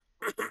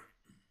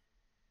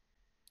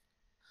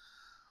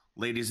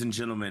Ladies and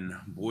gentlemen,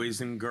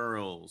 boys and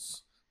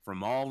girls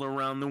from all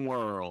around the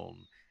world,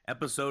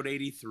 episode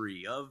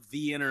 83 of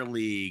The Inner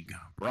League,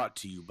 brought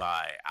to you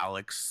by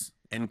Alex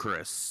and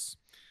Chris.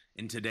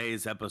 In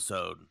today's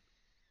episode,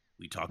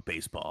 we talk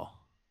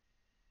baseball,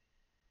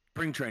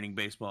 spring training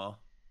baseball,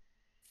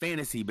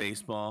 fantasy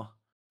baseball,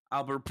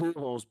 Albert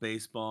Pujols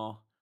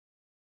baseball,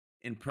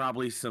 and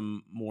probably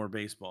some more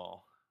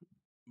baseball.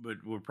 But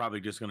we're probably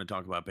just going to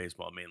talk about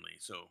baseball mainly.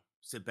 So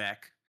sit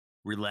back,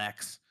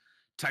 relax,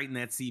 tighten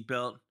that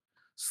seatbelt,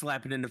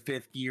 slap it into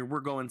fifth gear. We're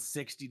going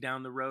 60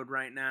 down the road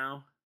right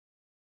now.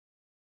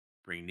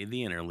 Bringing you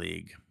the Inner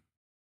League.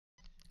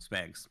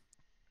 Spags,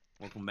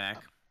 welcome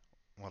back.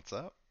 What's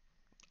up?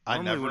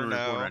 Normally when we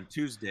record on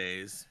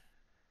Tuesdays,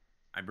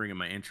 I bring in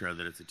my intro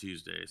that it's a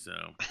Tuesday, so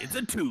it's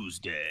a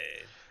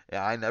Tuesday.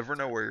 Yeah, I never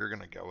know where you're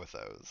gonna go with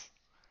those.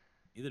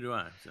 Neither do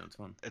I, so it's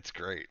fun. It's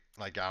great.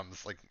 Like I'm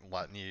just like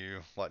letting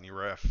you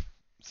riff,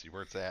 see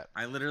where it's at.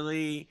 I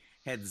literally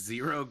had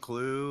zero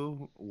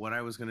clue what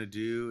I was gonna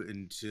do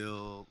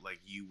until like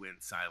you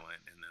went silent,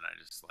 and then I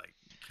just like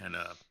kind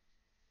of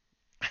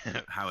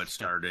how it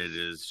started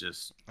is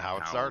just how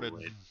it started.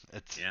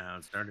 It's how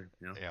it started.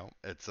 You know,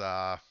 it's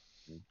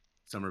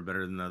some are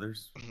better than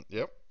others.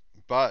 Yep.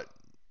 But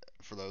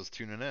for those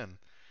tuning in,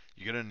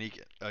 you get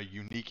a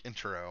unique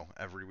intro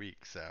every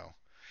week, so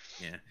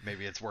yeah,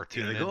 maybe it's worth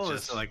tuning in. The goal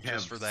is to like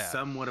have for that.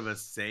 somewhat of a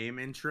same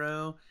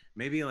intro.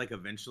 Maybe like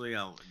eventually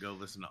I'll go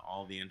listen to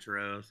all the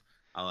intros.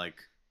 I'll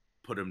like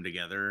put them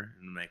together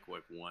and make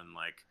like one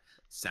like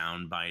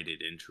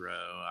sound-bited intro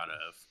out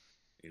of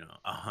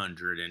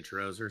 100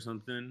 intros or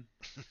something.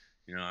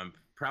 I'm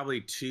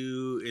probably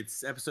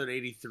it's episode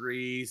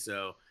 83,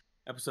 so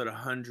episode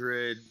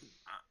 100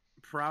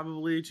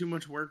 probably too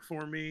much work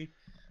for me.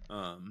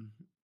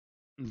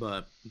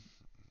 But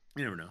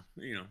you never know.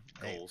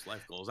 Goals,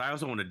 life goals. I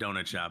also want a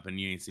donut shop, and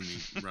you ain't seen me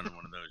running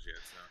one of those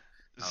yet.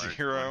 So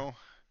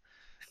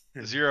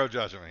zero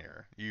judgment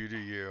here. You do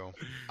you.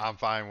 I'm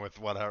fine with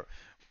whatever.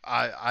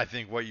 I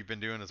think what you've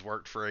been doing has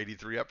worked for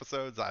 83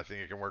 episodes. I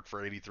think it can work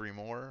for 83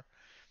 more.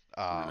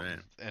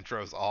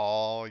 Intros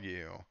all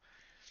you.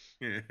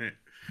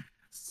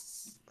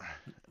 That's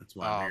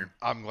why I'm here.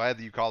 I'm glad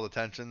that you called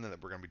attention that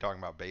we're going to be talking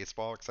about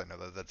baseball, because I know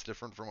that that's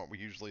different from what we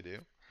usually do.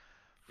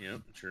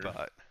 Yep, sure.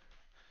 But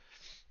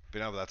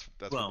no, that's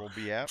where we'll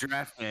be at.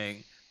 Draft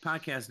Day,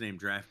 podcast name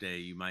Draft Day.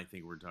 You might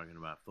think we're talking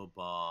about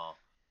football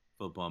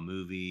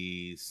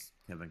movies,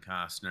 Kevin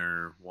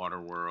Costner,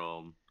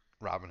 Waterworld,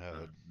 Robin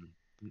Hood.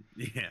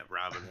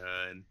 Robin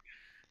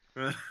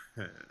Hood.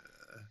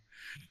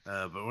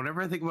 But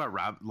whenever I think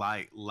about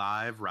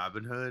live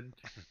Robin Hood,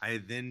 I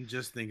then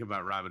just think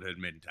about Robin Hood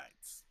mid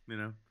tights.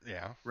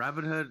 Yeah.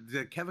 Robin Hood,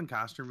 the Kevin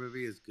Costner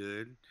movie is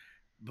good,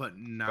 but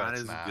not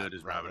as good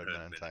as Robin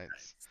Hood mid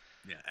tights.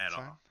 Yeah, at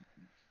all.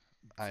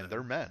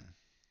 They're men.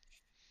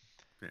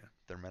 Yeah,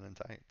 they're men in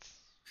tights.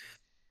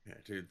 Yeah,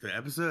 dude.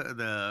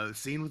 The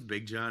scene with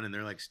Big John and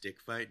they're like stick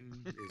fighting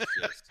is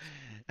just.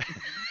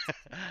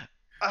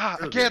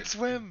 I can't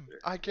swim.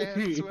 I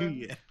can't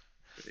swim.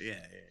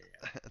 Yeah.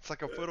 It's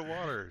like a foot of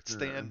water.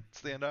 Stand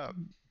up.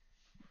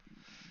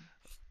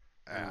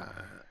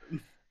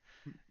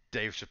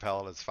 Dave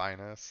Chappelle at his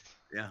finest.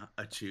 Yeah,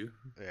 a chew.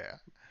 Yeah.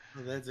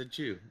 Oh, that's a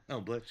chew.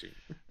 Oh, bless you.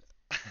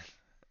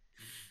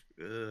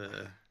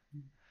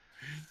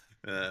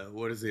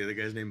 What is the other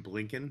guy's name?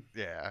 Blinken?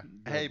 Yeah.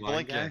 Hey,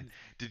 Blinken.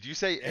 Did you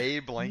say a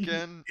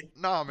Blinken?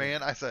 No,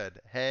 man. I said,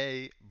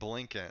 hey,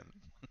 Blinken.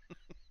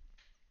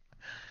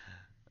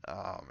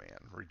 Oh, man.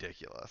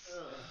 Ridiculous.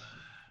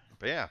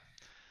 But yeah.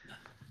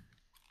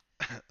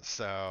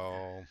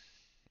 So,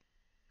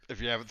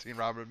 if you haven't seen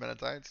Robin Hood Men in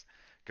Tights,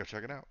 go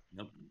check it out.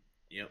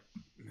 Yep.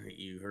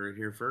 You heard it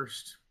here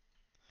first.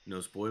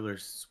 No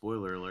spoilers.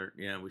 Spoiler alert.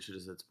 Yeah, we should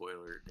have said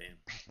spoiler. Damn.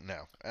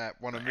 No.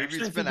 When a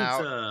movie's been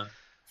out...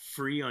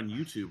 free on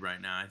YouTube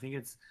right now. I think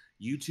it's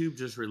YouTube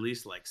just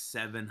released like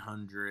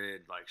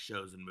 700 like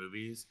shows and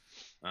movies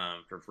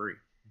for free.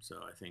 So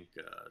I think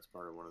it's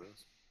part of one of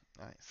those.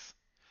 Nice.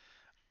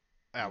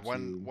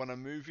 When a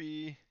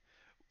movie,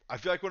 I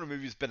feel like when a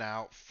movie's been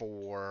out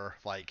for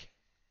like,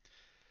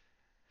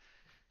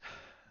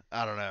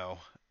 I don't know,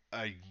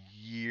 a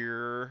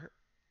year,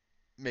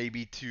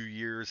 maybe 2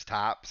 years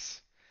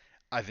tops,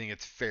 I think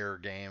it's fair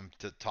game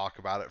to talk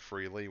about it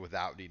freely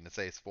without needing to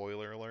say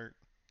spoiler alert.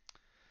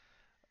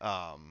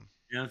 Yeah,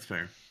 that's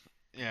fair.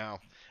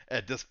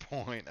 At this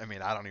point, I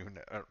mean, I don't even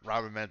know.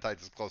 Robin Men in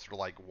Tights is closer to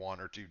like 1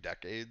 or 2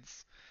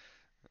 decades,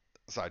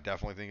 so I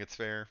definitely think it's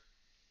fair.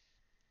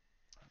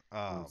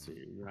 Let's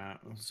see.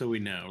 So we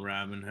know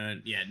Robin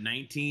Hood. Yeah,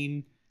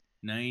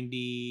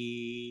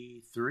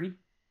 1993.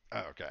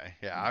 Oh, okay.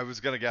 Yeah, I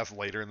was gonna guess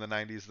later in the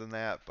 90s than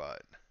that,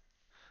 but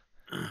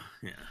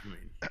yeah, I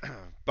mean,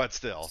 but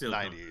still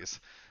 90s.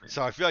 Yeah.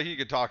 So I feel like you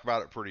could talk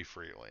about it pretty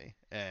freely,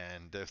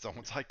 and if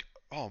someone's like,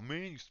 "Oh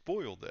man, you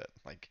spoiled it,"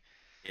 like,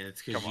 yeah,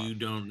 it's because you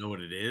don't know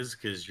what it is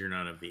because you're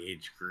not of the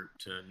age group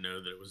to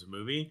know that it was a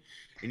movie,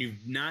 and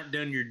you've not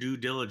done your due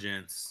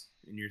diligence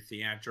in your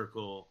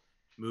theatrical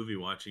movie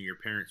watching. Your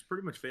parents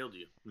pretty much failed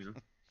you.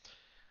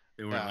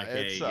 They weren't Yeah, like,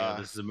 hey, it's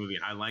this is a movie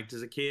I liked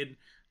as a kid.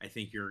 I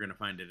think you're gonna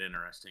find it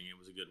interesting. It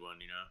was a good one.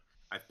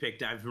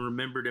 I've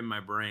remembered in my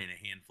brain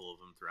a handful of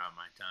them throughout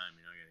my time.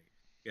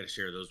 You gotta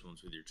share those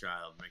ones with your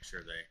child. Make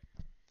sure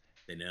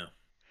they know.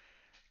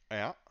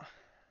 yeah,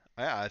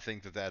 yeah. I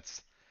think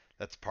that's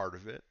part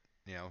of it.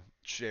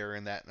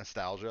 Sharing that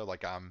nostalgia.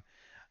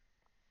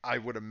 I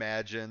would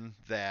imagine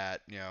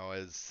that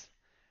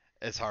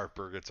as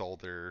Harper gets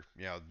older,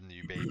 the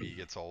new baby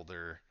gets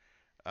older,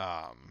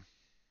 um,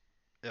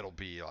 it'll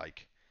be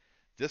like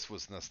this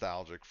was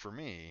nostalgic for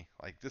me.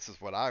 Like this is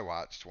what I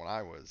watched when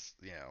I was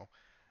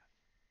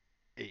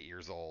 8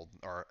 years old,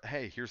 or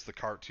hey, here's the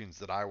cartoons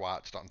that I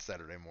watched on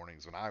Saturday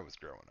mornings when I was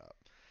growing up.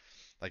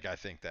 Like I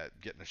think that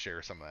getting to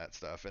share some of that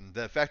stuff, and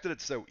the fact that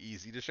it's so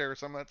easy to share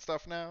some of that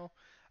stuff now,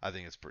 I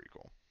think it's pretty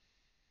cool.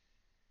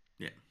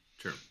 Yeah,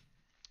 true.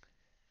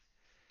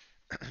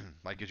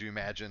 Like, could you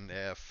imagine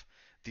if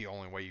the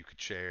only way you could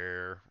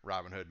share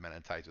Robin Hood Men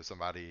in Tights with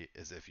somebody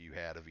is if you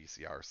had a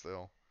VCR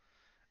still,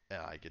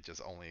 and like it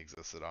just only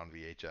existed on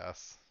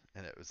VHS,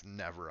 and it was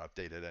never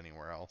updated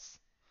anywhere else,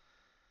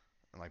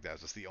 and like that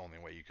was just the only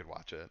way you could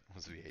watch it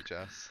was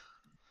VHS.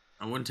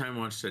 I one time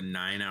watched a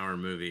 9-hour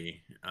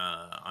movie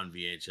on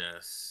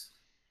VHS.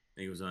 I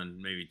think it was on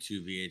maybe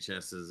two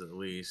VHSs at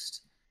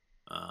least.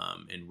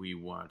 And we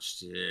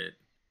watched it.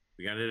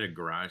 We got it at a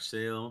garage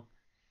sale,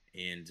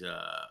 and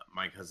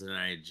my cousin and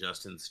I had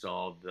just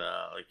installed the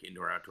like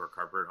indoor outdoor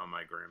carpet on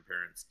my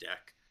grandparents'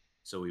 deck.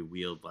 So we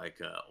wheeled like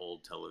a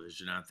old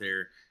television out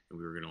there, and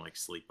we were gonna like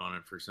sleep on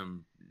it for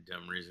some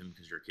dumb reason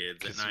because you're kids at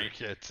Because your night.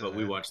 kids But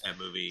we watched that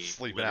movie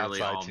sleeping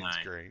literally outside all seems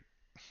night. great.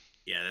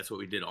 Yeah, that's what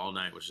we did all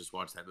night was just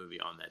watch that movie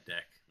on that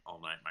deck all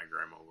night. My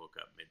grandma woke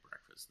up, made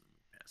breakfast, and then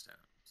we passed out.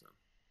 So,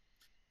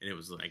 and it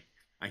was like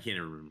I can't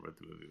even remember what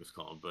the movie was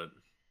called, but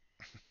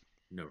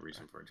no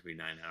reason for it to be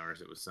 9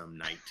 hours. It was some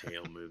night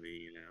tale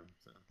movie.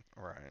 So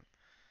Right.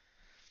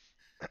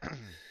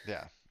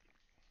 Yeah.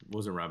 it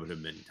wasn't Robin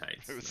Hood Men in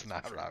Tights. It was That's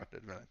not for Robin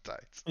Hood Men in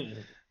Tights.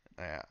 sure.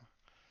 Yeah.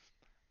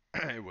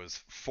 It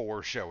was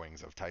 4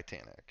 showings of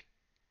Titanic.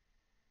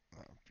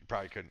 You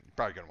probably couldn't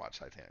watch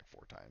Titanic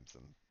 4 times,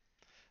 and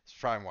it's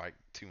probably like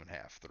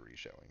 2.5, 3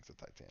 showings of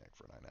Titanic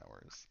for 9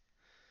 hours.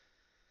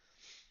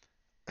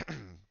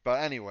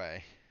 But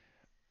anyway,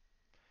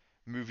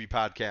 movie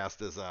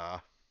podcast is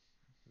A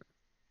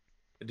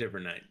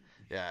different night.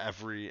 yeah,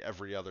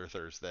 every other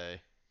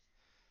Thursday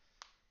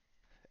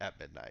at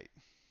midnight.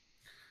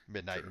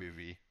 Midnight True.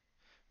 Movie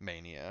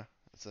Mania.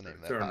 That's the name of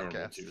It's that our normal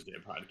podcast. Tuesday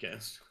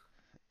podcast.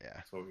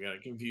 Yeah. So we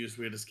got confused.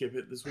 We had to skip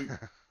it this week.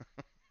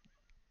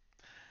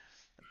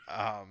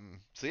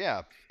 So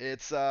yeah,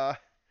 it's I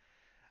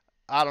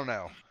don't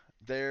know.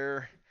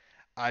 There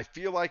I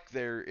feel like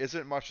there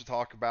isn't much to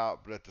talk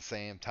about, but at the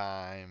same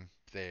time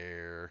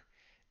there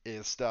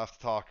is stuff to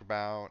talk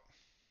about.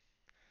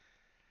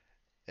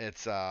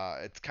 It's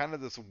kind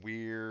of this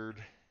weird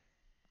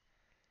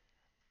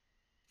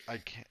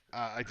like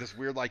this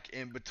weird like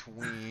in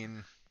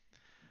between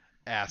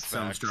Some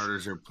aspect.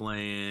 starters are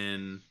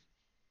playing.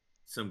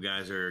 Some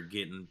guys are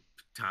getting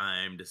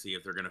time to see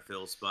if they're going to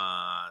fill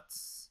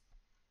spots.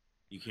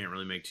 You can't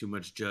really make too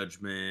much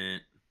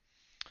judgment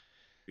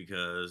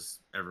because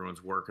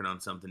everyone's working on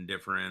something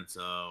different.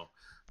 So,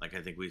 like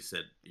I think you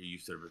said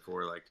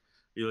before, like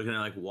you're looking at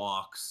like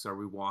walks. Are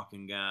we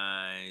walking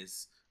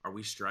guys? Are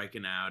we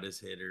striking out as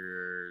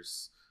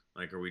hitters?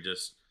 Like, are we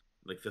just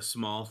like the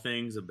small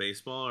things of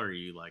baseball? Are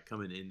you like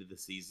coming into the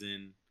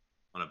season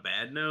on a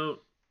bad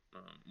note?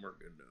 We're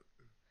good note.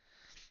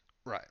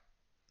 Right.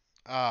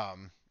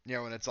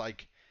 And it's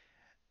like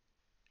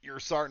you're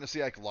starting to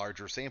see like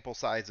larger sample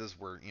sizes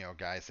where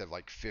guys have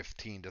like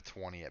 15 to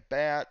 20 at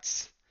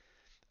bats.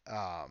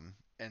 And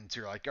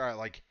so you're like, all right,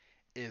 like,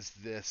 is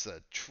this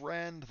a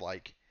trend?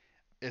 Like,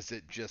 is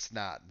it just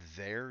not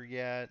there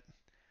yet?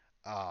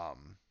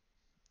 Um,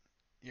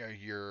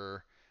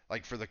 you're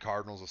like for the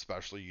Cardinals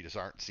especially, you just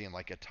aren't seeing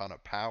like a ton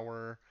of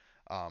power.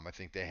 I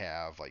think they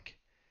have like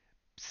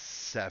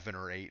 7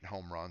 or 8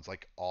 home runs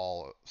like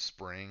all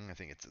spring. I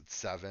think it's at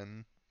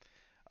 7.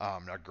 Now,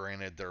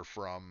 granted, they're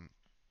from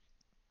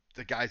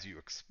the guys you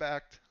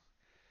expect.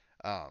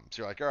 So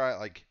you're like, all right,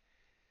 like,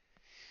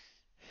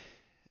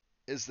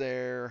 is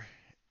there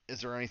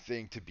is there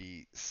anything to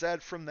be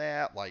said from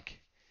that?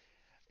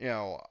 You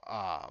know,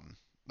 um,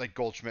 like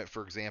Goldschmidt,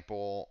 for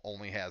example,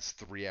 only has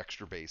 3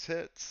 extra base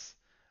hits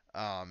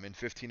in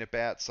 15 at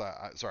bats.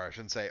 Sorry, I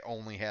shouldn't say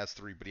only has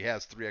 3, but he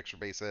has 3 extra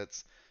base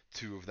hits.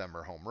 2 of them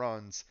are home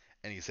runs,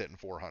 and he's hitting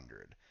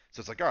 400. So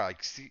it's like, all right,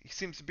 like, he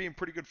seems to be in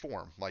pretty good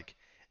form. Like,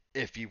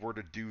 if he were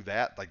to do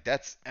that, like,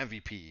 that's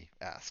MVP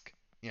esque.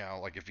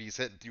 Like if he's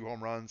hitting 2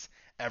 home runs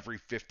every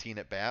 15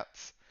 at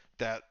bats,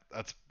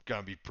 that's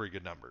gonna be pretty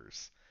good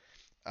numbers.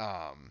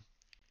 Um,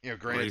 Well,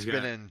 granted, it's he's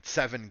been got in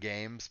 7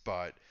 games,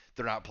 but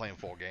they're not playing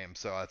full games,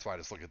 so that's why I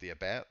just look at the at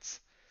bats.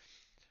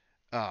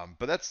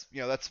 But that's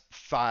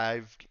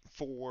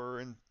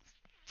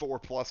 4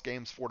 plus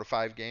games, 4 to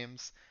 5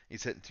 games.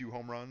 He's hitting 2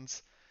 home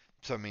runs,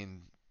 so I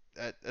mean,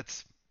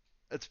 that's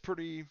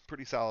pretty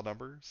solid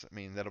numbers. I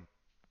mean, that'll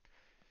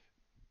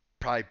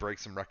probably break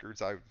some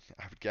records. I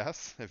would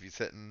guess if he's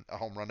hitting a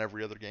home run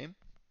every other game.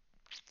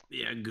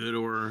 Yeah, good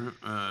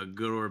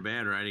or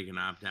bad, right? He can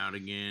opt out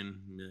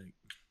again. Be like,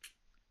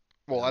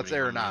 Well, how that's many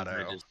home runs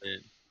I Arenado. just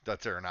hit?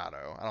 That's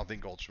Arenado. I don't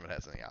think Goldschmidt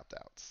has any opt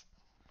outs.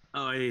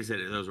 Oh, he said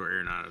it. Those were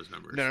Arenado's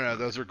numbers. No, Okay.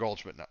 those are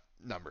Goldschmidt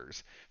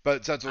numbers.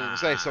 But that's what I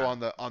was gonna say. So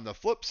Ah, on the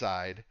flip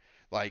side,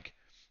 like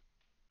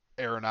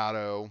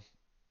Arenado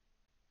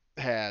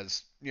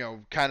has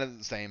kind of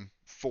the same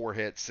 4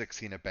 hits,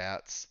 16 at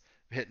bats,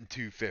 hitting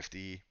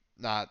 250.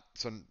 Not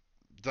so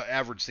the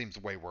average seems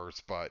way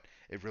worse, but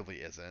it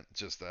really isn't.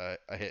 Just a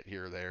hit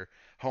here or there,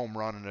 home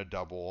run and a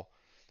double,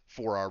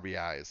 4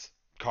 RBIs.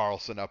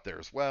 Carlson up there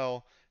as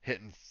well,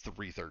 hitting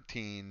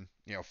 313.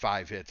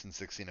 5 hits and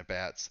 16 at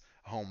bats,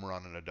 home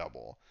run and a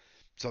double.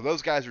 So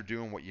those guys are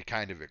doing what you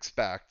kind of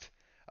expect.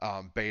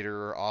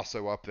 Bader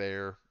also up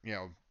there.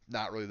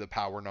 Not really the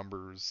power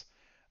numbers.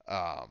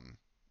 Um,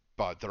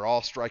 but they're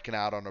all striking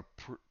out on a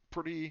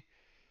pretty,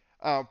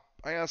 I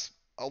guess,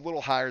 a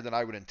little higher than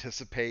I would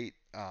anticipate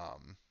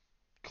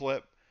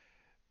clip.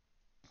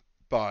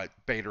 But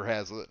Bader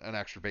has an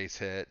extra base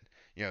hit.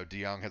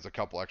 DeYoung has a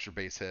couple extra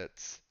base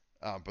hits,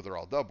 but they're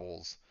all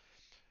doubles.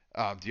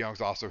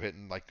 DeYoung's also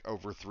hitting like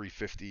over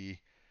 350.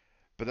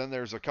 But then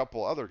there's a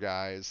couple other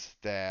guys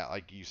that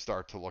like you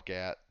start to look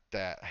at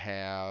that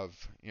have,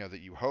 that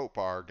you hope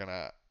are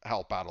gonna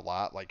help out a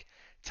lot, like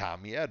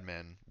Tommy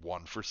Edman,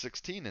 1 for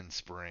 16 in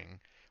spring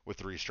with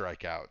 3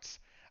 strikeouts.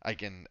 I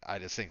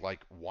just think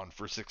like 1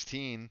 for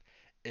 16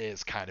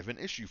 is kind of an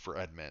issue for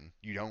Edman.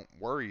 You don't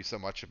worry so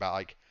much about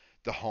like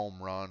the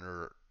home run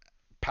or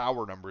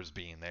power numbers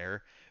being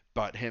there,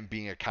 but him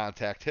being a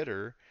contact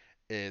hitter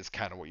is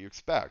kind of what you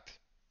expect.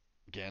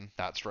 Again,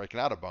 not striking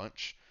out a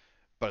bunch,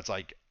 but it's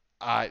like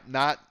I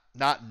not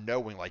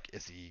knowing like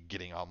is he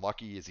getting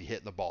unlucky? Is he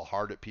hitting the ball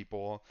hard at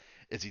people?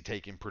 Is he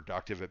taking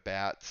productive at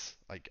bats?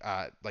 Like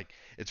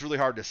it's really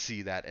hard to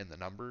see that in the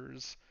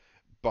numbers,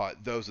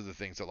 but those are the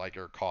things that like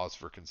are cause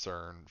for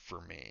concern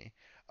for me.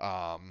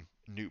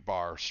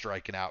 Nootbaar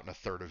striking out in a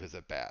third of his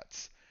at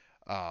bats.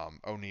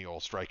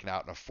 O'Neill striking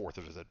out in a fourth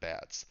of his at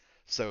bats.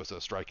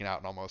 Sosa striking out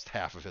in almost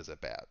half of his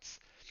at bats.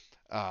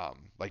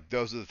 Like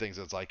those are the things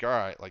that's like, all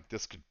right, like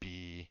this could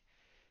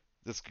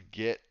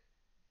get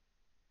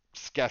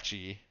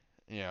sketchy,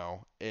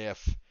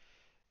 if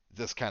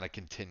this kind of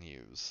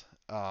continues.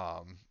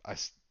 I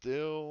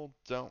still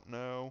don't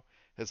know.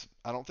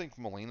 I don't think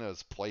Molina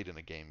has played in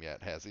a game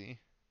yet, has he?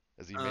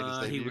 Has he made his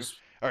he debut? was.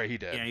 All right, he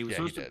did. Yeah, he was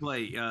Yeah, he supposed to did.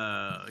 play.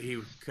 He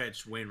would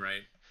catch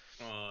Wainwright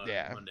on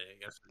Yeah, Monday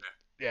yesterday.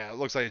 yeah. It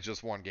looks like it's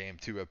just one game,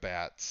 2 at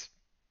bats,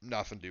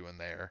 nothing doing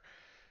there.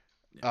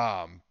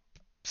 Yeah. Um,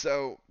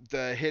 so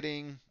the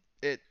hitting,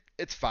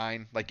 it's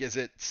fine. Like, is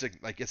it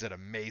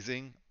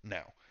amazing?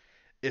 No.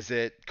 Is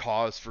it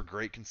cause for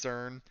great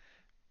concern?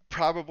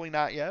 Probably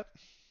not yet,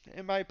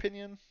 in my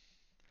opinion.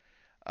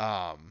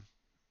 Um,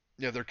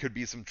 there could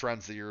be some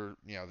trends that you're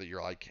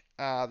like,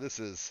 this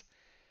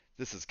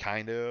is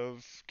kind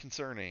of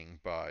concerning,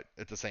 but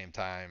at the same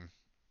time,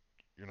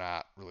 you're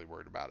not really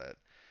worried about it.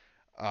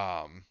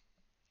 Um,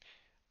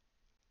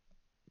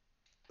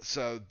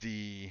 so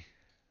the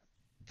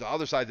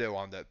other side though,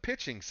 on the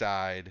pitching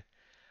side,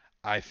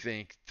 I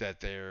think that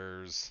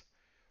there's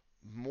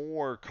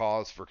more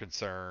cause for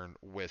concern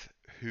with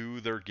who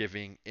they're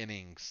giving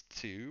innings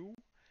to.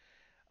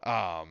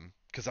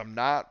 Because I'm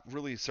not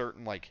really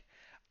certain. Like,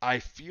 I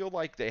feel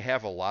like they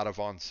have a lot of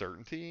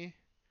uncertainty,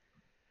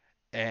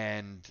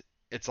 and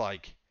it's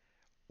like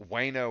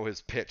Wayno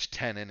has pitched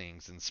 10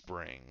 innings in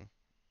spring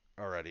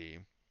already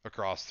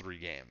across 3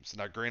 games.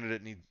 Now,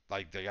 granted,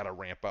 they got to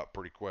ramp up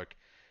pretty quick,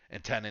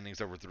 and 10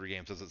 innings over 3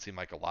 games doesn't seem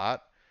like a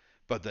lot.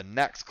 But the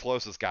next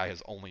closest guy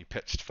has only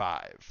pitched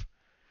 5.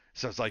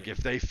 So it's like Yeah. if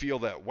they feel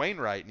that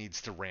Wainwright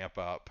needs to ramp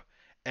up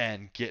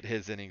and get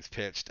his innings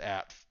pitched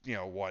at,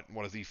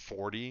 what is he,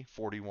 40,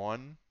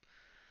 41,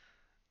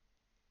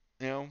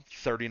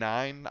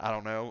 39, I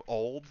don't know,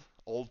 old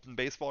in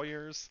baseball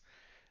years.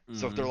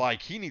 So if they're Mm-hmm.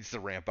 like he needs to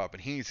ramp up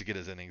and he needs to get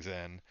his innings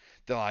in,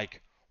 then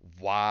like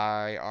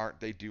why aren't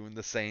they doing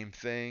the same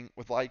thing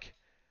with like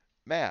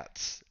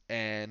Matz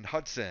and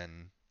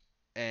Hudson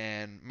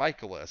and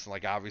Michaelis? And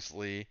like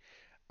obviously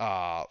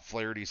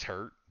Flaherty's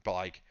hurt, but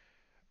like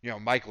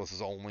Michaelis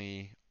has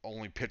only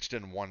pitched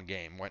in 1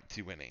 game, went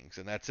 2 innings,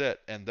 and that's it.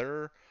 And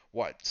they're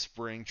what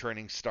spring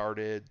training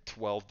started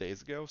 12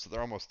 days ago, so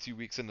they're almost 2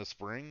 weeks into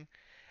spring,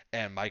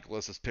 and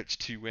Michaelis has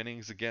pitched 2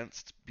 innings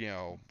against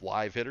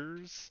live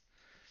hitters.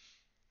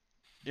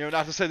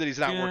 Not to say that he's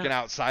not Yeah. working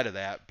outside of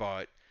that,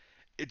 but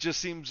it just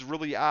seems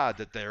really odd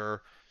that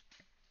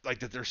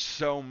there's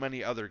so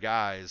many other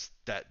guys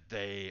that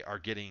they are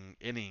getting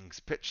innings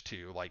pitched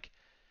to. Like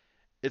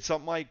it's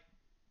something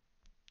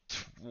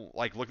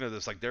like looking at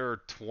this, like there are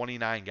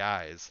 29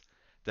 guys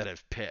that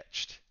have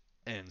pitched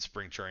in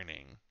spring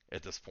training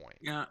at this point.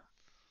 Yeah.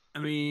 I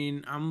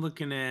mean, I'm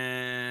looking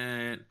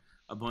at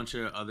a bunch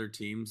of other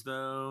teams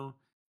though,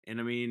 and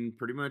I mean,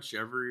 pretty much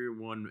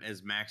everyone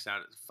has maxed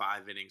out at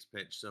 5 innings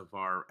pitched so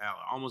far.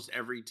 Almost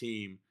every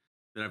team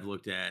that I've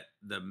looked at,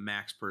 the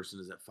max person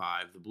is at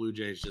 5. The Blue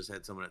Jays just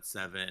had someone at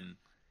 7.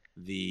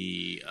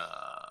 The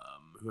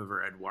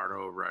whoever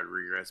Eduardo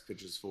Rodriguez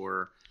pitches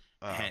for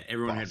had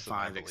everyone had Boston,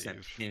 I 5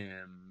 except believe.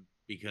 him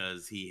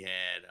because he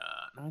had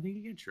no, I think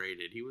he got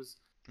traded. He was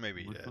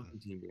Maybe he what did. fucking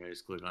team did I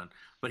just click on?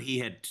 But he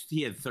had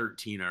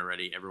 13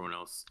 already. Everyone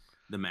else,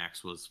 the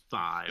max was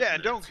 5. Yeah, And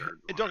and then it started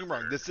don't going get up me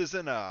wrong. there. This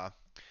isn't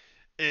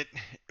it.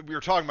 We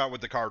were talking about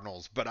with the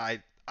Cardinals, but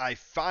I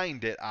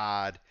find it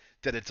odd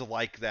that it's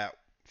like that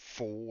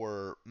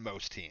for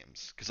most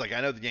teams because like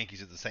I know the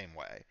Yankees are the same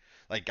way.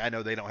 Like I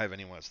know they don't have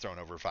anyone that's thrown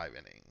over 5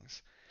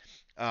 innings.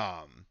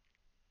 Um,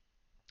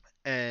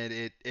 and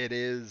it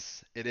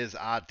is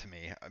odd to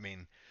me. I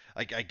mean,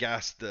 like I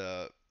guess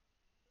the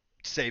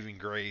saving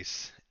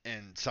grace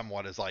and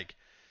somewhat is like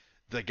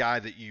the guy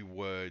that you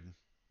would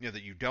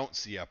that you don't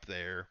see up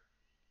there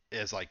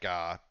is like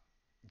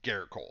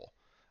Garrett Cole.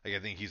 Like I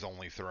think he's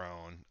only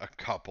thrown a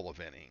couple of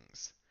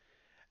innings.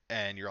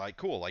 And you're like,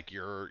 cool, like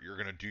you're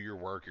gonna do your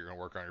work, you're gonna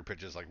work on your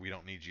pitches, like we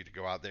don't need you to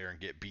go out there and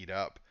get beat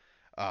up.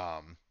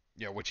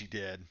 Which he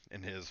did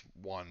in his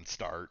one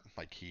start.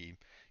 Like he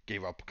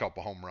gave up a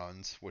couple home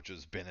runs, which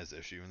has been his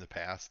issue in the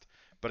past.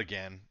 But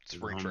again, There's a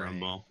spring home run training,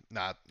 ball.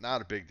 not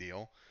a big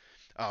deal.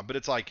 But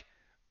it's like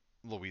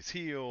Luis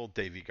Heel,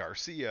 Davy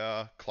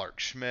Garcia, Clark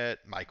Schmidt,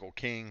 Michael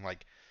King,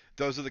 like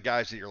those are the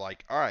guys that you're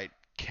like, all right,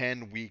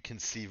 can we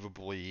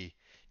conceivably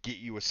get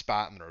you a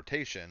spot in the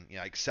rotation?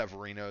 Like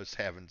Severino's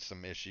having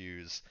some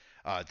issues.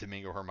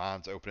 Domingo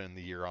Herman's opening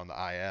the year on the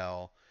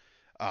IL.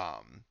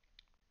 Um,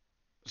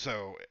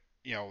 so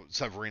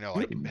Severino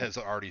Yep. like has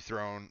already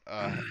thrown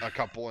a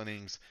couple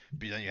innings,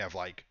 but then you have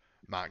like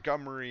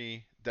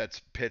Montgomery that's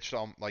pitched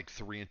on like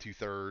 3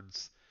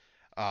 2/3.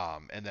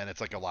 And then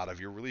it's like a lot of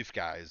your relief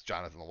guys: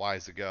 Jonathan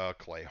Loaizaga,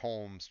 Clay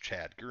Holmes,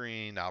 Chad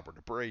Green,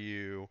 Albert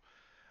Abreu,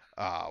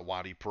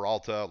 Wadi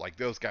Peralta. Like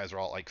those guys are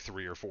all like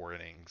 3 or 4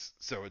 innings,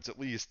 so it's at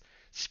least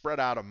spread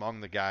out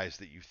among the guys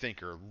that you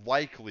think are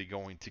likely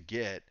going to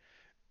get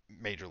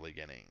major league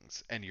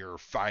innings, and you're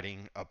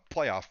fighting a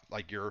playoff.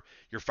 Like you're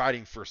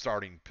fighting for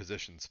starting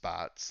position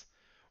spots.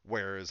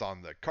 Whereas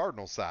on the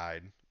Cardinal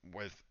side,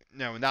 with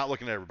not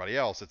looking at everybody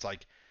else, it's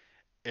like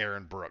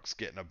Aaron Brooks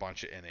getting a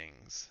bunch of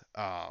innings.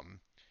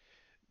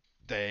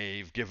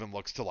 They've given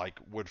looks to like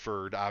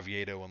Woodford,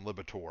 Oviedo, and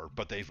Libator,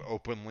 but they've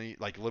openly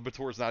like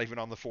Libator's not even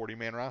on the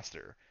 40-man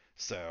roster.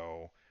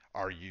 So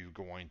are you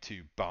going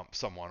to bump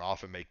someone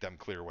off and make them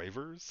clear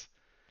waivers?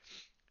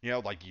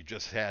 Like you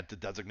just had to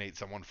designate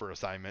someone for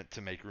assignment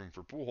to make room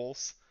for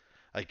Pujols.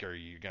 Like, are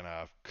you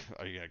gonna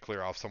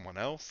clear off someone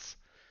else?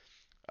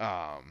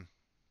 Um,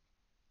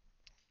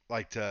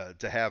 like to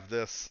have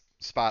this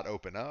spot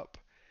open up.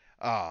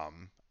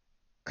 Um,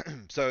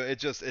 so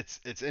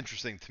it's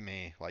interesting to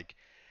me. Like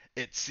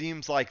it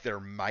seems like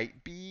there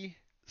might be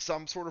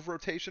some sort of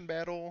rotation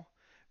battle,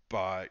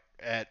 but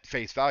at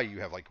face value you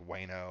have like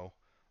Wayno,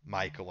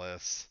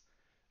 Michaelis,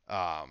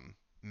 um,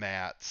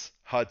 Matz,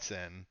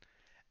 Hudson,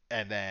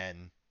 and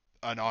then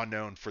an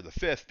unknown for the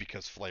fifth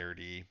because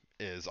Flaherty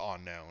is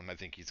unknown. I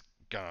think he's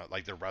gonna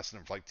like they're resting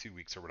him for like 2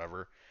 weeks or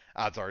whatever.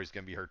 Odds are he's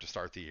gonna be hurt to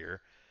start the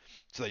year.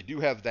 So they do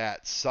have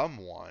that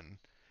someone.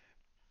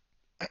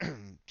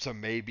 So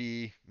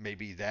maybe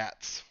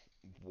that's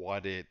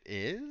what it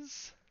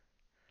is.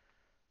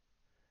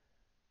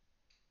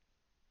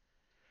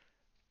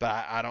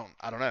 But I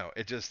don't know.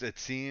 It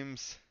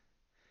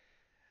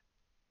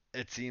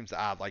seems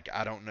odd. Like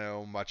I don't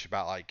know much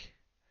about like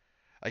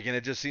again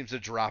it just seems to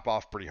drop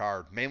off pretty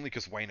hard, mainly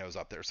because Wayno's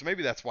up there. So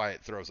maybe that's why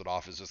it throws it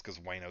off is just because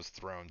Wayno's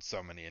thrown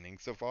so many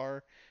innings so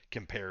far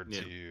compared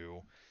Yeah.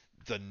 to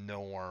the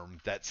norm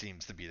that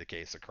seems to be the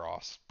case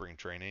across spring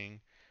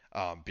training,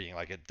 being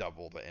like a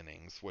double the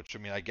innings. Which I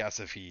mean I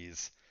guess if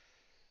it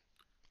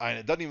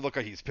doesn't even look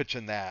like he's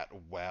pitching that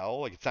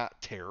well. Like it's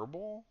not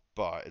terrible,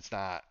 but it's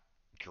not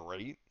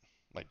great.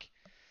 Like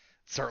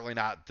certainly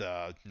not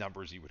the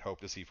numbers you would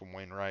hope to see from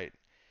Wainwright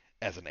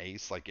as an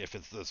ace. Like if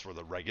it's this for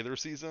the regular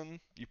season,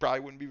 you probably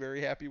wouldn't be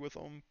very happy with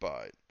him.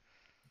 But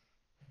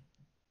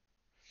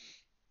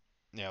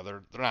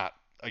they're not.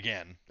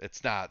 Again,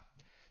 it's not.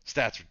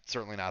 Stats are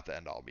certainly not the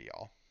end all be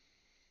all.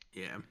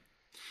 Yeah.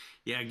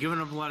 Yeah, giving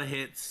up a lot of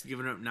hits,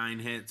 giving up 9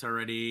 hits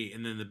already,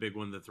 and then the big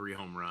one, the 3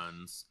 home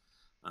runs.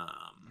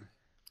 Um,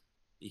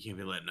 you can't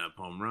be letting up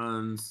home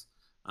runs.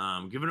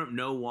 Giving up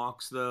no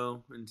walks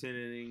though in 10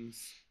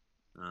 innings.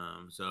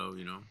 So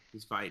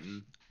he's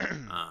fighting,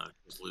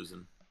 just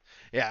losing.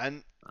 Yeah,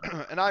 and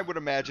and I Uh, would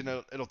imagine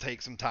it'll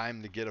take some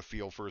time to get a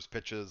feel for his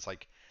pitches.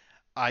 Like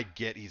I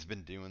get he's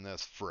been doing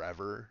this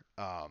forever,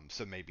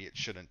 so maybe it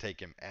shouldn't take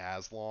him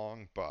as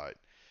long. But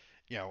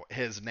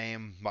his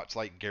name, much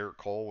like Garrett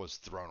Cole, was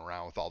thrown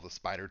around with all the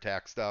spider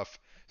tack stuff.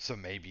 So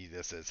maybe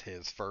this is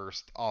his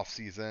first off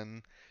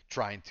season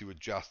trying to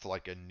adjust to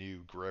like a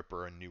new grip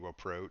or a new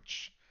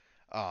approach,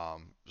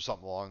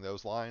 something along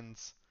those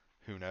lines.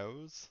 Who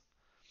knows?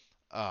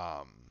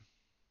 Um,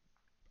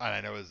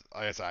 and like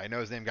I said, I know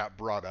his name got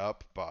brought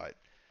up, but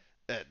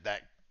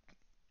that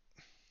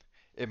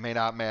it may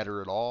not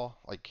matter at all.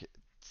 Like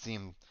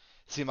seem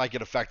seemed like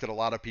it affected a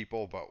lot of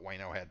people, but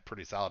Wayno had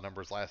pretty solid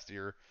numbers last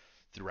year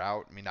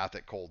throughout. I mean, not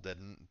that Cole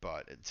didn't,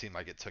 but it seemed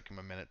like it took him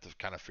a minute to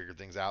kind of figure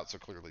things out. So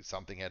clearly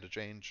something had to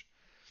change.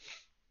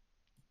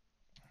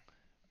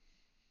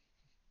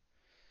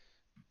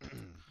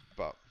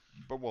 but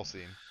but we'll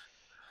see.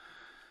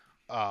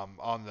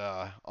 On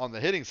the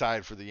hitting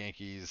side for the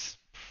Yankees,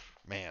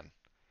 man,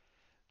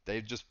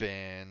 they've just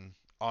been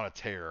on a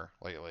tear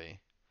lately.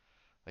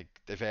 Like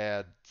they've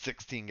had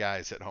 16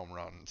 guys hit home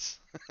runs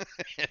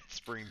in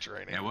spring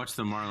training. Yeah, watch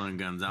the Marlon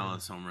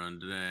Gonzalez home run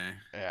today.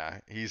 Yeah,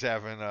 he's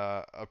having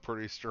a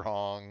pretty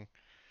strong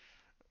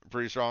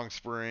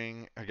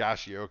spring.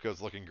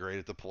 Higashioka's looking great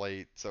at the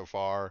plate so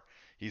far.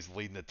 He's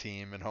leading the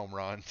team in home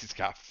runs. He's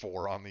got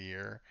 4 on the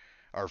year,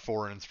 or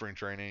 4 in spring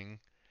training.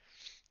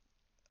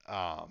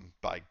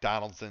 Like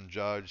Donaldson,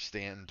 Judge,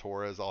 Stanton,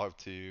 Torres all have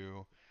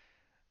 2,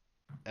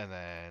 and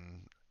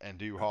then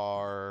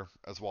Andujar,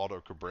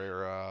 Oswaldo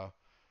Cabrera,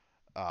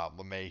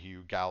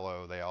 LeMahieu,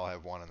 Gallo, they all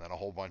have 1, and then a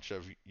whole bunch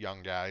of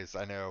young guys.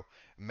 I know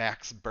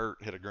Max Burt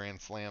hit a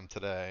grand slam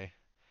today.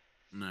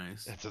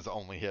 Nice. It's his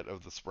only hit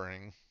of the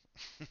spring,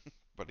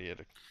 but he hit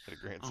a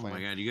grand slam. Oh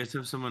my god, you guys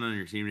have someone on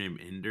your team named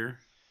Ender?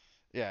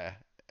 Yeah,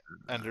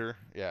 Ender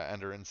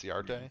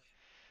Inciarte.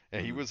 Yeah,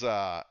 he Mhm. was.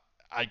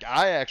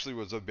 I actually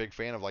was a big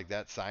fan of like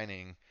that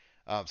signing.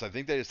 So I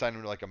think they just signed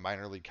him to like a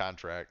minor league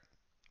contract,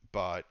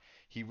 but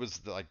he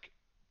was like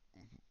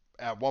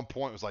at one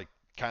point was like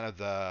kind of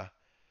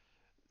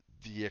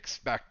the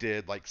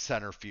expected like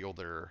center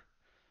fielder.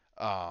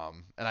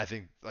 And I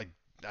think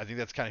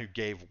that's kind of who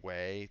gave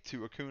way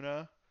to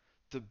Acuna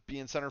to be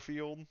in center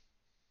field.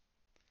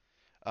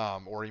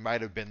 Or he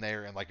might have been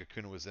there and like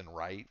Acuna was in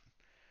right.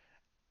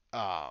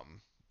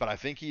 But I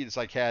think he just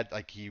like had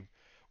like he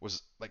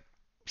was like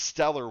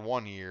stellar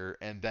one year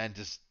and then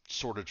just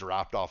sort of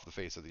dropped off the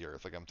face of the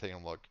earth. Like I'm taking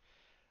a look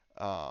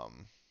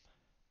um,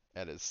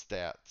 at his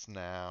stats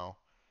now.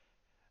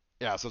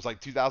 Yeah, so it's like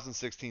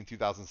 2016,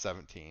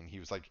 2017. He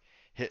was like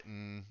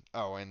hitting.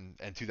 Oh, and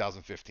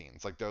 2015.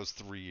 It's like those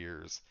 3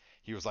 years.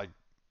 He was like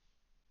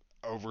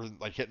over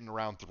like hitting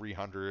around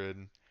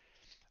 300,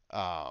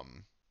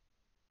 um,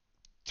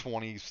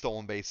 20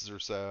 stolen bases or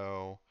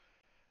so.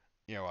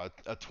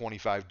 A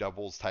 25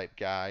 doubles type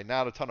guy.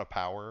 Not a ton of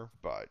power,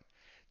 but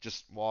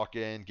just walk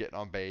in, getting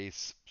on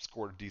base,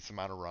 scored a decent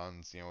amount of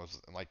runs. It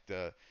was in like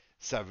the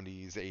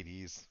 70s,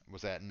 80s.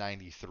 Was at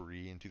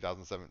 93 in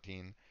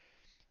 2017.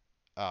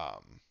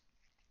 Um,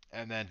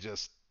 and then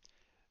just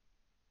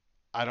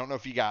I don't know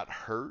if he got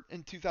hurt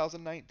in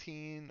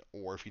 2019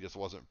 or if he just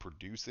wasn't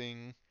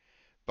producing,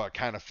 but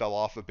kind of fell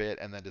off a bit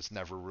and then just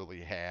never really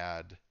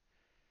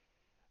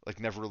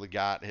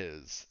got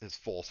his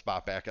full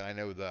spot back. And I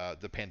know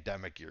the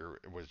pandemic year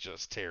was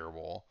just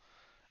terrible.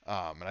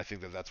 And I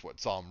think that's what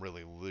saw him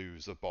really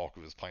lose the bulk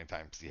of his playing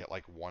time because he hit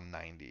like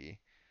 190.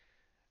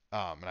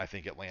 And I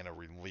think Atlanta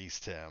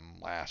released him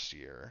last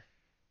year,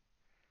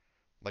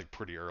 like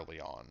pretty early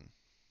on.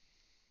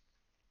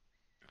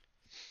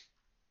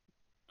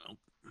 Well,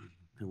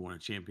 they won a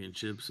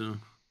championship, so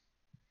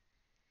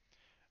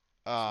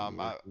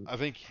I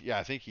think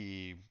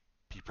he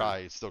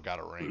probably still got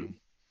a ring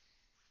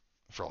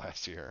for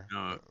last year.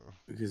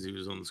 because he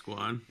was on the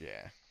squad.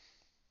 Yeah.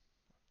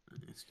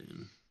 Nice,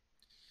 dude.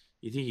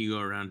 You think you go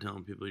around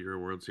telling people you're a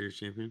World Series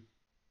champion?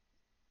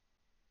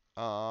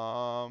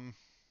 Um.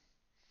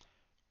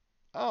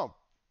 Oh,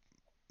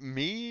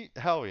 me?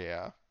 Hell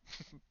yeah.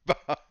 but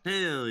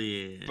Hell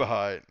yeah!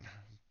 but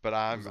but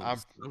I was on,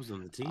 I was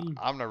on the team.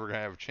 I'm never gonna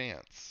have a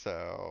chance.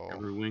 So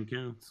Every win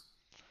counts.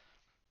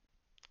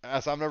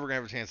 I'm never gonna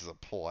have a chance as a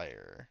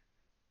player.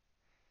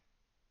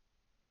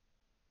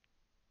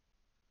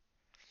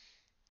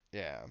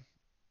 Yeah.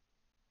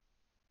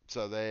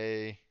 So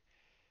it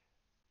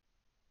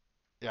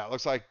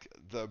looks like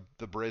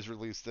the Braves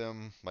released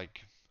them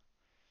like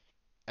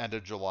end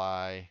of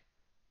July.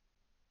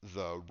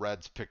 The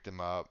Reds picked him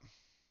up,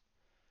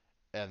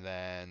 and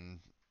then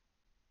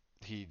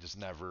he just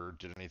never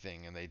did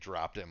anything, and they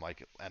dropped him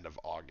like end of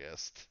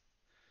August,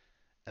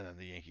 and then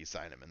the Yankees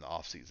signed him in the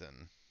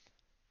offseason.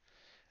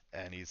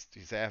 And he's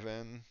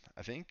having,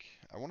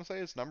 I want to say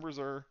his numbers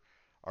are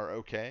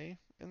okay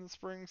in the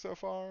spring so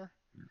far.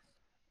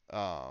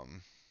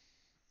 Um,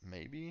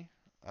 maybe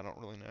I don't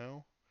really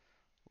know.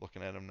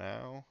 Looking at him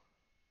now,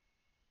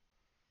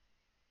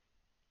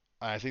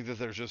 I think that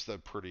there's just it's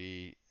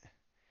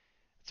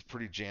a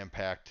pretty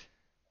jam-packed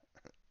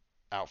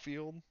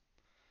outfield.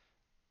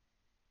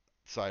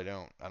 So I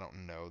don't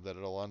know that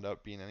it'll end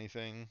up being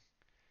anything.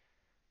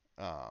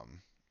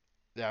 Um,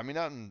 yeah, I mean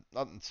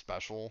nothing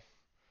special.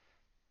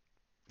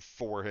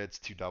 4 hits,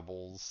 2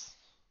 doubles,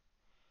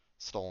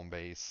 stolen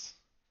base,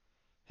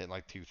 hitting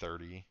like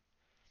 230.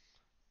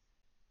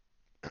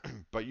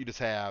 But you just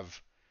have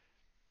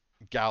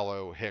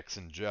Gallo, Hicks,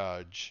 and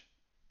Judge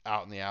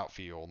out in the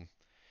outfield.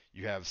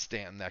 You have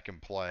Stanton that can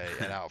play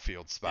an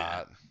outfield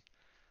spot.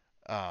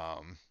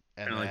 And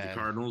Kind of like the then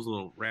Cardinals, a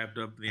little wrapped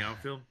up in the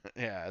outfield.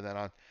 yeah, and then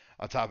on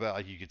top of that,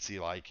 like you could see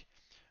like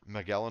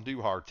Miguel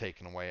Andujar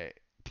taking away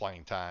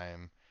playing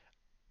time,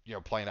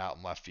 playing out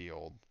in left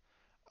field.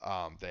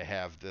 They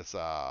have this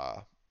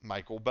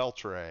Michael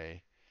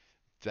Beltre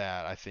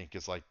that I think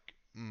is like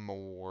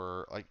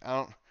more like I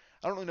don't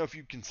really know if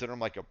you consider him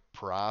like a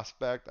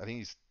prospect. I think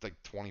he's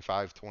like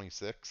 25,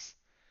 26.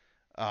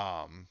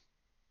 Um,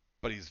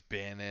 but he's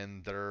been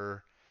in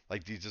their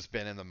like he's just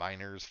been in the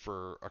minors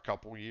for a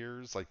couple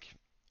years, like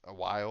a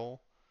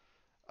while.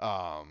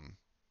 Um,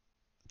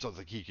 so it's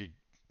like he could,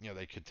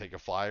 they could take a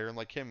flyer and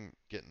like him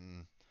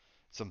getting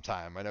some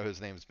time. I know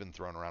his name's been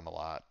thrown around a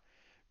lot,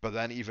 but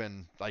then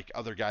even like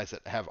other guys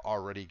that have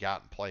already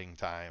gotten playing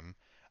time,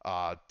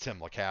 Tim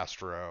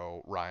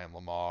LaCastro, Ryan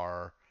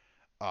Lamar,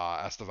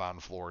 Estevan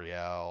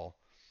Florial,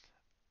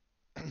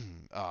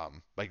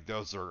 like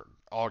those are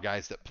all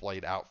guys that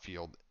played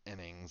outfield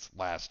innings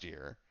last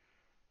year.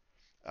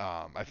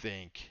 I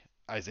think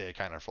Isaiah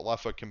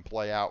Kiner-Falefa can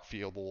play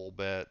outfield a little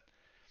bit.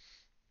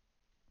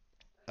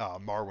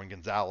 Marwin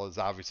Gonzalez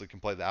obviously can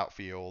play the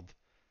outfield,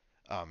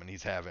 and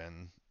he's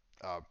having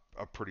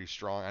a pretty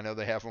strong. I know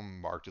they have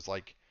him marked as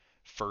like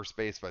first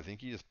base, but I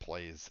think he just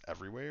plays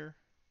everywhere.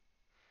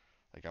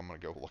 Like I'm gonna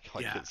go look at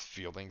like Yeah, his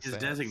fielding his stats.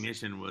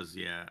 designation was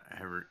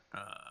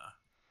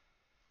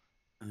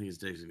I think his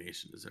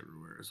designation is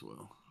everywhere as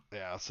well.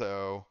 Yeah,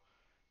 so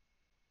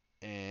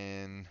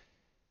in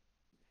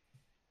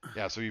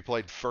yeah, so he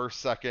played first,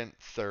 second,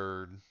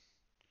 third.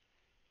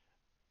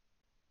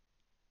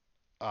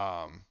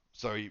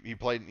 So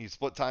he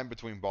split time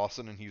between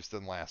Boston and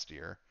Houston last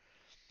year.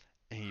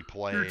 He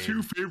Your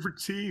two played favorite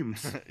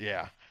teams.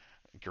 yeah,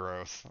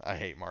 gross. I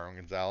hate Marlon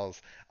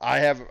Gonzalez.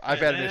 I've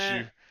had an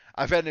issue.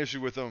 I've had an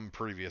issue with him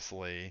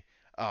previously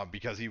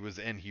because he was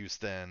in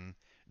Houston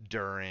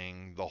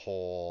during the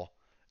whole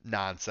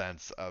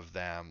nonsense of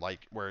them,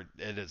 like where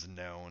it is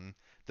known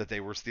that they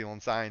were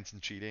stealing signs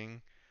and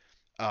cheating.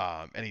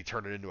 And he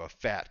turned it into a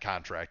fat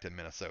contract in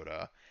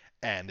Minnesota,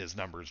 and his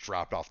numbers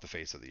dropped off the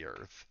face of the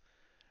earth.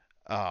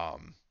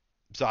 Um,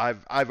 so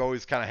I've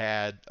always kind of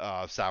had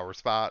a sour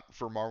spot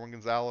for Marwin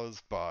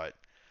Gonzalez, but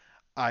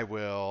I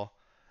will.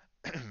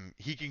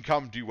 He can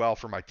come do well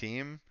for my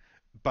team,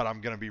 but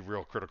I'm going to be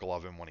real critical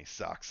of him when he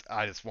sucks.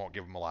 I just won't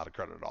give him a lot of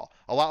credit at all.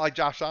 A lot like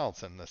Josh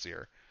Donaldson this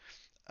year.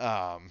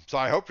 So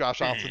I hope Josh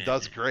Donaldson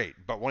does great,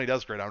 but when he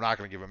does great, I'm not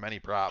going to give him any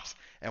props.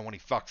 And when he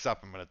fucks up,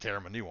 I'm going to tear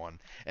him a new one.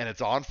 And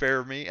it's unfair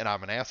of me, and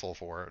I'm an asshole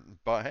for it.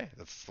 But hey,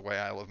 that's the way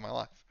I live my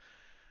life.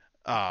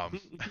 Um,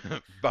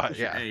 but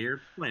yeah. Hey,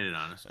 you're playing it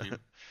honest, man.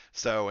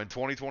 So in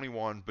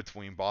 2021,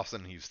 between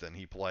Boston and Houston,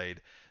 he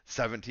played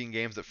 17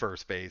 games at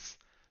first base,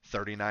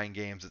 39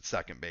 games at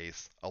second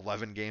base,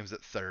 11 games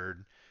at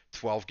third,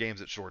 12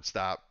 games at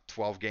shortstop,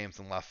 12 games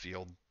in left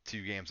field,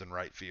 2 games in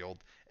right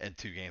field, and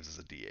 2 games as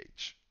a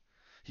DH.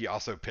 He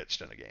also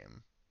pitched in a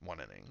game, 1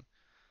 inning.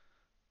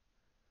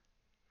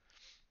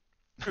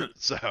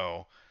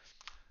 so,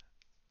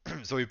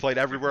 so he played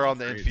everywhere Pretty on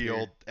the crazy.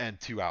 infield and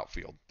 2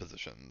 outfield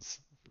positions.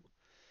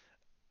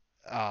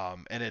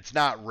 And it's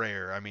not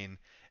rare. I mean,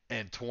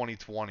 in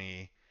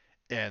 2020,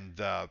 in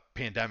the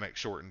pandemic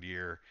shortened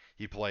year,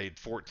 he played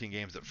 14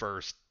 games at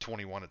first,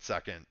 21 at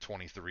second,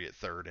 23 at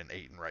third, and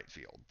 8 in right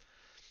field.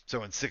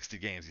 So in 60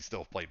 games, he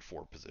still played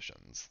 4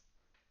 positions,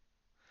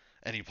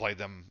 and he played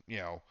them,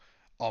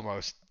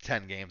 almost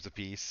 10 games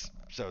apiece.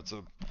 So it's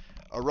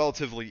a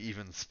relatively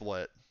even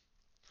split.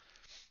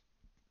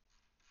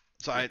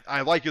 So Yeah.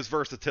 I like his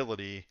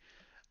versatility.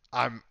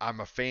 I'm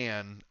a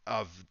fan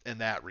of in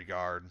that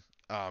regard.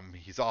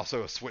 He's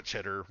also a switch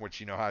hitter, which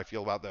you know how I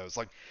feel about those.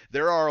 Like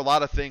there are a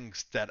lot of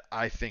things that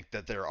I think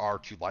that there are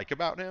to like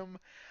about him.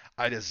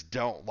 I just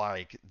don't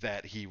like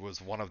that he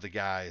was one of the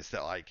guys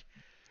that like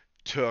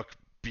took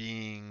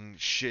being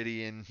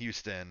shitty in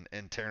Houston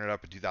and tearing it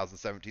up in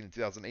 2017 and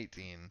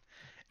 2018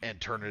 and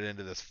turned it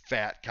into this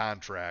fat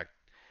contract,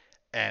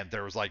 and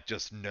there was like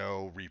just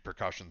no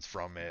repercussions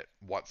from it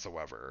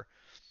whatsoever.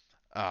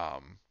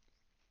 Um,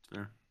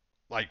 Sure.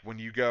 like when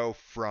you go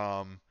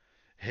from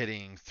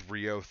hitting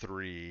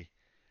 303,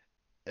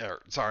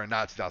 or sorry,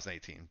 not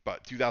 2018,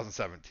 but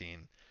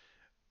 2017,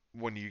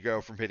 when you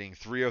go from hitting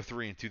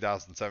 303 in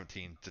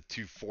 2017 to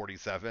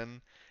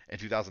 247 in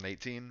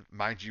 2018,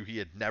 mind you, he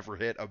had never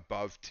hit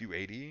above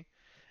 280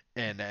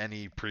 in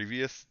any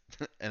previous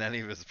in any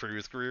of his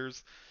previous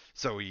careers.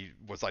 So he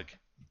was like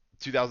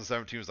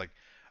 2017 was like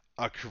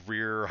a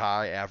career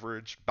high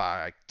average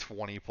by like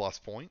 20 plus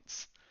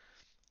points.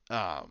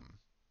 Um,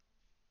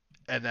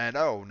 and then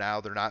now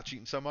they're not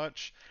cheating so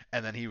much,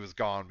 and then he was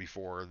gone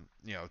before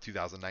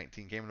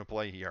 2019 came into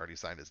play. He already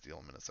signed his deal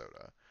in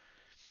Minnesota,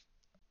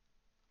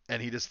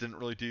 and he just didn't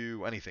really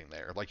do anything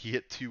there. Like he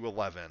hit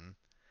 211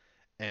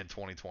 in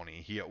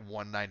 2020, he hit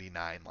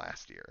 199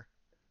 last year.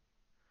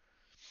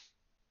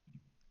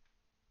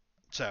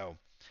 So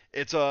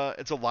it's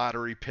a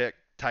lottery pick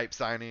type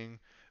signing,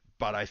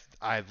 but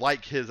I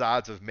like his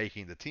odds of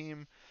making the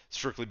team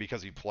strictly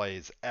because he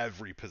plays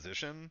every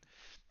position.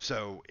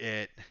 So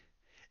it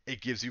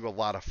gives you a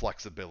lot of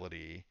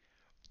flexibility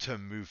to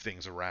move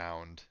things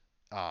around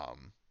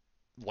um,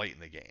 late in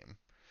the game.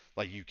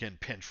 Like you can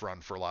pinch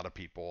run for a lot of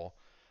people.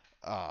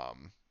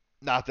 Um,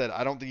 Not that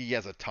I don't think he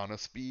has a ton of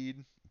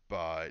speed,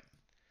 but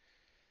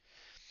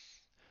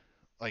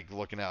like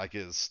looking at like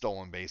his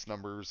stolen base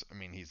numbers, I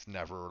mean, he's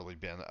never really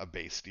been a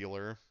base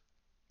stealer,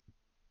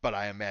 but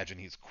I imagine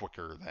he's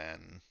quicker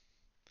than,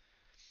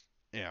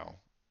 you know,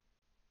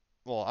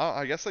 well,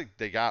 I guess like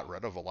they got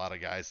rid of a lot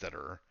of guys that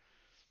are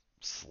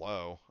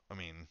slow. I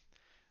mean,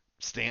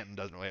 Stanton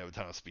doesn't really have a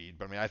ton of speed,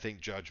 but I mean, I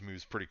think Judge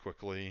moves pretty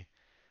quickly.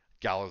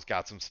 Gallo's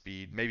got some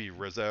speed. Maybe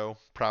Rizzo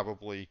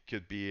probably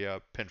could be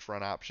a pinch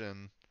run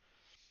option.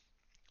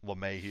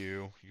 LeMahieu,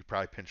 you could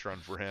probably pinch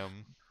run for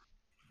him.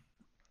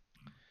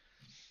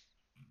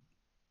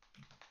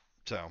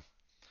 So,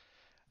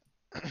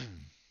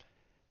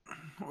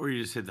 Or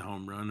you just hit the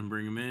home run and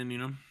bring him in, you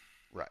know?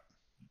 right.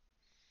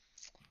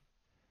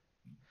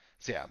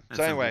 So yeah. That's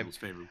So some anyway, people's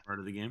favorite part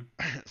of the game.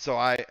 so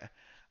I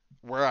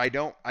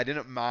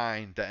didn't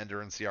mind the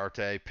Ender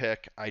Inciarte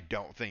pick. I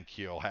don't think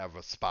he'll have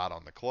a spot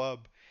on the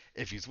club.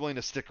 If he's willing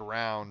to stick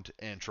around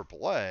in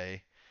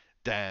AAA,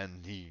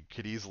 then he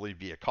could easily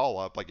be a call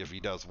up. Like if he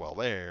does well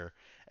there,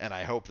 and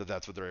I hope that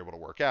that's what they're able to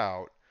work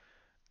out.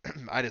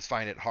 I just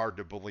find it hard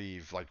to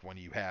believe, like when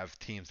you have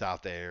teams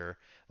out there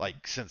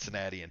like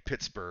Cincinnati and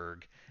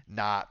Pittsburgh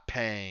not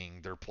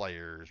paying their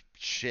players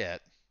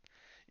shit,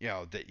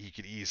 that he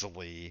could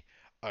easily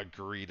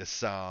agree to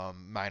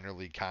some minor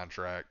league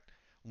contract,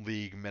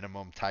 league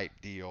minimum type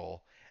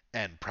deal,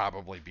 and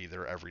probably be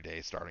their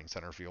everyday starting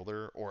center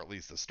fielder, or at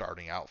least a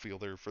starting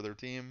outfielder for their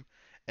team,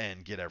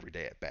 and get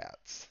everyday at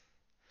bats.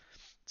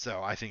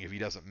 So I think if he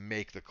doesn't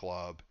make the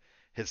club,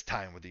 his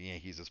time with the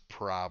Yankees is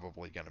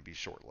probably going to be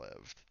short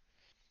lived.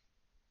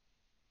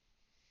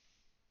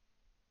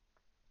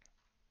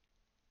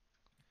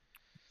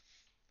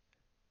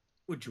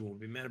 Which you won't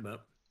be mad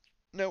about.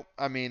 Nope.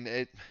 I mean,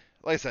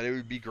 like I said, it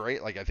would be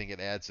great. Like I think it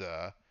adds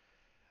a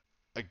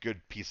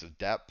good piece of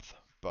depth,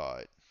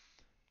 but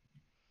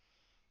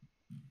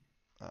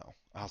oh,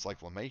 I was like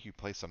LeMahieu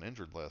placed on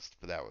injured list,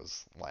 but that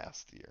was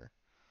last year.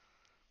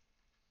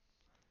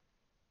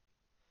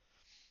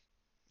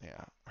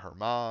 Yeah,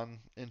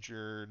 Herman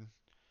injured,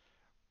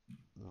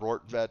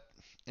 Rortvet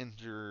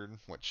injured,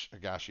 which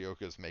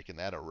Higashioka is making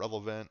that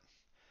irrelevant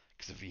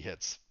because if he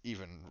hits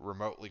even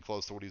remotely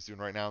close to what he's doing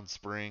right now in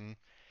spring,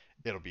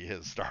 it'll be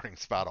his starting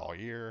spot all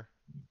year.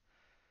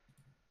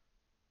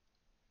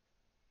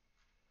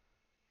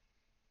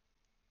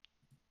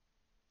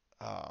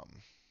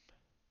 Um,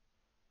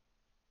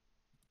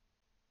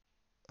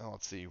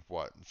 let's see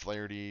what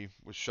Flaherty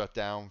was shut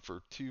down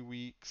for 2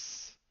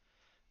 weeks.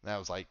 That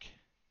was like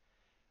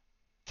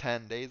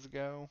 10 days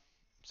ago.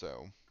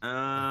 So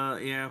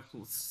Yeah.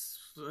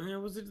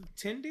 Was it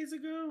 10 days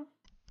ago?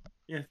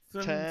 Yeah,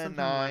 10, sometime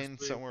last 9,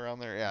 week. somewhere around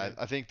there. Yeah, Yeah.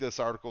 I think this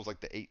article is like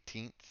the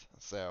 18th.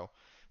 So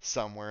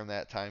somewhere in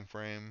that time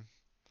frame.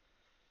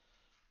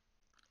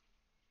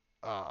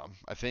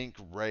 I think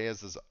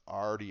Reyes is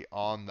already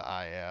on the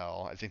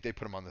IL. I think they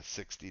put him on the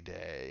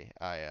 60-day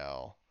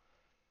IL.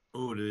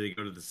 Oh, did they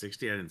go to the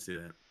 60? I didn't see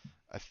that.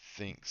 I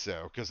think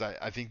so, because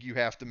I think you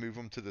have to move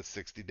him to the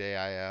 60-day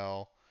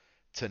IL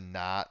to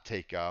not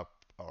take up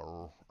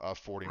a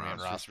 40-man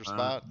Roster roster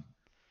spot. spot.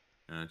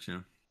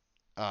 Gotcha.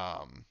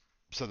 Um,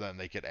 so then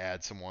they could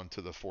add someone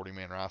to the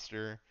 40-man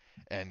roster.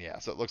 And yeah,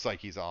 so it looks like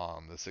he's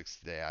on the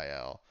 60-day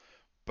IL.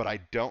 But I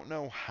don't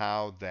know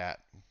how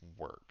that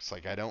works.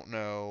 Like, I don't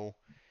know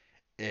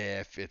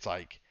if it's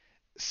like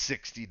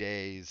 60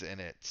 days and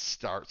it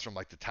starts from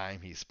like the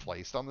time he's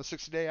placed on the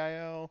 60-day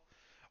IL,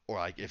 or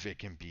like if it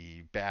can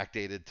be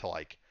backdated to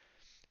like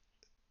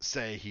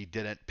say he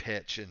didn't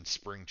pitch in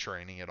spring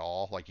training at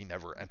all, like he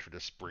never entered a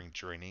spring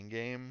training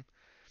game.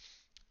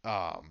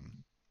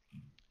 Um,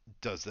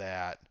 does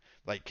that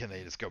like can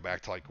they just go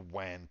back to like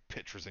when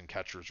pitchers and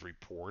catchers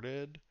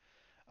reported?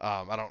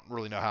 I don't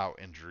really know how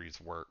injuries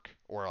work,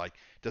 or like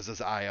does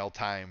this IL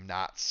time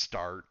not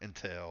start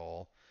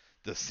until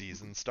the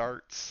season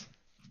starts?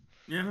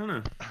 Yeah, I don't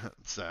know.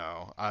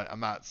 So I'm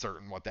not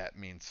certain what that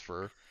means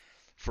for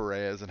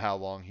Reyes and how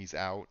long he's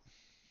out.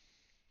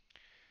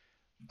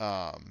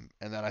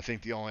 And then I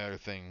think the only other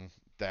thing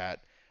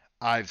that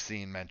I've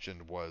seen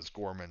mentioned was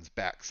Gorman's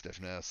back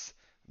stiffness.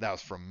 That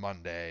was from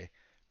Monday,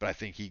 but I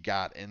think he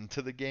got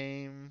into the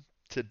game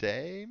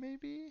today,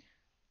 maybe,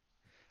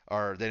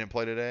 or they didn't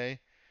play today.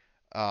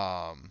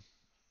 Um,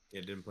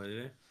 Yeah, didn't play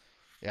today.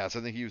 yeah, so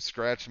I think he was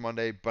scratched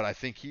Monday, but I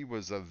think he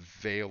was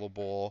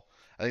available.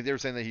 I think they were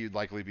saying that he would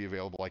likely be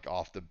available like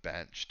off the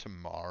bench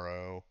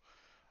tomorrow,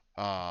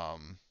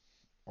 um,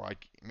 or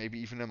like maybe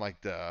even in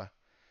like the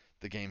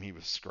game he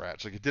was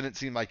scratched. Like it didn't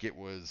seem like it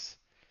was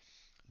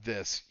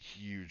this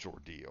huge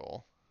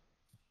ordeal.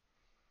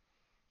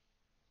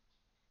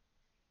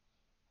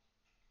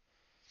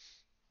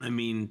 I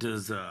mean,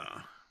 does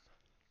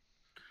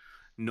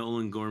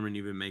Nolan Gorman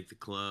even make the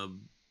club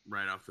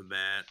right off the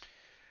bat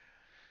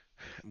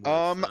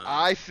with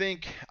I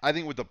think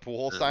with the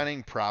pool the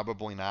signing,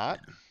 probably not.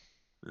 yeah,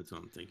 that's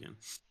what I'm thinking.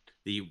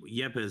 The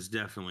Yep is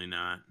definitely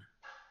not.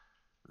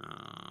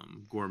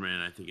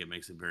 Gorman, I think it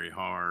makes it very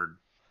hard.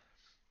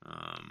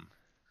 Um,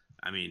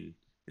 I mean,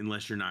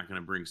 unless you're not going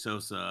to bring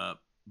Sosa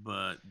up,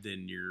 but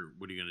then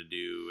what are you going to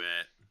do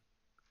at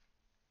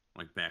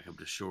like backup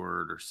to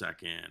short or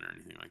second or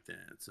anything like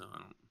that? So I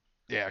don't.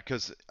 Yeah,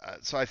 because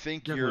so I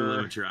think Definitely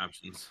limit your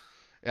options.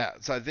 yeah,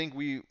 so I think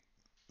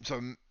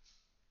so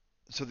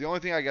so the only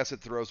thing I guess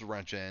it throws a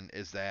wrench in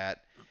is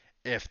that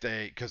if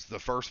they because the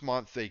first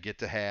month they get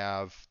to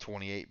have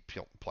 28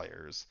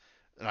 players,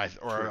 and I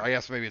Correct.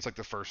 guess maybe it's like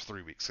the first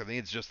 3 weeks. I think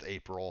it's just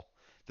April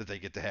that they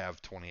get to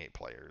have 28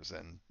 players,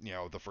 and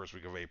the first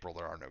week of April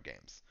there are no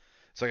games.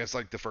 So I guess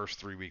like the first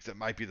 3 weeks, it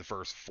might be the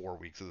first 4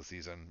 weeks of the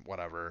season,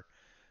 whatever.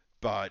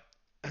 But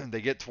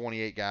they get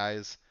 28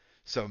 guys,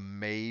 so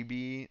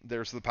maybe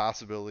there's the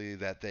possibility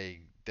that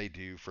they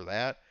do for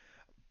that.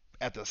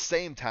 At the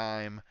same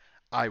time,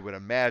 I would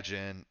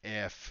imagine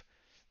if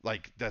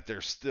like that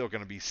there's still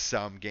going to be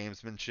some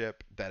gamesmanship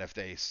that if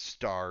they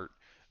start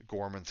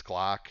Gorman's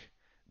clock,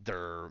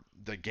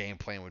 the game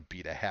plan would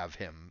be to have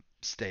him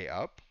stay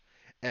up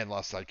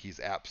unless like he's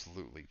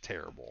absolutely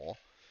terrible.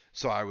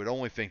 So I would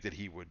only think that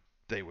he would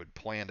they would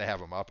plan to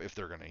have him up if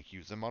they're going to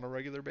use him on a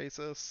regular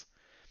basis.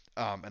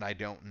 And I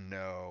don't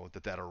know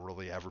that that'll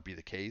really ever be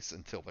the case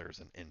until there's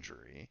an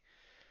injury.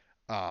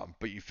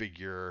 But you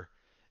figure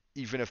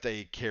even if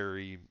they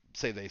carry,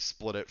 say they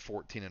split it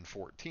 14 and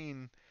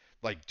 14,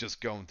 like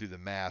just going through the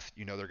math,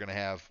 they're going to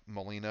have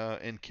Molina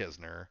and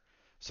Kisner,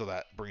 so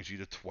that brings you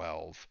to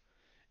 12.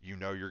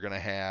 You're going to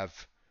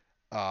have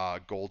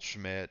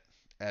Goldschmidt,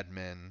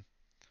 Edman,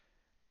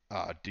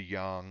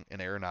 DeYoung,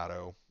 and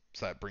Arenado,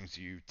 so that brings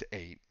you to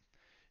 8.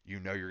 You're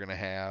going to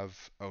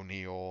have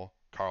O'Neill,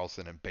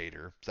 Carlson, and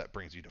Bader, so that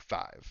brings you to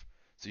 5.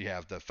 So you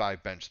have the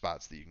 5 bench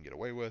spots that you can get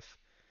away with.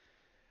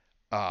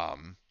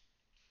 Um,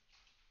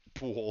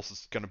 Pujols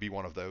is going to be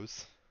one of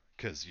those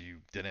because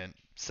you didn't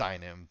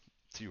sign him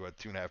to a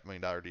 $2.5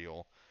 million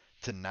deal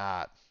to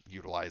not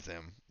utilize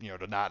him,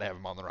 to not have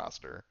him on the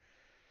roster.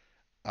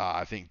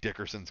 I think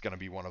Dickerson's going to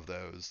be one of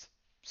those.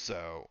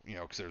 So,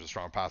 because there's a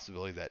strong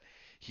possibility that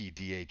he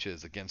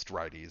DHs against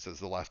righties as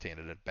the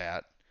left-handed at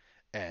bat,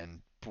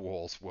 and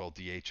Pujols will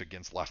DH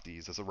against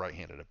lefties as a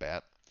right-handed at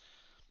bat.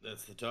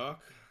 That's the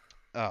talk.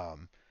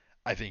 Um,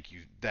 I think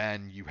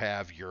you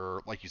have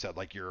your like you said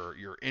like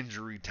your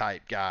injury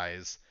type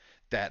guys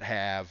that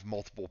have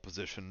multiple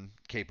position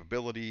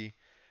capability.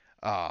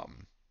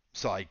 Um,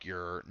 so like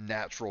your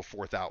natural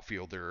fourth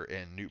outfielder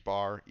in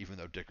Nootbaar, even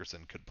though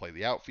Dickerson could play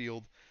the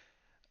outfield,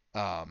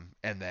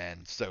 and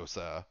then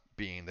Sosa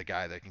being the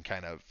guy that can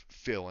kind of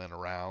fill in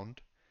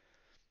around.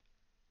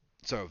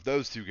 So if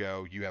those two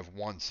go, you have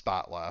one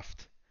spot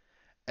left,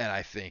 and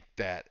I think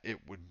that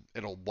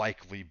it'll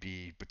likely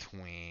be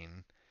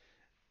between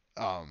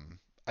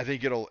I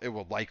think it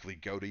will likely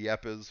go to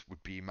Yepes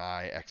would be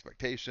my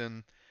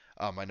expectation.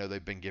 I know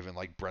they've been given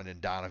like Brendan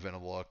Donovan a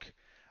look.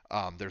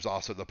 There's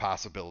also the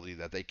possibility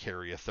that they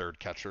carry a third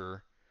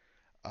catcher,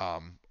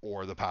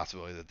 or the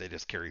possibility that they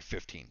just carry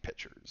 15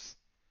 pitchers.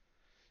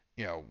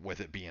 With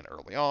it being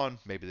early on,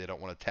 maybe they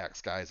don't want to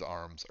tax guys'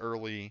 arms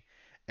early,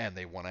 and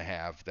they want to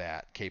have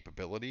that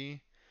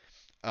capability.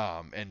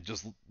 And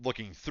just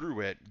looking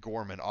through it,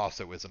 Gorman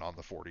also isn't on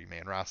the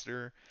 40-man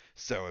roster.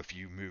 So if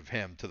you move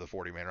him to the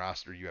 40-man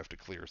roster, you have to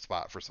clear a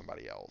spot for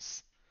somebody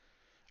else.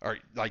 Or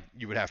like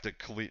you would have to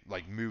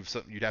move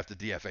some. You'd have to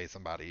DFA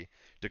somebody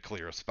to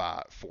clear a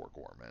spot for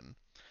Gorman.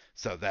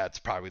 So that's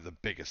probably the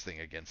biggest thing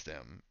against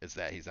him is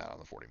that he's not on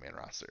the 40-man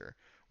roster,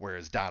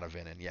 whereas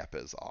Donovan and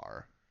Yepes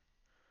are.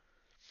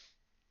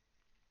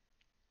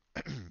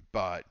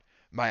 But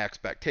my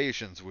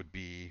expectations would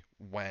be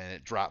when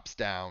it drops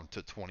down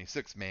to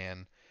 26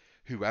 man,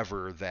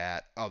 whoever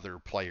that other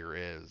player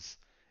is,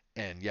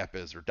 and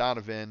Yepes or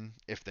Donovan,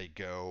 if they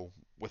go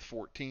with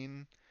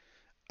 14,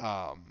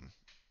 um,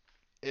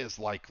 is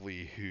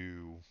likely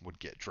who would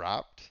get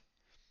dropped,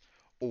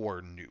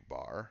 or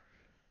Nootbaar.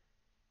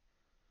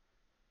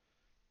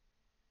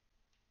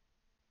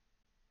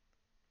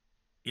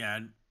 Yeah,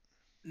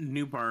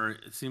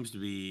 Newbar seems to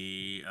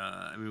be.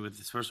 I mean,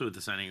 especially with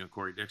the signing of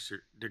Corey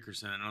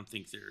Dickerson, I don't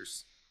think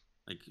there's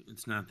like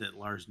it's not that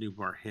Lars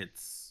Newbar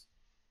hits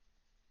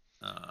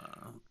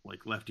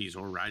like lefties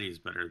or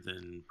righties better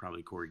than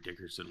probably Corey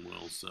Dickerson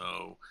will.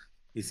 So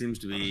he seems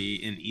to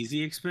be an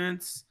easy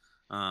expense.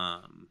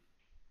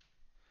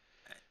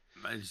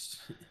 I just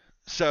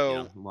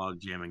So, log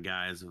jamming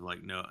guys of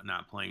like no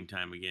not playing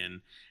time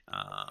again.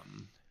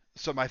 Um,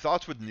 so my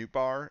thoughts with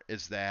Nootbaar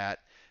is that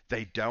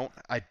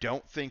I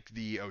don't think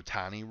the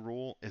Otani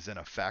rule is in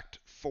effect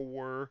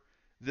for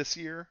this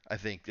year. I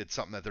think it's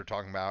something that they're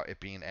talking about it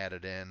being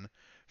added in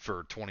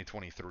for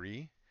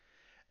 2023.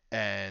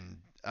 And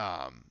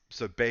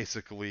so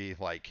basically,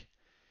 like,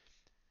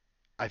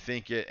 I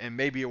think and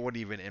maybe it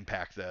wouldn't even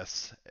impact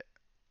this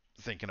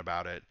thinking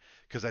about it,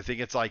 because I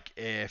think it's like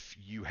if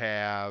you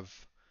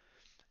have,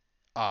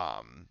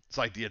 it's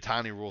like the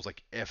Otani rules,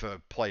 like if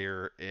a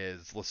player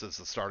is listed as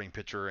a starting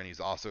pitcher and he's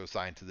also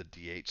assigned to the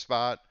DH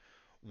spot,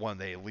 when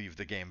they leave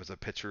the game as a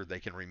pitcher, they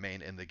can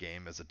remain in the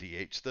game as a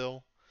DH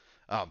still.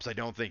 So I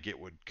don't think it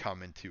would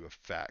come into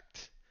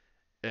effect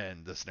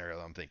in the scenario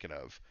that I'm thinking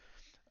of.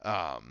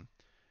 Um,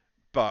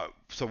 But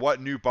so what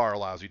Nootbaar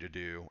allows you to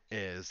do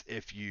is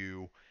if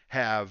you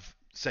have,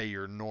 say,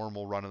 your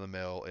normal run of the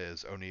mill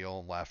is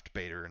O'Neill in left,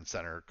 Bader in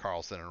center,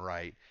 Carlson in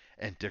right,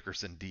 and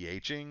Dickerson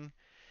DHing.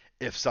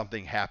 if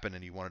something happened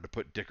and you wanted to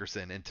put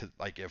Dickerson into,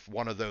 like, if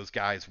one of those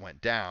guys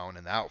went down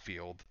in the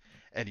outfield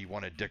and you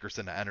wanted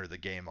Dickerson to enter the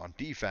game on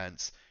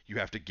defense, you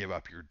have to give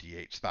up your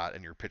DH spot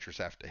and your pitchers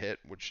have to hit,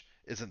 which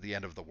isn't the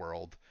end of the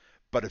world.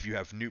 But if you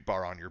have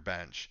Nootbaar on your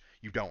bench,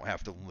 you don't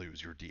have to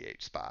lose your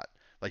DH spot.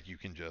 Like, you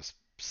can just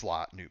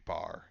slot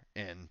Nootbaar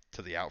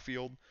into the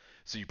outfield.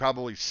 So you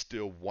probably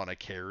still want to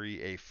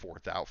carry a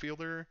fourth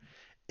outfielder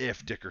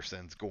if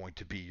Dickerson's going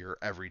to be your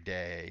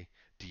everyday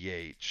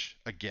DH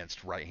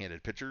against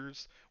right-handed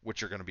pitchers,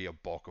 which are going to be a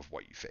bulk of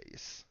what you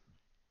face.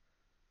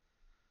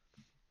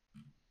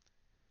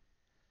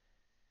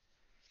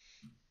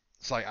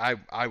 So like,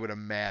 I would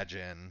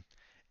imagine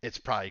it's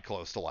probably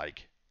close to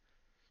like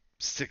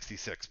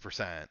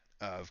 66%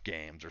 of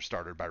games are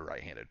started by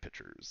right-handed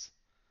pitchers,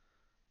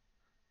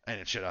 and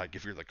it should, like,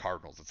 if you're the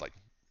Cardinals, it's like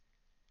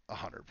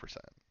 100%.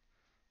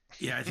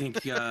 Yeah, I think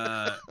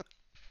the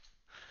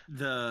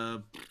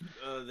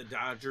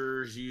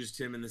Dodgers used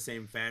him in the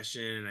same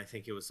fashion, and I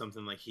think it was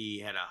something like he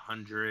had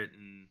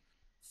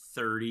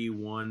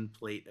 131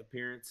 plate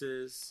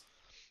appearances.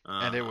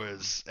 And it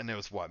was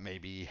what,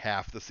 maybe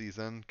half the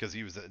season, because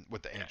he was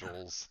with the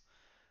Angels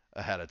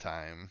ahead of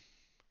time.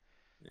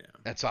 Yeah.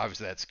 And so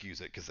obviously that skews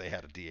it because they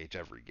had a DH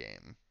every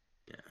game.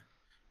 Yeah.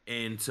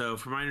 And so,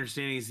 from my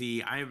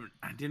understanding, I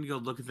didn't go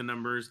look at the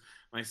numbers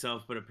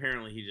myself, but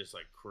apparently he just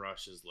like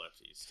crushes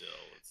lefties still.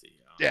 Let's see.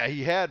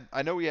 Yeah,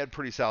 I know he had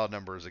pretty solid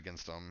numbers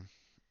against them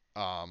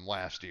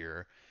last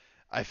year.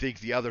 I think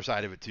the other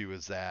side of it too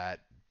is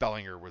that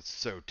Bellinger was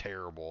so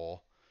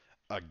terrible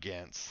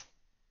against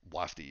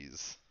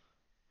lefties,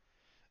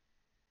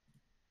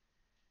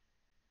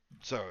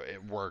 so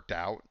it worked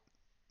out.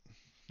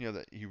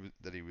 That he would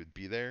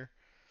be there.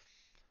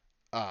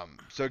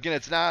 So again,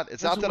 it's not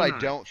that I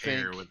don't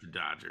think with the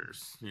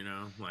Dodgers.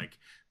 Like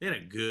they had a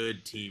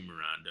good team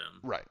around him.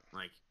 Right.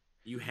 Like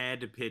you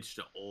had to pitch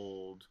to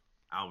old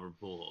Albert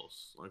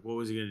Pujols. Like what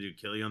was he gonna do?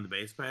 Kill you on the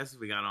base pass if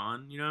we got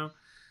on?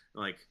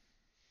 Like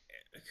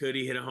could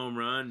he hit a home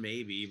run?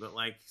 Maybe, but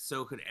like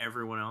so could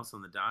everyone else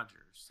on the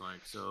Dodgers.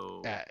 Like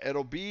so. Yeah,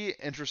 it'll be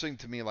interesting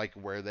to me, like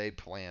where they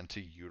plan to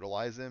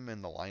utilize him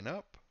in the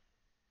lineup.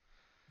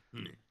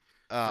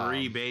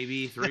 Three,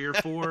 baby. 3 or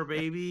 4,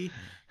 baby.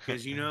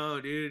 Because, dude,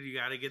 you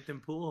got to get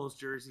them Pujols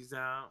jerseys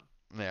out.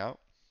 Yeah.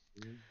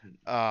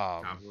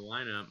 Top of the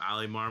lineup.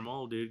 Ali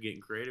Marmol, dude,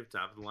 getting creative.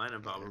 Top of the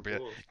lineup.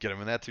 Get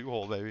him in that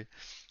 2-hole, baby.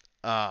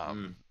 But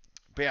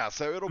yeah,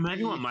 so it'll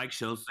Imagine what Mike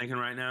Schultz thinking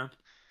right now.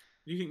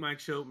 Do you think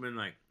Mike Schultz been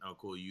like, oh,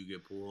 cool, you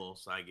get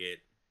Pujols, I get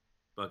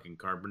fucking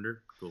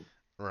Carpenter? Cool.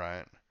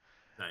 Right.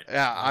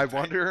 Yeah, I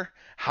wonder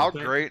how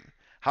great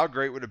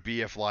would it be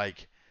if,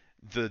 like,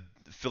 the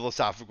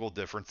philosophical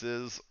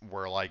differences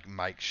were like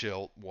Mike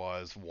Schilt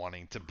was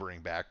wanting to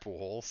bring back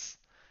Pujols,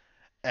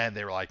 and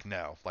they were like,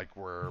 no, like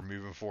we're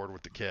moving forward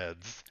with the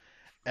kids.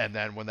 And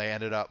then when they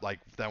ended up, like,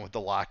 then with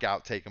the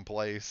lockout taking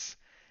place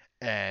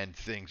and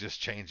things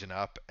just changing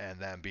up, and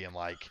then being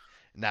like,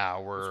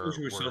 now we're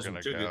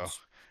gonna go.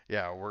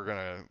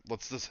 Yeah,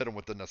 let's just hit them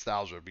with the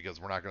nostalgia because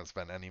we're not gonna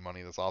spend any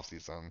money this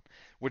offseason,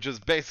 which is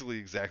basically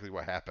exactly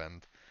what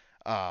happened.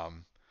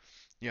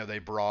 They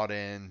brought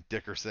in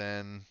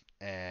Dickerson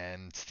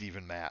and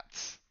Steven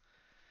Matz.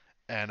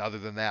 And other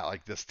than that,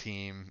 like, this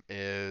team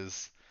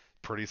is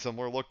pretty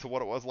similar look to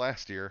what it was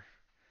last year.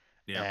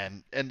 Yeah.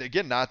 And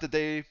again, not that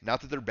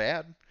they're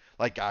bad.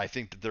 Like, I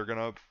think that they're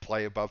gonna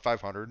play above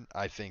 500.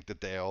 I think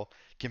that they'll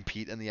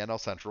compete in the NL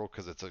Central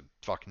because it's a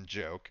fucking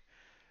joke.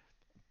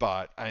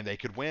 But I mean, they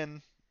could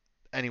win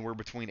anywhere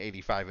between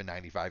 85 and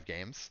 95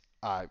 games.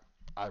 I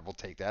will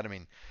take that. I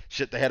mean,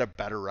 shit, they had a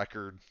better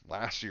record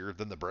last year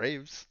than the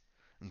Braves,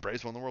 and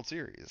Braves won the World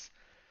Series.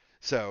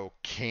 So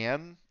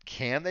can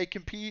they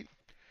compete?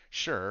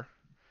 Sure.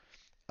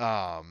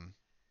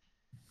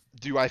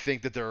 Do I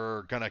think that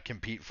they're gonna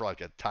compete for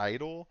like a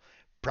title?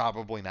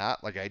 Probably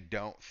not. Like, I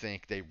don't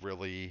think they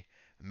really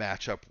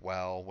match up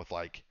well with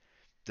like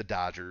the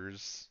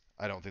Dodgers.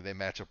 I don't think they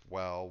match up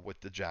well with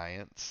the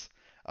Giants.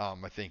 I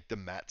think the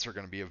Mets are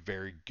going to be a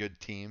very good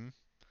team.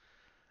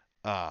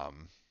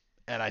 And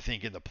I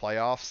think in the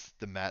playoffs,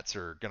 the Mets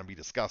are going to be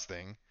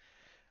disgusting.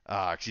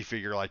 Because you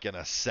figure, like, in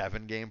a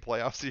 7-game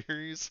playoff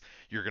series,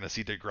 you're going to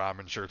see DeGrom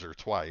and Scherzer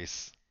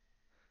twice.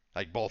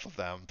 Like, both of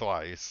them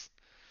twice.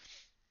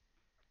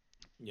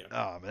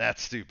 Yeah.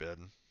 That's stupid.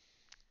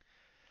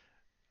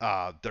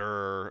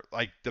 They're,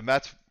 like, the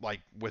Mets,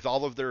 like, with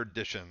all of their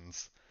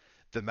additions,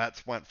 the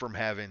Mets went from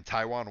having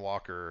Taijuan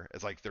Walker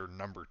as, like, their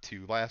number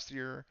 2 last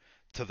year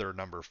to their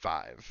number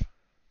 5.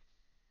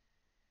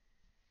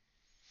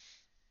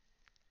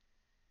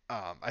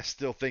 I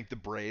still think the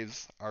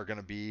Braves are going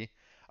to be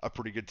a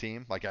pretty good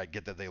team. Like, I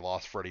get that they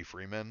lost Freddie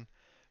Freeman,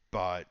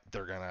 but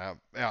they're going to,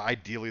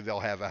 ideally, they'll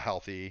have a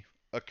healthy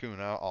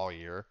Acuna all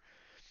year.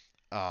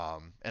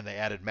 And they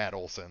added Matt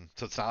Olson,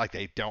 so it's not like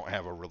they don't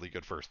have a really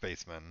good first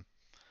baseman.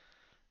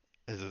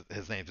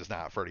 His name's just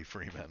not Freddie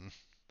Freeman.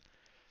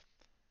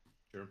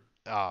 Sure.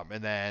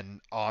 And then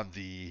on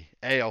the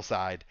AL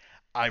side,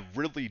 I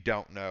really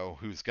don't know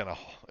who's gonna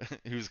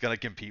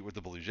compete with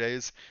the Blue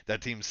Jays.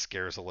 That team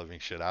scares the living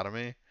shit out of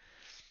me.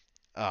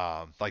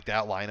 Like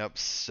that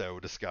lineup's so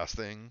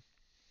disgusting.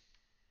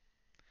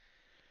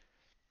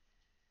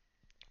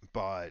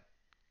 But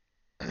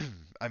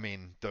I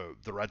mean, the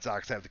Red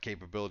Sox have the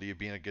capability of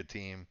being a good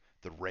team.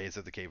 The Rays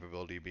have the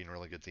capability of being a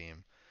really good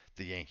team.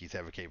 The Yankees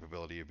have a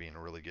capability of being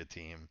a really good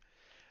team.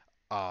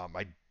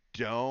 I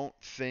don't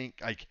think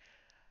like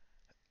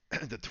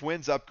the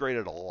Twins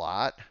upgraded a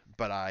lot,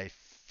 but I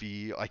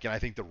feel like, and I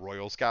think the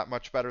Royals got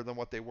much better than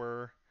what they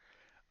were.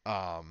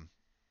 Um,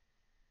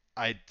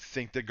 I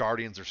think the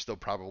Guardians are still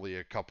probably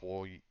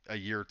a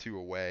year or two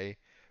away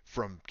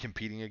from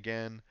competing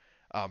again.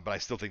 But I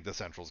still think the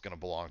Central is going to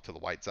belong to the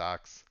White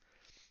Sox.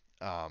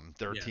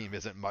 Their Yeah. team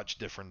isn't much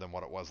different than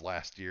what it was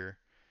last year.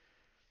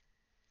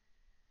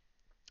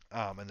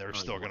 And they're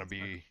Oh, the still going to White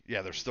Sox. be,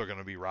 yeah, they're still going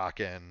to be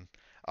rocking.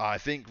 I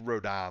think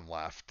Rodon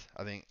left.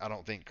 I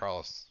don't think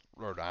Carlos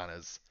Rodon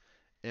is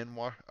in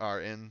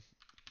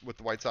with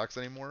the White Sox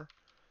anymore.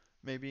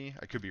 Maybe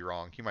I could be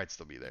wrong. He might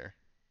still be there.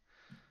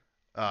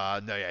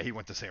 No, yeah, he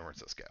went to San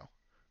Francisco.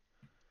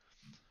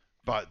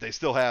 But they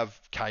still have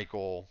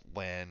Keuchel,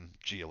 Lynn,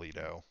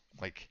 Giolito.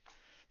 Like,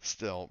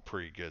 still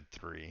pretty good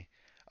three.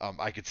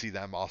 I could see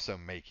them also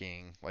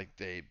making like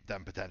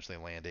them potentially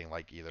landing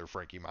like either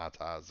Frankie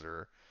Montas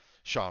or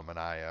Sean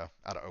Manaea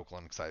out of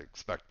Oakland because I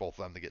expect both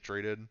of them to get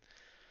traded.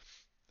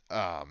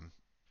 Um,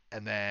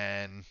 and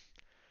then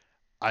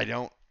I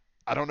don't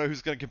I don't know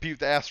who's going to compete with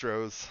the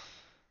Astros.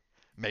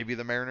 Maybe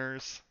the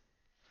Mariners.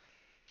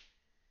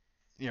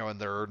 And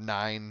there are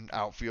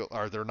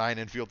there are nine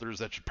infielders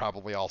that should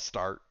probably all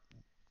start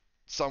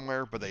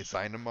somewhere, but they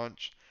signed a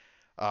bunch.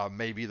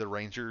 Maybe the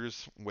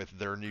Rangers with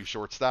their new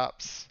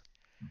shortstops.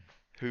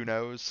 Who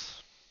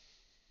knows?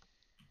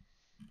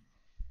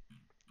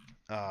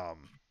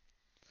 Um,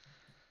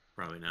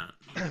 Probably not.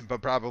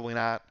 but probably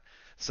not.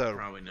 So,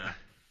 Probably not.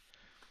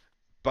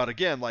 but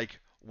again, like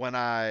when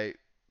I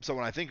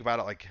think about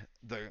it, like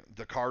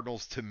the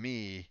Cardinals to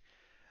me,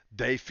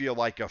 they feel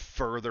like a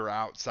further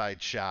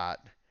outside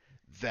shot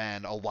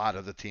than a lot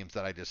of the teams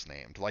that I just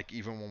named. Like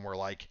even when we're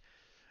like,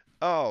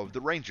 oh,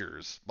 the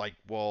Rangers, like,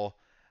 well,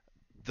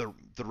 the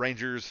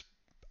Rangers,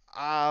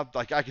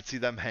 like I could see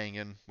them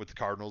hanging with the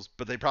Cardinals,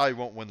 but they probably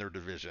won't win their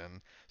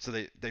division, so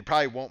they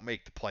probably won't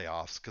make the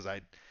playoffs because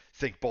I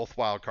think both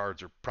wild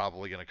cards are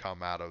probably going to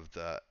come out of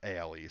the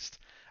AL East.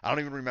 I don't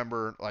even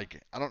remember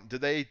like I don't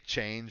did they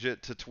change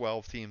it to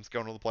 12 teams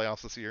going to the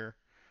playoffs this year?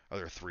 Are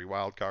there three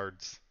wild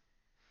cards?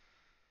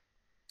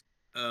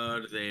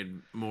 Do they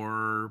had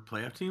more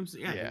playoff teams?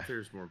 Yeah, I Yeah. think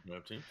there's more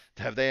playoff teams.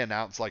 Have they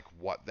announced like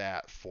what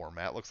that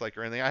format looks like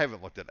or anything? I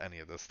haven't looked at any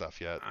of this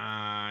stuff yet.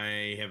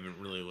 I haven't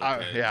really looked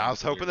at it Yeah, to I be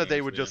was completely hoping that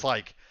they honest would with you. just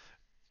like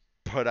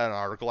put an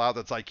article out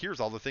that's like, here's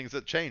all the things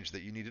that changed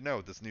that you need to know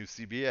with this new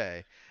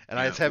CBA, and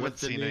I Yeah, just haven't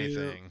seen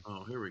anything.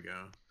 oh, here we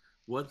go.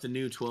 What the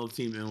new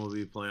 12-team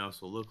MLB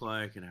playoffs will look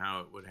like and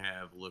how it would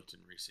have looked in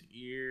recent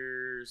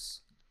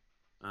years.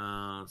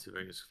 Let's see if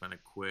I can just find a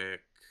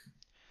quick.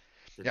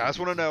 Yeah, I just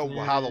want to know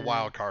how the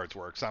wild cards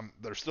work.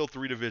 There's still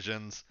three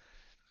divisions,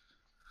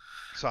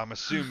 so I'm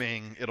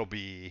assuming it'll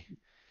be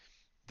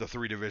the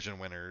three division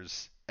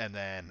winners, and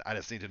then I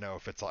just need to know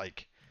if it's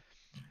like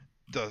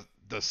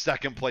the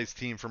second place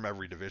team from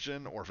every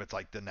division, or if it's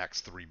like the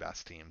next three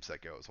best teams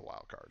that go as a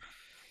wild card.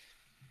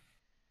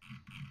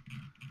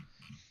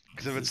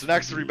 Because if it's the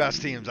next three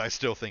best teams, I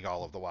still think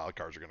all of the wild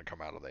cards are going to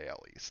come out of the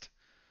AL East.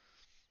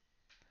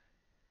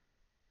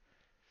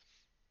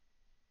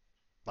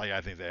 Like I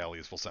think the AL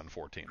East will send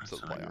four teams to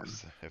the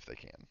playoffs if they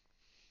can.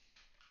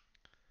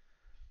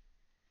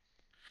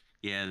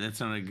 Yeah, that's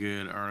not a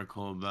good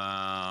article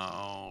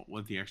about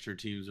what the extra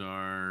teams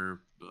are,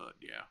 but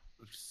yeah,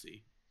 let's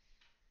see.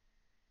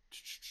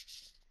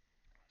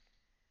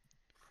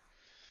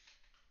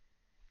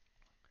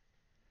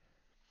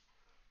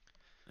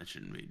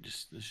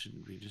 This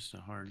shouldn't be just a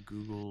hard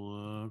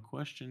Google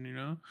question, you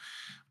know.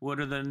 What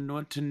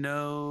to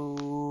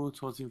know?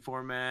 12-team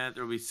format.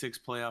 There will be 6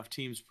 playoff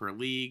teams per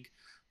league.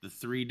 The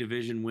 3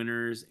 division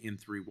winners and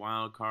 3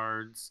 wild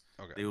cards.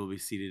 Okay. They will be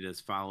seeded as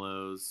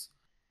follows: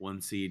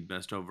 1 seed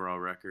best overall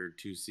record,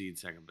 2 seed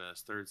second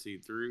best, 3rd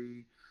seed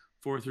 3,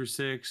 4 through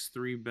 6,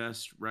 3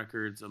 best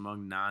records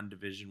among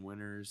non-division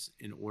winners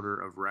in order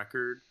of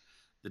record.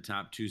 The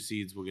top 2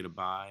 seeds will get a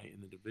bye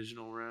in the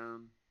divisional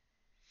round.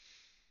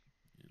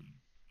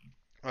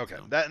 Okay,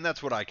 So,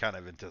 that's what I kind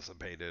of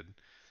anticipated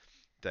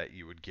that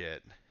you would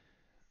get.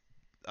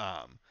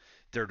 Um,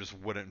 there just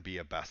wouldn't be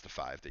a best of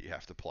five that you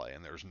have to play,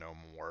 and there's no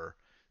more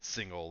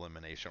single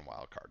elimination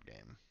wildcard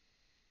game.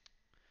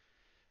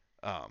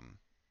 Um,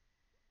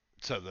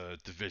 so the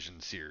division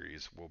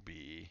series will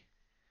be,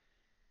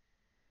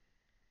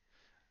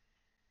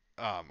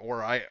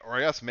 or I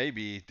guess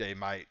maybe they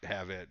might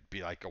have it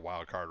be like a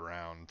wild card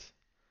round,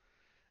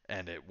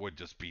 and it would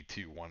just be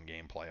 2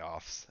 1-game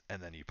playoffs,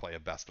 and then you play a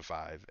best of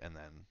five, and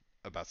then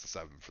a best of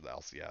seven for the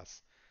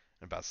LCS,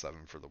 and best of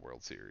seven for the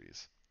World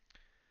Series.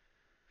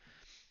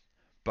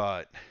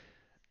 But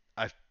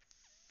I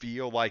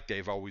feel like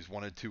they've always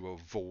wanted to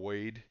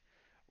avoid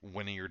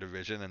winning your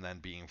division and then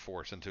being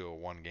forced into a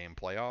 1-game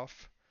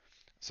playoff.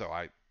 So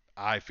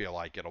I feel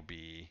like it'll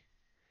be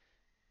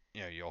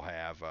you'll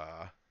have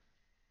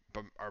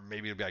but or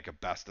maybe it'll be like a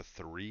best of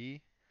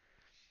three.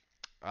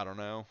 I don't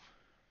know.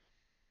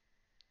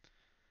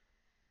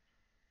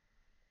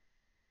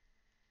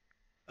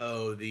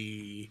 Oh,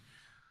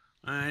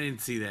 I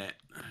didn't see that.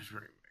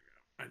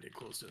 I did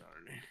close it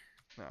already.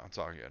 No, it's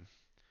all good.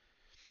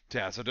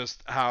 Yeah, so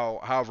just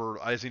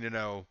however, I just need to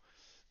know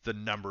the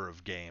number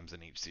of games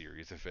in each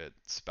series if it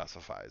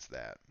specifies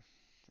that.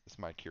 It's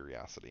my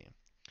curiosity.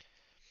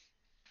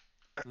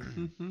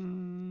 Because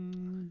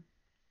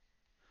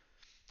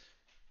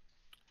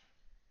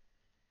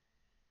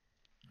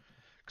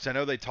I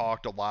know they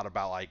talked a lot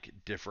about like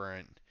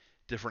different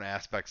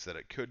aspects that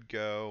it could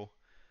go.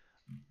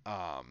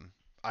 Um,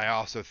 I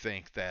also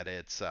think that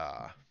it's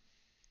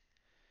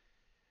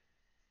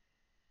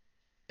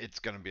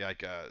going to be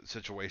like a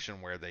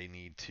situation where they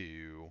need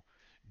to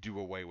do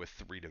away with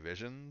three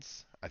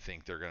divisions. I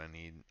think they're going to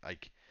need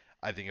like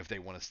I think if they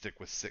want to stick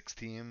with six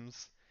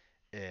teams,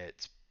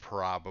 it's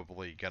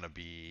probably going to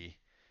be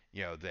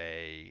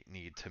they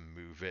need to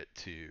move it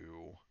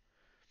to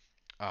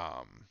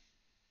um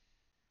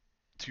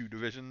two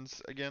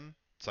divisions again.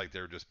 It's like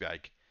there would just be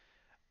like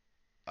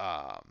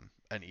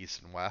an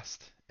East and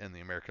West in the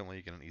American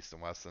League and an East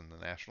and West in the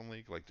National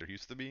League, like there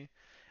used to be.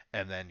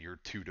 And then your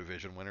two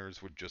division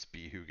winners would just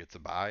be who gets a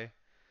bye.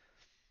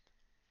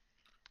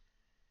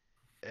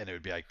 And it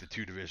would be like the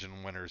two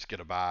division winners get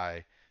a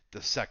bye.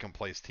 The second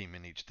place team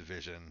in each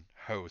division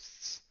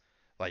hosts,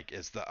 like,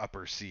 is the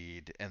upper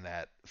seed in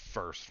that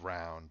first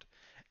round.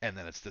 And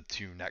then it's the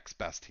two next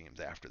best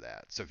teams after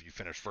that. So if you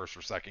finish first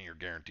or second, you're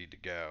guaranteed to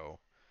go.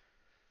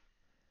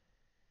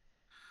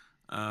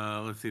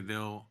 Let's see.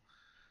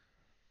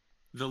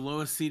 The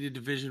lowest seeded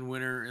division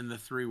winner and the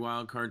three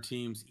wildcard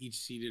teams, each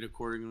seeded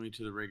accordingly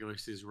to the regular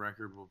season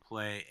record, will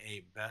play a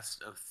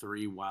best of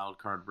three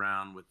wildcard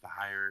round with the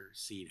higher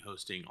seed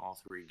hosting all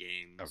three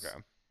games.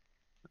 Okay.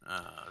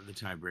 The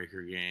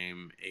tiebreaker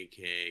game,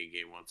 aka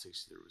Game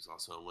 163, was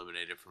also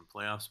eliminated from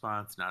playoff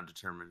spots, now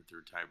determined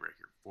through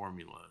tiebreaker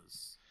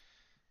formulas.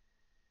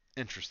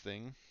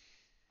 Interesting.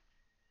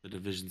 The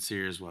division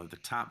series will have the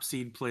top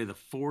seed play the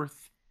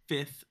fourth,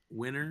 fifth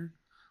winner,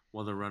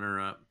 while the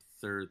runner-up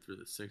third through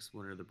the sixth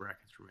winner of the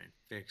brackets remain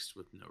fixed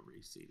with no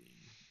reseeding.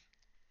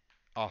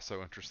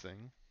 Also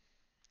interesting.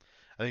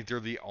 I think they're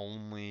the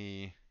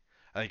only.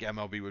 I think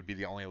MLB would be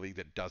the only league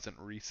that doesn't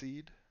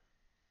reseed.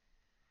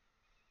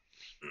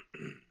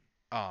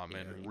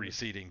 And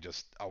reseeding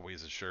just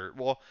always is sure.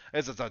 Well, I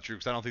guess that's not true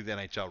because I don't think the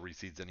NHL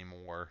reseeds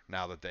anymore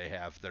now that they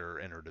have their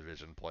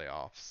interdivision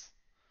playoffs.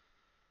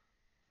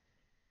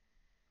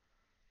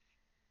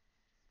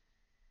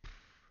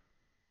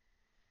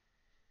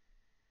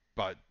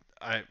 But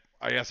I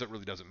guess it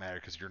really doesn't matter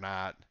because you're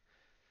not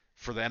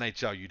for the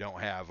NHL. You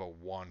don't have a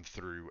 1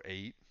 through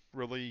 8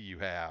 really. You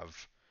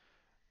have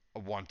a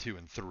 1, 2,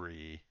 and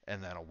 3,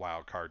 and then a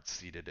wild card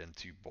seeded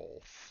into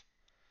both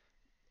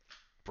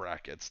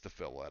brackets to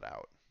fill it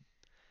out.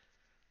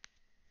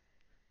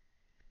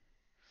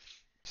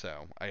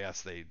 So I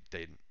guess they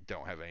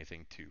don't have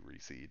anything to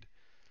reseed.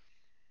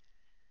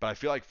 But I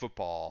feel like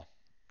football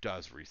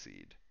does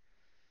reseed.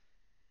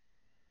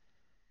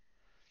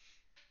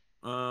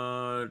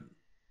 Uh,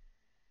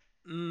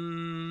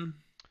 mm,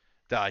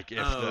 That like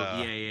if oh the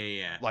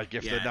yeah. like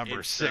if the Yeah,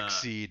 number it's 6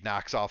 seed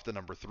knocks off the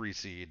number 3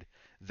 seed,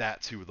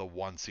 that's who the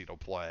 1 seed will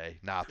play,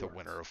 not the correct.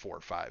 winner of 4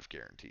 or 5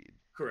 guaranteed.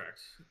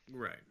 Correct.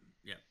 Right.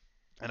 Yeah.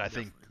 And I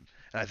think Definitely.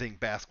 and I think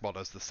basketball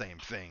does the same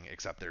thing,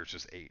 except there's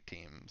just 8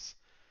 teams.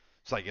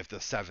 So like if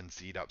the 7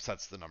 seed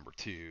upsets the number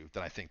 2,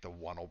 then I think the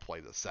 1 will play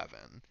the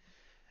 7.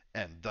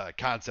 And the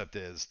concept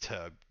is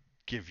to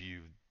give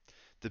you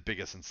the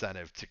biggest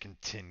incentive to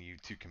continue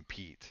to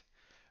compete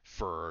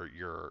for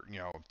your,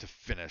 to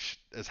finish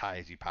as high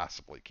as you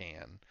possibly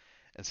can,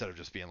 instead of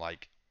just being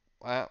like,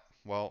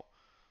 well,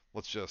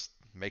 let's just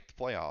make the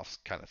playoffs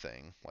kind of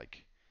thing.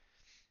 Like,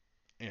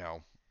 you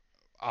know,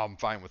 I'm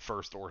fine with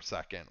first or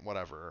second,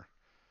 whatever.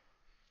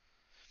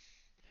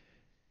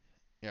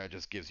 It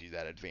just gives you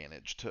that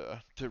advantage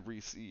to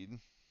reseed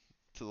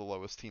to the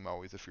lowest team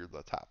always if you're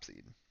the top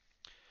seed.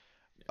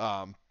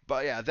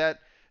 But yeah,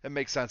 that it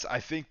makes sense. I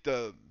think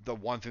the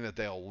one thing that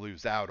they'll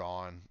lose out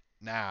on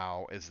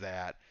now is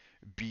that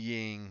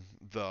being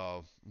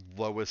the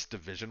lowest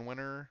division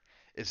winner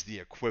is the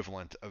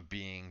equivalent of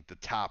being the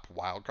top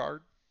wild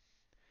card.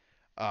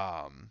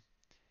 Um,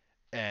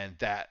 and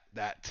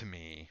that to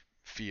me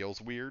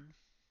feels weird.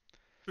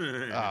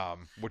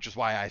 Which is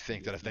why I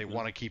think that if they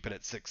want to keep it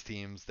at 6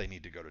 teams, they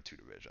need to go to two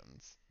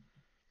divisions.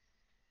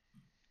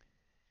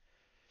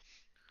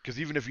 Because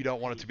even if you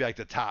don't want it to be like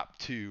the top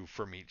two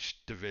from each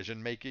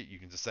division make it, you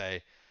can just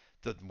say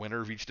the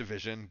winner of each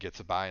division gets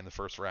a bye in the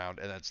first round,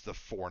 and that's the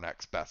 4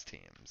 next best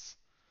teams.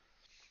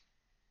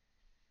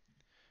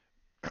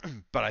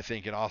 But I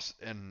think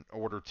in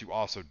order to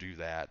also do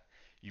that,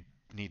 you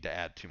need to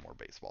add 2 more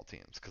baseball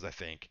teams because I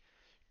think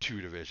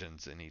 2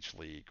 divisions in each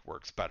league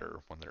works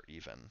better when they're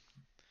even.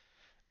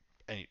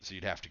 And so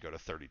you'd have to go to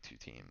 32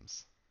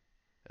 teams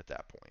at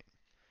that point,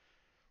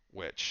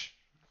 which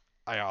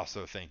I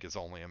also think is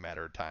only a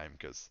matter of time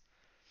because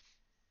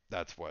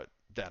that's what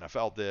the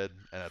NFL did,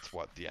 and that's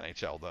what the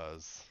NHL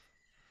does,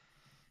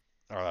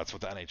 or that's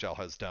what the NHL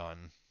has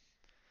done.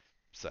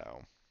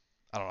 So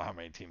I don't know how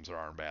many teams there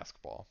are in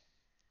basketball.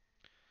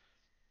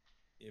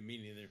 Yeah, me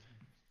neither.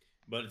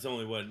 But it's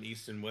only what, an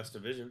East and West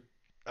division.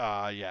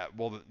 Yeah.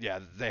 Well, yeah,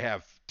 they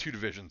have 2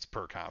 divisions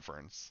per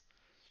conference,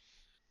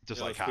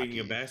 just like Speaking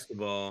of hockey.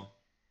 basketball,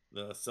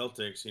 the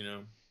Celtics,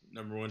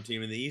 number one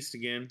team in the East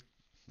again.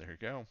 There you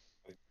go.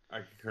 I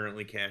can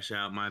currently cash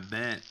out my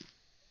bet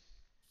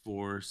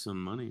for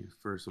some money,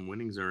 for some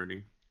winnings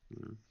already.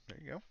 There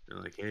you go. They're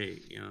like, hey,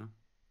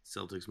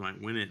 Celtics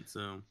might win it,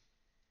 so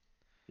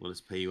we'll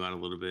just pay you out a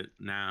little bit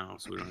now,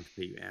 so we don't have to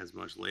pay you as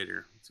much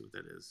later. Let's see what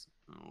that is.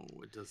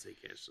 Oh, it does say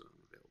cash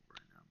available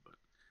right now, but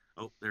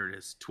there it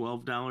is,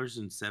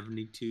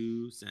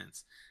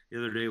 $12.72. The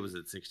other day it was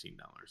at $16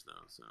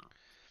 though, so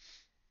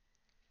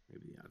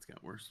maybe the odds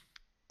got worse.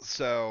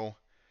 So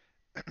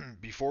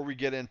before we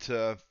get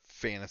into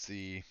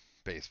fantasy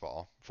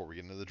baseball, before we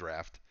get into the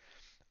draft,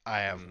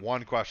 I have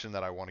one question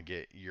that I want to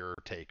get your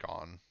take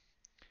on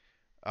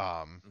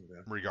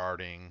Okay.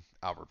 regarding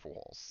Albert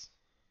Pujols.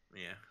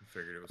 Yeah, I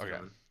figured it was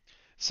coming.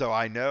 So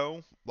I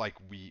know, like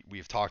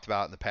we've talked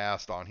about in the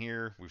past on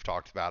here, we've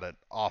talked about it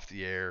off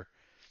the air,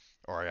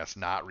 or I guess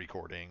not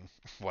recording,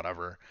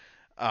 whatever.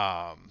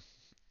 That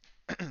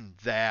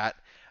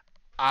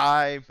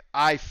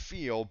I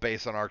feel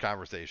based on our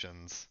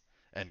conversations,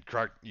 and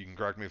you can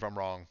correct me if I'm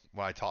wrong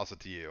when I toss it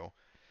to you,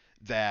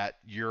 that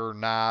you're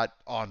not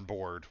on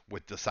board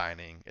with the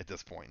signing at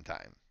this point in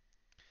time.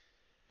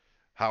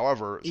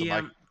 However,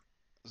 Yeah.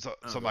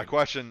 my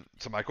question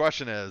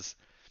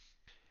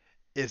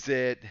is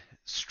it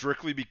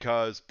strictly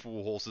because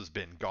Pujols has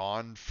been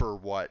gone for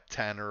what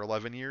 10 or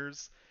 11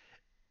 years,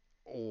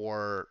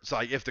 or so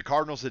like if the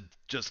Cardinals had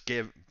just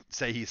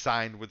say he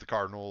signed with the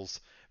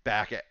Cardinals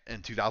back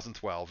in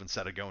 2012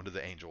 instead of going to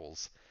the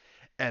Angels,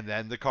 and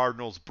then the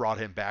Cardinals brought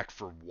him back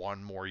for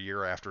one more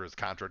year after his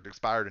contract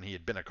expired and he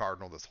had been a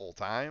Cardinal this whole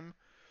time,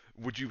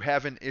 would you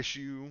have an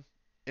issue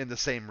in the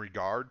same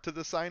regard to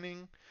the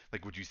signing?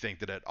 Like, would you think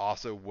that it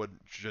also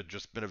should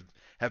just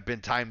have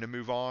been time to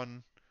move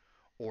on,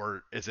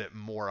 or is it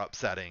more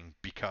upsetting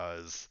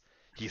because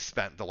he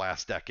spent the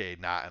last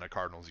decade not in a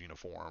Cardinals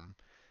uniform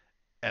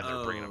and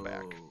they're bringing him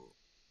back?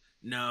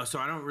 No, so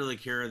I don't really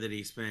care that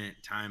he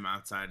spent time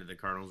outside of the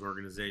Cardinals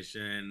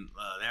organization.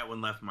 That one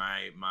left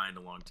my mind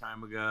a long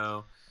time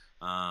ago.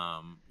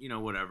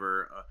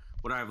 Whatever.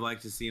 Would I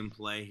like to see him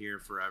play here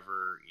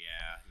forever?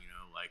 Yeah,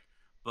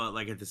 but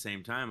like at the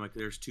same time, like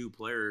there's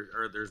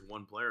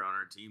one player on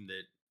our team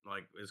that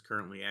like is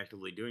currently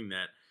actively doing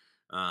that.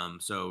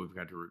 So we've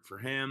got to root for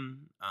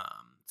him.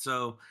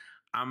 So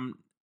I'm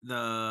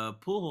the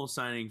Pujols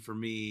signing for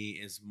me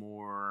is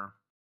more.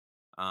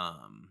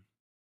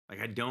 Like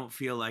I don't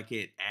feel like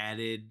it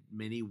added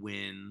many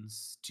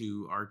wins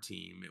to our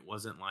team. It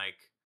wasn't like,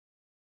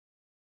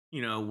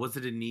 was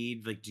it a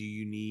need? Like, do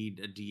you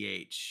need a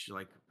DH?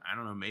 Like, I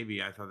don't know.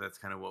 Maybe I thought that's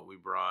kind of what we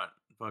brought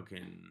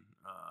fucking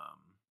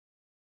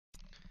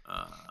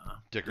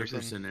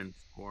Dickerson in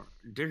for.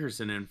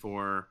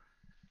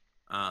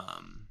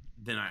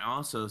 Then I'm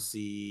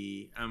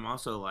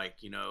also like,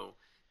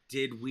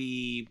 did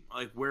we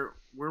like where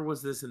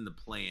was this in the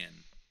plan?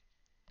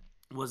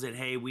 Was it,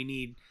 hey,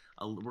 we're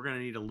going to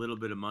need a little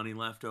bit of money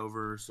left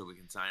over so we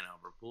can sign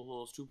Albert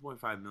Pujols?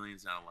 $2.5 million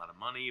is not a lot of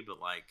money, but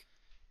like,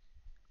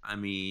 I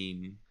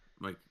mean,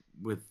 like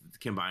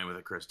combined with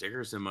a Chris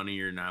Dickerson money,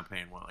 you're now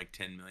paying what, like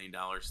 $10 million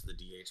to the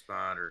DH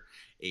spot or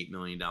 $8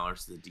 million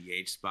to the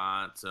DH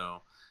spot.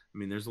 So, I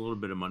mean, there's a little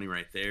bit of money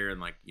right there. And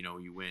like,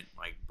 you went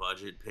like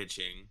budget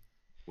pitching,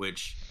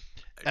 which.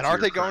 And are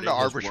they going to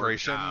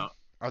arbitration? Are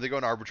they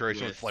going to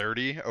arbitration with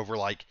Flaherty over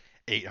like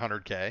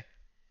 $800K?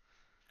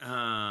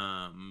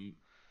 Yeah.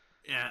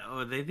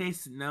 Oh,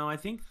 no. I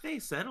think they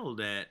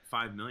settled at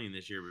 $5 million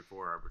this year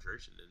before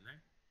arbitration, didn't they?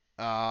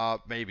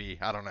 Maybe,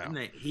 I don't know.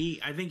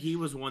 I think he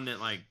was one that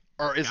like.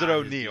 Or is it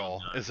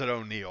O'Neill? Is it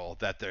O'Neill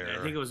that they're? I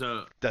think it was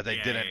that they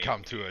didn't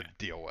come to a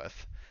deal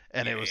with,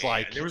 and it was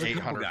like there was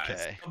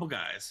 $800K. A couple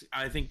guys.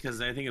 I think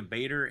of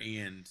Bader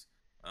and,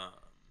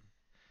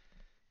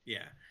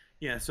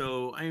 yeah.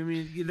 So I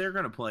mean, they're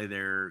gonna play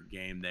their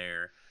game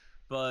there,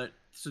 but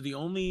so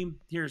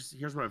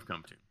here's what I've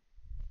come to.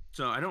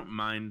 So I don't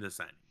mind the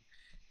signing.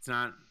 It's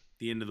not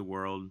the end of the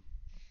world.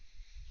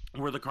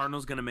 Were the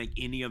Cardinals going to make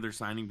any other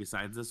signing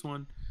besides this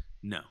one?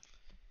 No.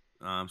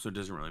 So it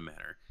doesn't really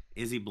matter.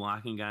 Is he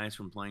blocking guys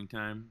from playing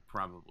time?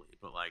 Probably.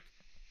 But, like,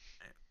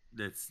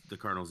 that's the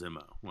Cardinals'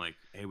 MO. Like,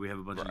 hey, we have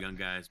a bunch of young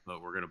guys,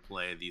 but we're going to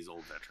play these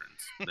old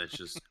veterans. That's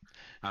just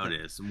how it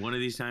is. And one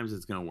of these times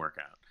it's going to work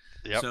out.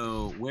 Yep.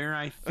 So where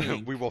I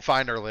think... we will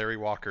find our Larry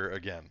Walker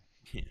again.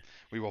 Yeah.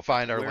 We will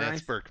find our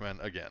Lance Berkman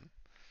again.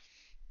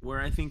 Where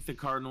I think the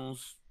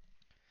Cardinals,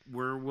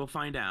 we'll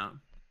find out,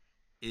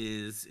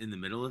 is in the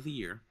middle of the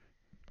year.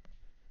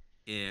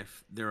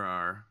 If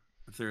there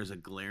is a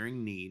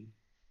glaring need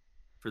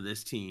for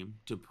this team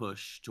to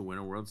push to win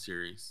a World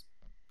Series,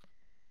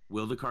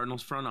 will the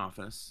Cardinals front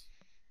office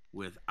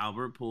with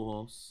Albert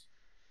Pujols,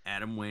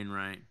 Adam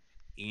Wainwright,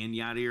 and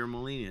Yadier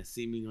Molina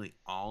seemingly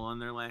all on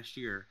their last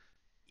year,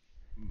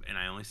 and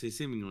I only say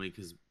seemingly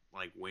because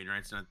like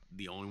Wainwright's not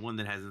the only one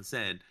that hasn't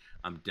said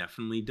I'm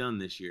definitely done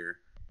this year.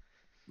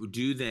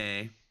 Do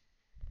they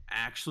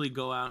actually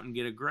go out and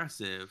get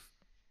aggressive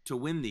to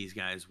win these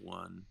guys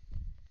one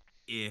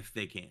if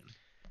they can?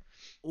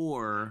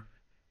 Or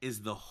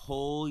is the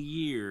whole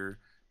year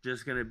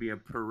just going to be a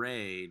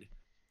parade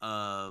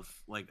of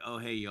like, oh,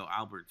 hey, yo,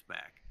 Albert's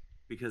back?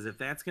 Because if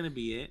that's going to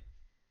be it,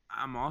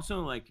 I'm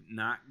also like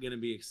not going to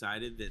be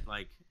excited that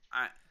like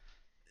I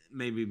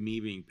maybe me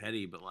being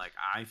petty, but like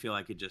I feel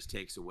like it just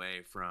takes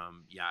away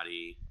from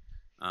Yachty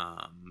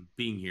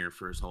being here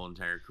for his whole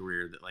entire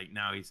career. That like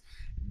now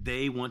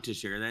they want to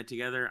share that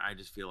together. I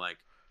just feel like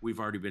we've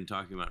already been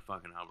talking about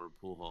fucking Albert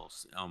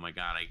Pujols. Oh my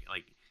god, I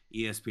like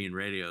ESPN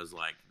Radio is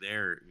like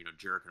they're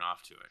jerking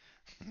off to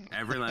it.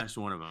 Every last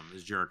one of them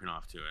is jerking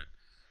off to it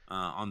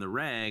on the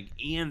reg,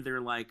 and they're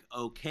like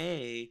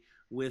okay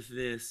with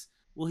this.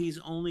 Well, he's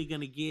only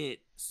gonna get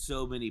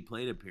so many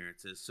plate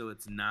appearances, so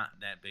it's not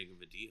that big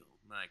of a deal.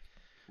 Like,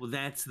 well,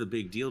 that's the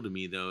big deal to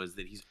me though, is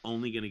that he's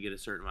only gonna get a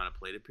certain amount of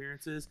plate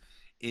appearances.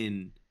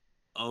 In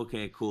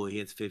okay, cool, he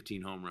hits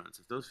 15 home runs.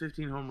 If those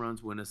 15 home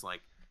runs win us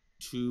like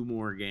 2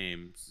 more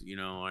games,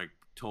 like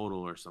total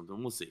or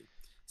something, we'll see.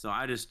 So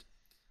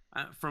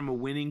from a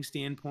winning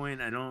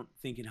standpoint, I don't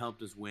think it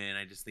helped us win.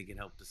 I just think it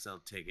helped us sell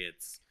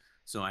tickets.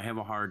 So I have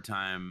a hard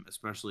time,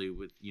 especially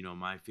with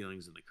my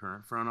feelings in the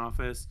current front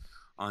office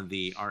on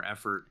our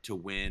effort to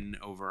win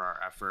over our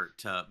effort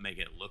to make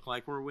it look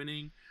like we're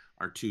winning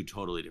are two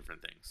totally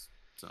different things.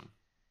 So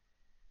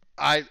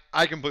I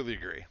completely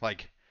agree.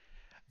 Like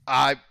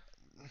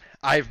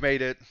I've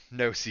made it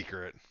no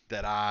secret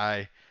that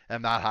I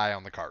am not high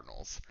on the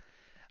Cardinals.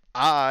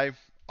 I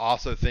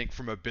also think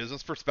from a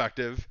business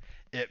perspective,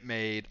 it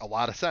made a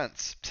lot of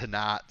sense to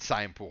not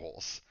sign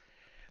Pujols.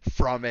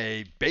 From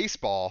a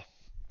baseball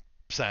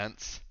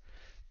sense,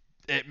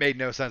 it made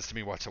no sense to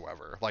me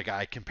whatsoever. Like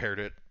I compared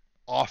it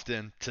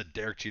often to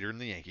Derek Jeter and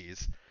the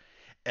Yankees,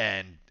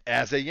 and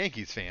as a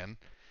Yankees fan,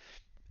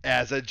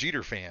 as a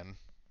Jeter fan,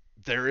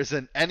 there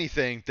isn't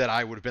anything that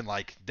I would have been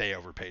like they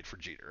overpaid for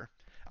Jeter.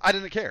 I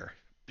didn't care.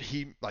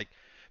 He like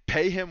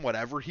pay him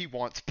whatever he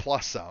wants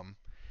plus some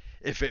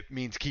if it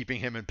means keeping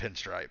him in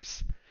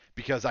pinstripes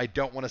because I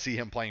don't want to see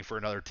him playing for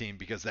another team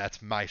because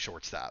that's my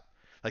shortstop.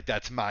 Like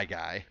that's my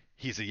guy.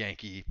 He's a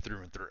Yankee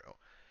through and through.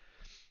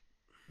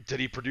 Did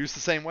he produce the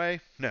same way?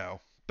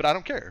 No, but I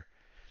don't care.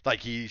 Like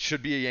he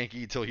should be a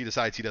Yankee until he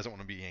decides he doesn't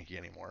want to be a Yankee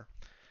anymore.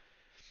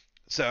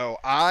 So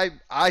I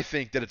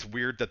think that it's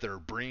weird that they're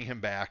bringing him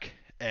back,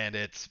 and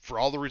it's for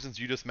all the reasons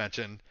you just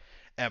mentioned,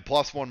 and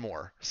plus one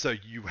more. So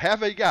you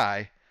have a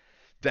guy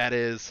that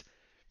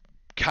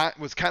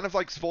was kind of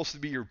like supposed to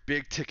be your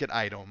big ticket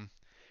item.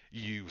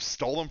 You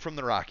stole him from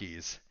the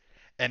Rockies,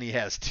 and he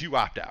has 2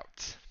 opt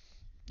outs.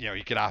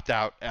 He could opt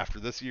out after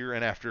this year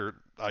and after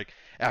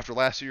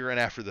last year and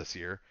after this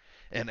year,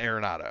 and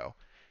Arenado.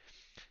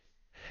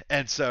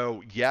 And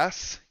so,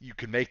 yes, you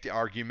can make the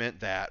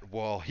argument that,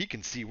 well, he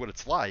can see what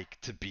it's like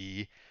to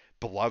be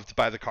beloved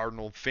by the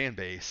Cardinal fan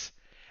base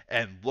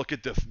and look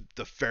at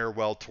the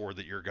farewell tour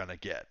that you're going to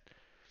get.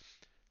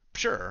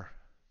 Sure.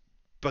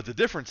 But the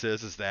difference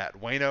is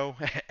that Waino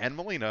and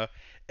Molina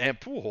and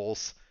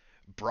Pujols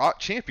brought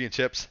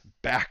championships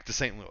back to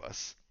St.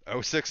 Louis.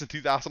 06 and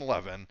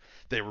 2011,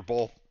 they were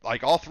both,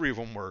 like all 3 of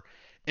them were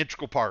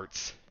integral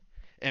parts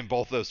in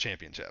both those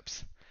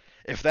championships.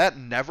 If that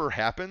never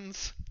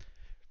happens,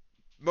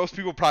 most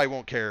people probably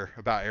won't care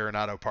about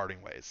Arenado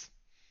parting ways.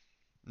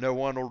 No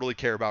one will really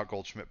care about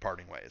Goldschmidt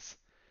parting ways.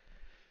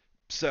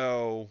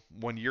 So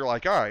when you're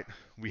like, all right,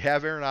 we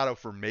have Arenado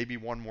for maybe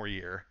one more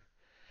year.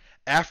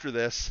 After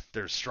this,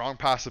 there's strong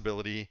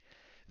possibility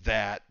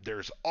that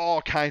there's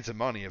all kinds of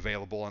money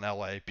available in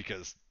LA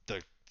because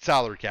the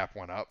salary cap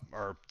went up,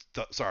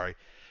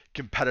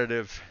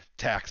 competitive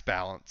tax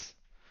balance,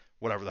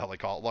 whatever the hell they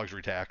call it,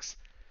 luxury tax.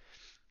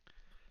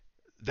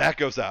 That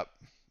goes up.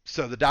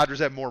 So the Dodgers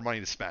have more money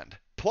to spend.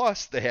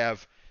 Plus, they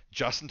have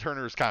Justin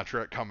Turner's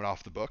contract coming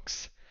off the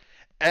books.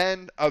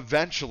 And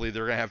eventually,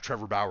 they're going to have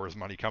Trevor Bauer's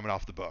money coming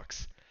off the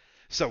books.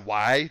 So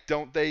why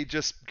don't they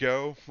just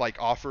go,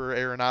 offer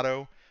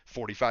Arenado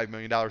 $45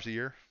 million a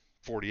year,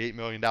 $48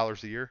 million a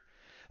year?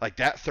 Like,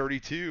 that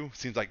 32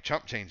 seems like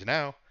chump change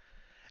now.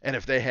 And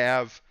if they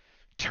have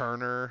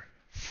Turner,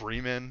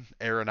 Freeman,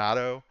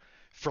 Arenado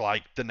for,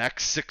 the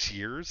next 6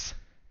 years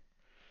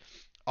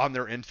on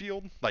their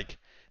infield,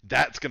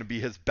 that's going to be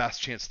his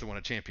best chance to win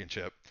a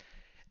championship.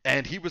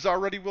 And he was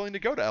already willing to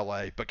go to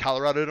LA, but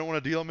Colorado didn't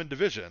want to deal him in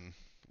division.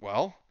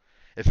 Well,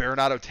 if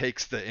Arenado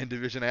takes the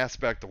in-division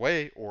aspect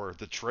away or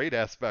the trade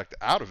aspect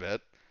out of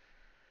it,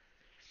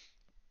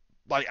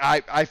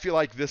 I feel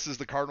like this is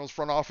the Cardinals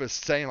front office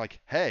saying,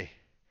 hey,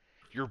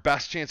 your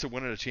best chance of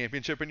winning a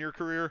championship in your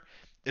career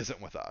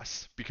isn't with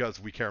us because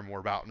we care more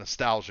about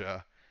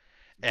nostalgia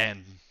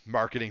and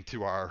marketing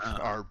to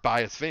our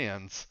biased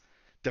fans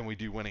than we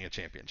do winning a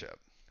championship.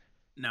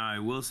 Now, I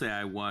will say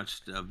I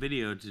watched a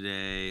video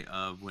today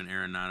of when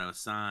Arenado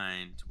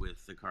signed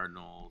with the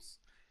Cardinals,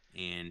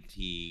 and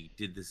he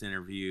did this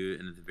interview,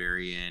 and at the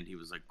very end he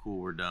was like,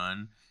 cool, we're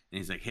done. And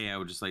he's like, hey, I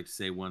would just like to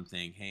say one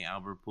thing. Hey,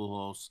 Albert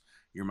Pujols,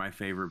 you're my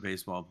favorite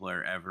baseball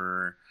player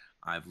ever.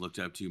 I've looked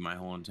up to you my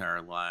whole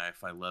entire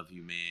life. I love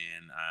you,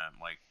 man. I'm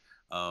like,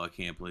 oh, I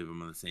can't believe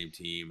I'm on the same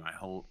team.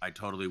 I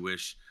totally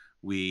wish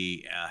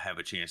we have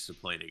a chance to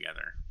play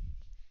together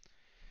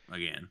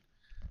again.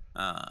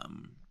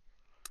 um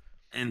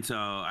and so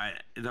I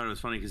thought it was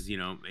funny because,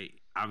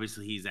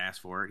 obviously he's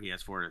asked for it. He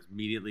asked for it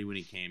immediately when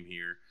he came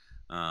here.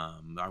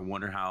 I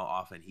wonder how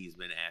often he's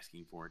been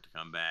asking for it to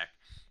come back.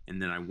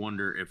 And then I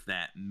wonder if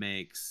that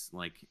makes,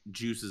 like,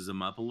 juices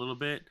him up a little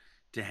bit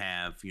to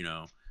have,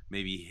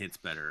 maybe he hits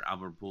better.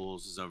 Albert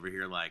Pujols is over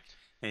here like,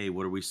 hey,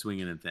 what are we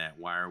swinging at that?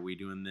 Why are we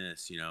doing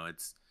this?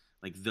 It's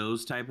like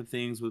those type of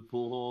things with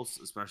Pujols,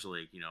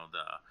 especially, the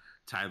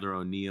Tyler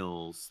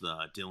O'Neills,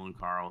 the Dylan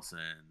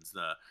Carlsons,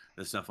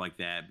 the stuff like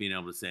that, being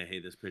able to say, hey,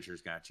 this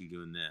pitcher's got you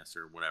doing this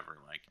or whatever.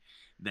 Like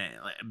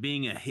that, like,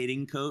 being a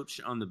hitting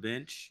coach on the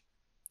bench,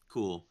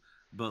 cool.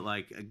 But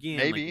like, again,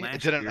 like Maybe it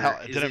last didn't year,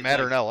 it is didn't it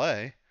matter like, in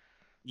L.A.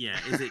 yeah,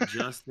 is it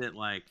just that,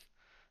 like,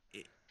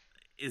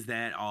 is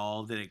that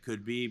all that it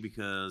could be?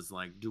 Because,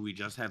 like, do we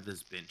just have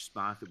this bench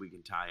spot that we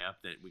can tie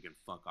up that we can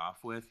fuck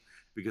off with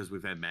because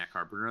we've had Matt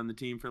Carpenter on the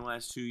team for the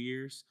last 2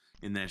 years,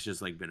 and that's just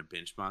like been a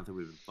bench spot that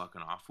we've been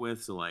fucking off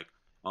with? So like,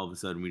 all of a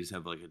sudden we just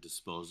have like a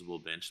disposable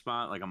bench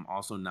spot. Like, I'm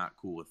also not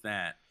cool with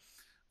that.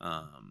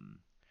 Um,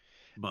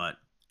 but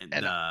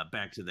And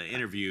back to the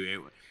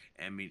interview,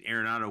 I mean,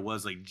 Arenado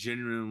was like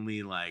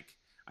genuinely like,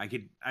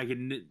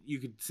 you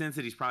could sense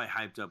that he's probably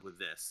hyped up with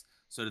this.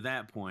 So to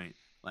that point,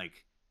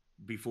 like,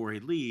 before he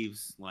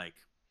leaves, like,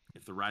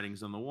 if the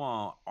writing's on the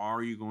wall,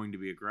 are you going to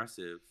be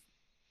aggressive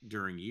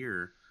during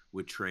year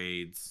with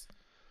trades,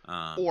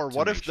 or to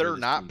what make if sure they're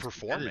this not team's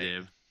performing?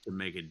 competitive, to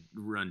make it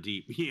run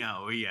deep? Yeah,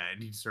 oh yeah,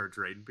 and you start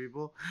trading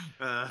people.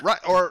 Right,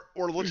 or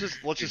let's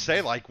just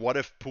say, like, what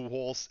if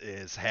Pujols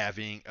is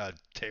having a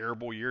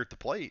terrible year at the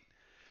plate?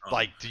 Oh,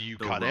 Like, do you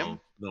cut him?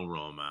 they'll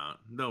roll him out.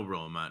 They'll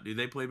roll him out. Do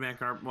they play Matt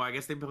Carpenter? Well, I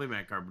guess they play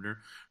Matt Carpenter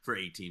for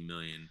 18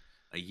 million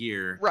a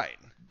year. Right.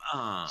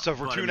 So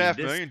for But two I and a mean, half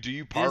million, do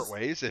you part this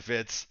ways if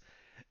it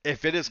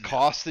is no,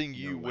 costing no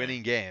you way,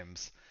 winning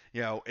games?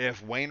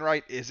 If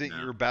Wainwright isn't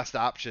no, your best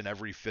option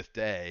every fifth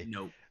day,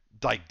 nope,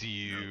 like, do no.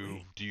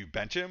 you do you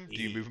bench him?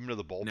 Do you He move him to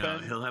the no.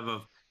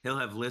 bullpen? He'll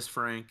have Liz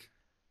Frank.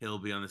 He'll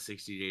be on the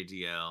 60-day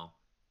DL,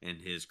 and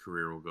his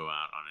career will go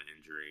out on an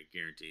injury,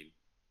 guaranteed.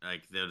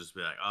 Like, they'll just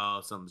be like,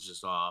 oh, something's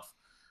just off,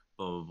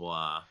 blah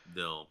blah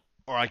blah.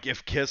 Or like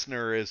if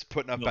Kistner is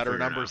putting up They'll better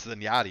figure it numbers out.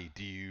 than Yachty,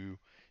 do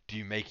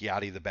you make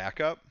Yachty the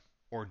backup,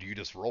 or do you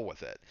just roll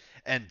with it?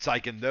 And it's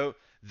like, and though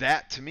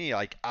that to me,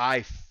 like,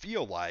 I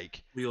feel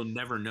like Well, you'll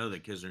never know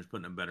that Kisner's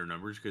putting up better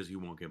numbers because he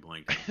won't get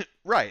playing time.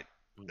 right,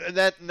 and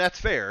that's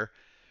fair.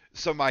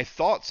 So my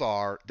thoughts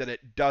are that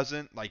it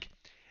doesn't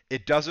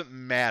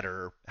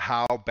matter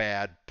how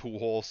bad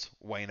Pujols,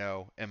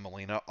 Waino, and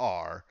Molina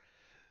are,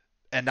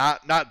 and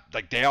not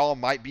like they all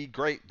might be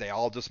great. They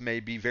all just may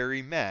be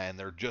very meh, and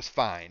they're just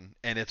fine,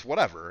 and it's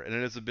whatever, and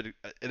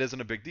it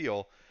isn't a big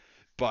deal.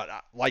 But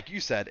like you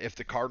said, if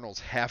the Cardinals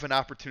have an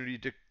opportunity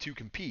to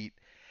compete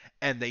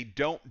and they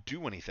don't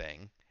do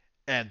anything,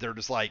 and they're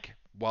just like,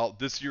 well,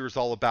 this year is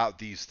all about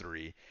these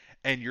three,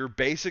 and you're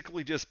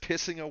basically just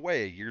pissing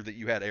away a year that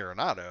you had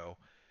Arenado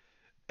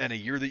and a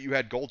year that you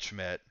had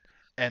Goldschmidt,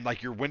 and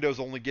like your window's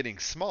only getting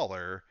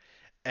smaller,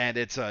 and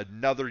it's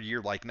another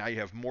year, like, now you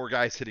have more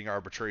guys hitting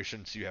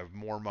arbitration, so you have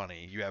more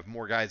money, you have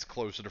more guys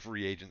closer to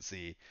free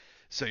agency,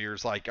 so you're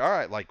just like, all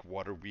right, like,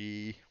 what are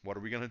we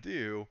gonna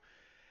do?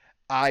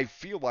 I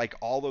feel like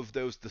all of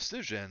those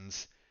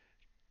decisions,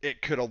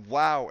 it could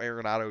allow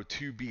Arenado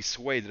to be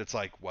swayed that it's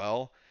like,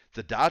 well,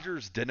 the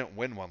Dodgers didn't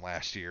win one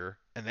last year,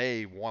 and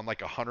they won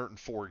like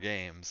 104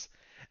 games,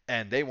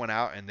 and they went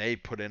out and they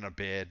put in a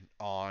bid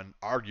on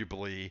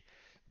arguably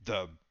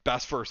the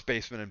best first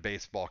baseman in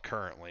baseball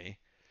currently.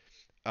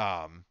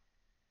 Um,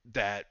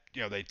 that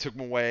they took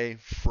him away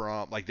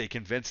from, like, they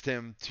convinced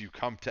him to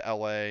come to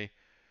LA,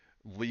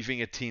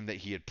 leaving a team that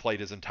he had played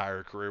his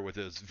entire career with.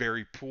 Is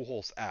very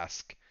Pujols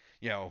esque.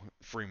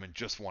 Freeman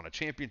just won a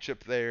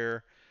championship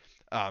there.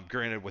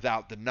 Granted,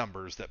 without the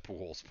numbers that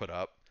Pujols put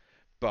up,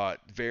 but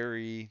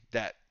very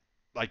that,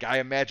 like, I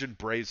imagine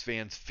Braves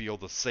fans feel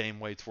the same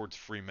way towards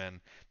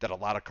Freeman that a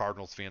lot of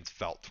Cardinals fans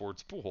felt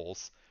towards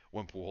Pujols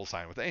when Pujols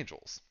signed with the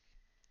Angels.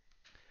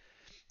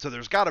 So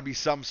there's got to be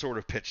some sort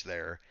of pitch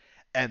there,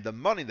 and the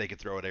money they could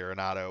throw at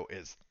Arenado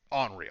is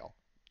unreal.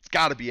 It's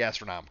got to be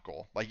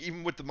astronomical. Like,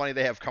 even with the money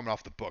they have coming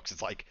off the books,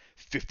 it's like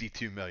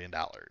 $52 million.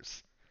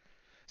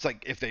 It's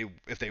like if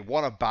they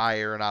want to buy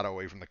Arenado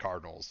away from the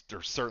Cardinals,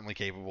 they're certainly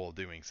capable of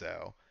doing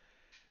so.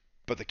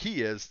 But the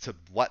key is to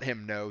let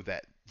him know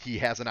that he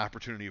has an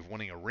opportunity of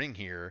winning a ring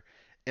here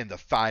in the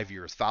 5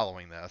 years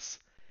following this.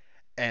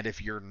 And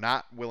if you're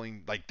not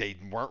willing, like, they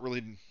weren't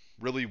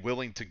really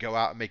willing to go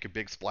out and make a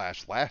big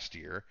splash last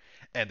year,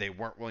 and they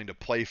weren't willing to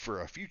play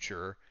for a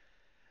future,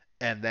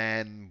 and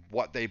then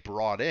what they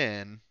brought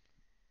in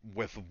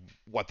with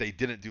what they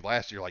didn't do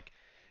last year, like,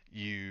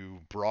 you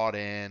brought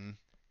in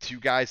two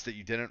guys that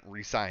you didn't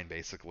re-sign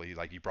basically.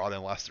 Like you brought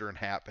in Lester and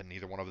Happ, and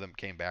neither one of them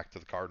came back to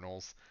the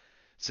Cardinals.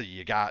 So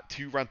you got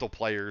two rental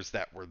players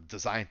that were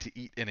designed to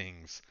eat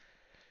innings.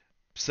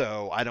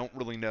 So I don't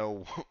really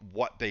know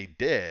what they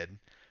did,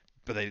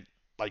 but they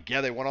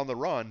went on the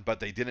run, but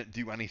they didn't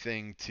do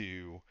anything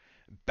to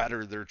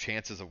better their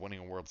chances of winning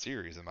a World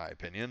Series, in my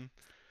opinion.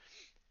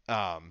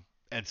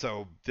 And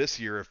so this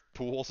year, if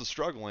Pujols is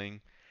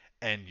struggling,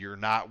 and you're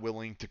not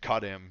willing to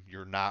cut him,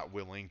 you're not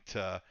willing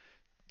to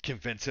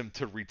convince him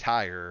to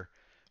retire,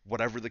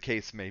 whatever the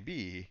case may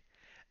be,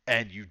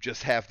 and you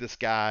just have this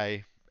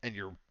guy, and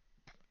you're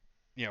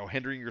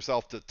hindering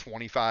yourself to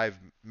 25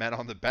 men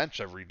on the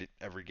bench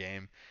every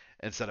game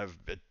instead of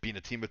it being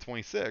a team of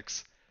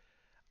 26.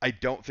 I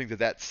don't think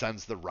that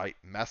sends the right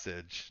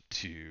message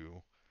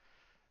to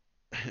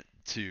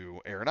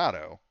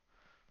Arenado.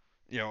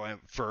 And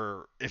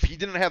for if he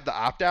didn't have the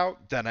opt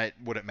out, then it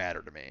wouldn't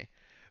matter to me.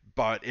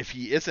 But if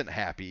he isn't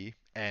happy,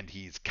 and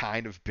he's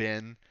kind of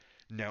been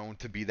known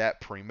to be that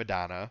prima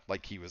donna,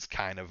 like he was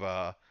kind of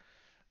a,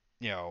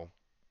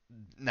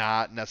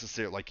 not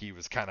necessarily like he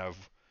was kind of,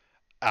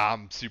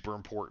 I'm super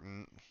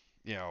important,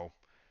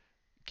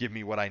 give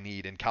me what I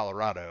need in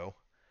Colorado.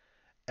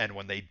 And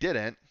when they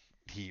didn't,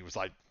 he was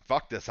like,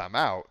 fuck this, I'm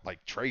out,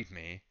 like trade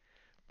me,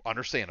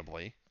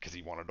 understandably, because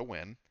he wanted to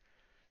win.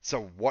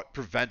 So what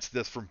prevents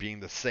this from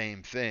being the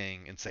same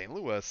thing in St.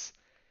 Louis,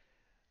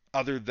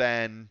 other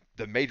than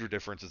the major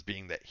differences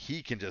being that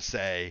he can just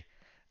say,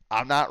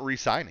 I'm not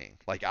re-signing.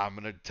 Like, I'm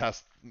going to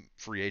test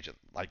free agent.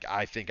 Like,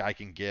 I think I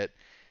can get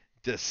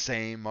the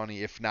same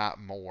money, if not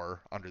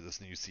more, under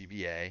this new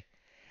CBA.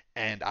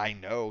 And I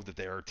know that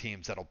there are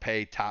teams that'll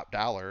pay top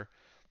dollar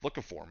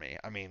looking for me.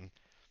 I mean,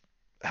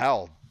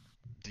 hell,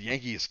 the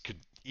Yankees could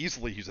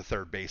easily use a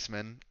third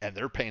baseman, and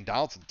they're paying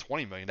Donaldson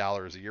 $20 million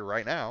a year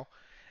right now,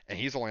 and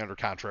he's only under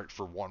contract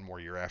for one more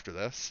year after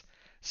this.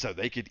 So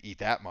they could eat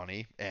that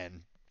money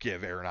and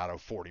give Arenado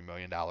 $40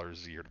 million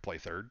a year to play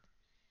third.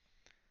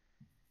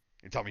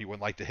 You tell me you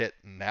wouldn't like to hit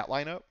in that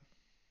lineup?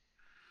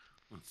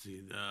 Let's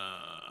see.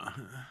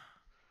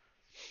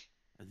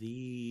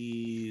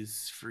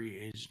 These free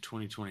agent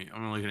 2020.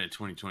 I'm looking at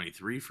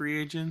 2023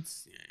 free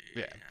agents.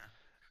 Yeah.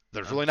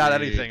 There's really not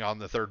anything on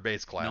the third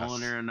base class.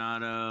 Nolan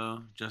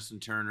Arenado, Justin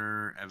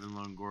Turner, Evan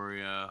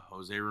Longoria,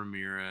 Jose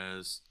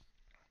Ramirez,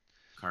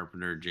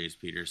 Carpenter, Jace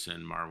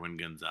Peterson, Marwin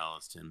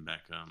Gonzalez, Tim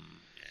Beckham.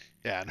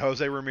 Yeah, and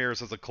Jose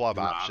Ramirez is a club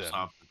option.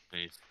 Off the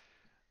face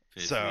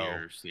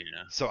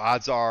so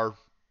odds are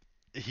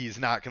he's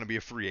not going to be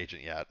a free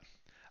agent yet.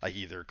 Like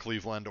either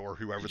Cleveland or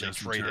whoever they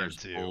trade him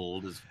to.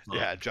 Old as fuck.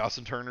 Yeah,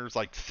 Justin Turner's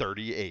like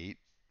 38,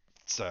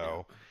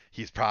 so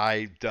he's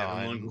probably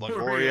done.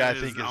 Longoria, I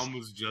think, is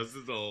almost just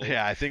as old.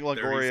 Yeah, I think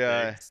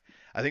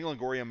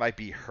Longoria might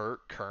be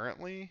hurt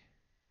currently,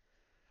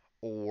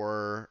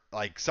 or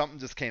like something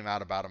just came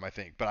out about him. I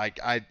think, but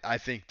I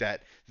think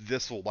that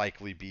this will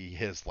likely be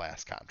his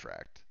last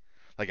contract.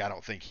 Like I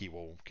don't think he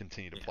will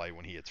continue to play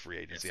when he hits free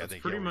agency. I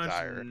think he'll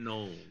retire.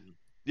 Known.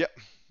 Yep.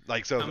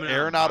 Like so,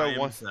 Arenado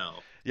wants.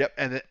 Yep,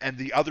 and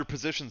the other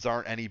positions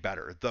aren't any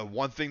better. The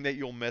one thing that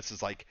you'll miss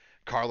is like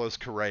Carlos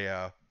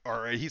Correa,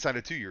 or he signed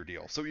a 2-year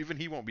deal, so even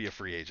he won't be a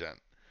free agent.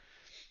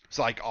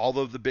 So like all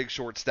of the big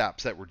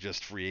shortstops that were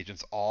just free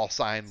agents all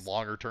signed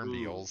longer term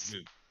deals.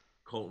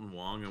 Colton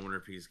Wong, I wonder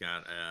if he's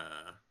got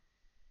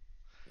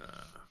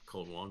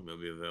Colton Wong will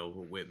be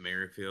available. Whit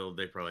Merrifield,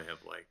 they probably have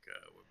like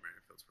Whit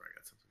Merrifield's probably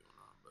got something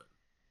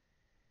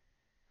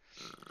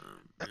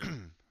going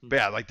on, but but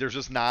yeah, like there's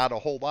just not a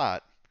whole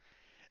lot.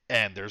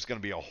 And there's going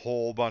to be a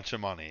whole bunch of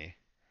money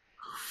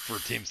for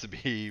teams to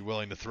be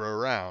willing to throw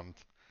around.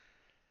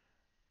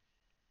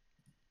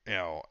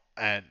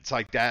 And it's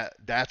like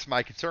that's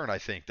my concern. I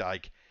think that,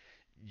 like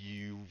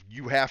you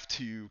have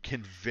to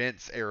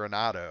convince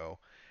Arenado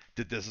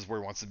that this is where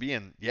he wants to be.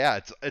 And yeah,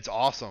 it's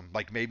awesome.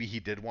 Like maybe he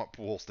did want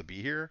Pujols to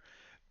be here,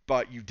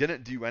 but you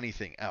didn't do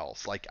anything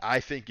else. Like I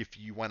think if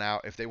they went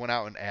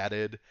out and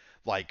added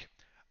like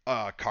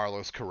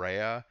Carlos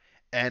Correa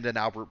and an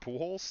Albert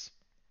Pujols,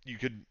 you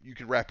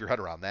could wrap your head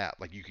around that.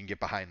 Like you can get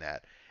behind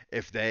that.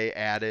 If they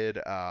added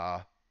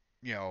Max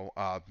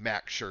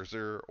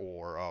Scherzer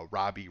or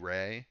Robbie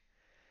Ray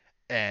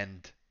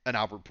and an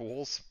Albert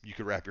Pujols, you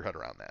could wrap your head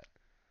around that.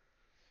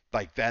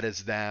 Like that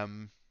is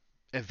them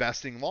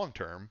investing long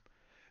term.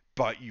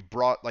 But you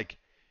brought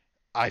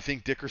I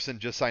think Dickerson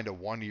just signed a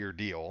 1-year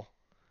deal.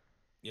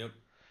 Yep.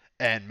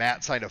 And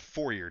Matt signed a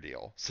 4-year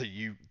deal. So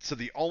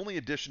the only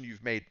addition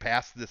you've made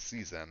past this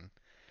season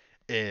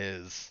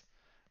is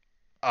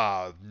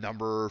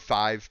number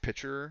 5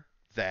 pitcher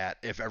that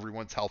if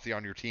everyone's healthy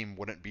on your team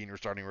wouldn't be in your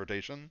starting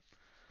rotation.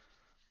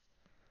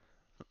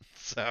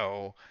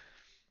 So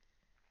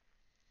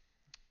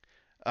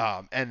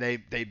and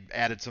they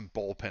added some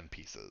bullpen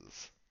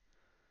pieces.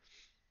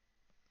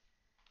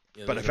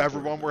 Yeah, but if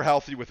everyone were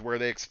healthy with where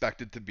they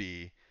expected to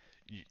be,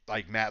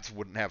 like Matt's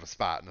wouldn't have a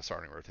spot in the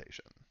starting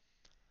rotation.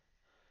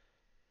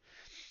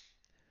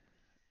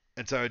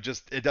 And so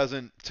it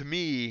doesn't, to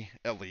me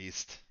at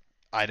least,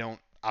 I'm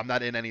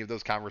not in any of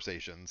those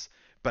conversations,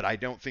 but I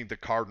don't think the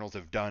Cardinals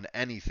have done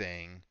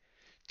anything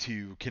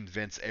to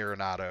convince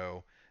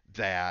Arenado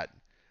that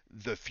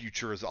the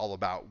future is all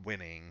about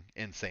winning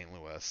in St.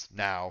 Louis.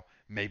 Now,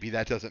 maybe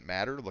that doesn't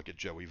matter. Look at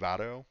Joey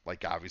Votto.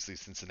 Like, obviously,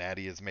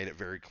 Cincinnati has made it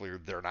very clear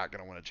they're not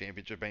going to win a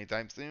championship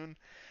anytime soon.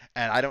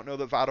 And I don't know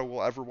that Votto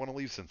will ever want to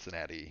leave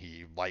Cincinnati.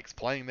 He likes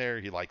playing there.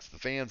 He likes the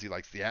fans. He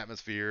likes the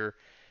atmosphere.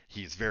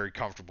 He's very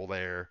comfortable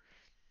there.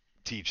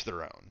 Teach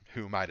their own.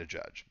 Who am I to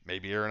judge?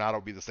 Maybe Arenado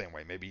will be the same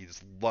way. Maybe he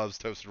just loves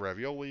toasted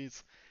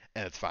raviolis,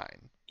 and it's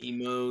fine.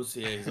 Emos,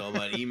 yeah, he's all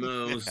about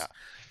emos. Yeah.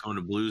 Going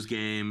to Blues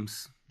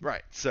games.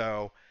 Right.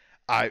 So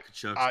I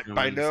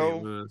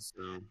know, Louis,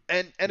 so.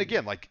 and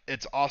again, like,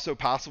 it's also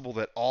possible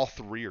that all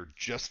three are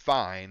just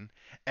fine,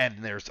 and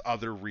there's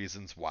other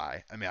reasons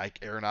why. I mean, like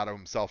Arenado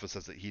himself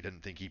says that he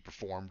didn't think he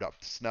performed up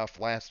to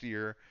snuff last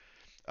year.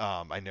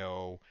 I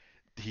know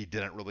he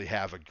didn't really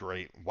have a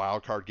great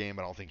wild card game.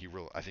 I think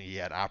he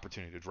had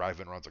opportunity to drive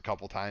in runs a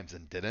couple times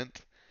and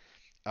didn't.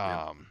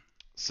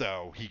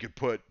 So he could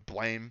put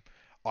blame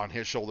on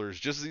his shoulders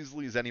just as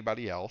easily as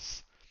anybody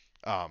else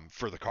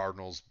for the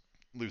Cardinals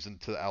losing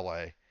to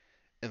LA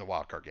in the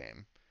wild card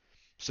game.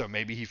 So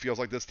maybe he feels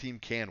like this team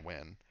can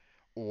win,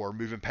 or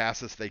moving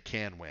past this, they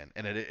can win,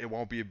 and it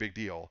won't be a big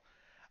deal.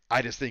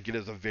 I just think it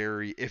is a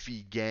very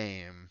iffy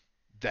game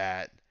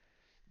that's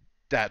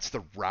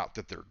the route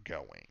that they're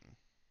going.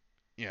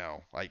 You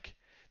know, like,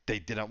 they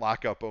didn't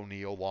lock up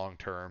O'Neill long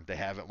term. They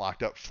haven't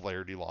locked up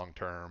Flaherty long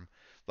term.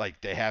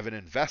 Like, they haven't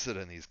invested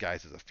in these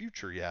guys as a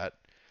future yet.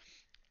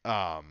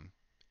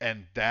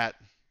 And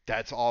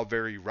that's all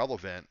very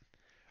relevant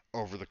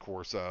over the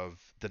course of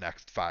the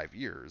next 5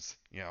 years.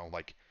 You know,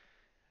 like,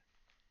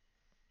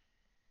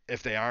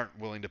 if they aren't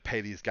willing to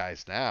pay these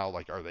guys now,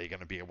 like, are they going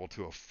to be able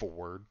to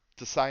afford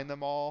to sign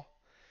them all?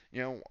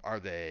 You know, are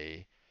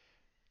they,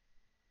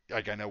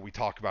 like, I know we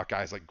talk about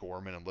guys like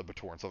Gorman and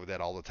Liberatore and stuff like that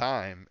all the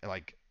time, and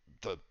like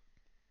the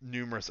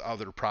numerous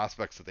other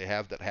prospects that they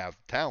have that have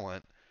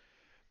talent,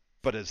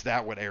 but is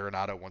that what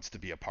Arenado wants to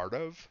be a part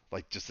of?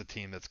 Like, just a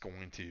team that's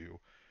going to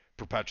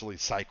perpetually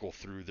cycle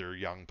through their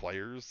young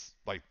players,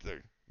 like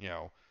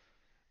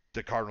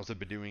the Cardinals have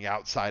been doing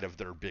outside of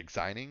their big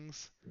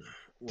signings?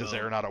 Does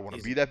Arenado want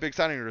to be that big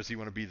signing, or does he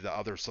want to be the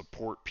other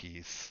support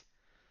piece?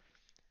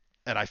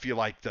 And I feel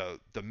like the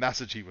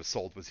message he was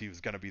sold was he was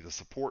going to be the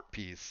support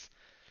piece.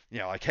 You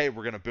know, like, hey,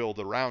 we're going to build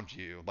around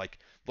you. Like,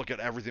 look at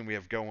everything we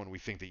have going. We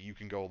think that you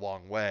can go a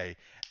long way.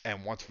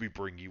 And once we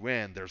bring you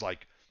in, there's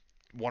like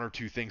one or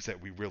two things that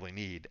we really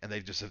need. And they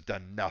just have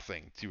done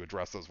nothing to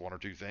address those one or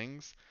two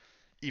things,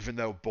 even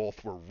though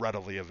both were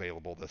readily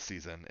available this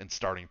season in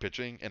starting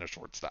pitching and a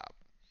shortstop.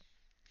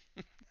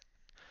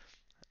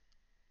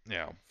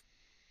 Yeah.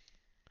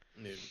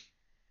 Dude.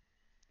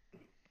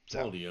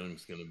 Paul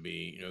DeJong's going to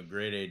be,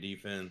 grade A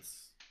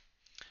defense.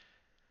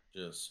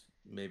 Just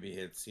maybe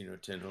hits,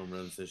 10 home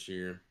runs this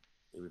year.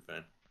 He'll be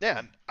fine. Yeah,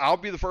 and I'll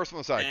be the first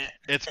one to say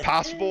it's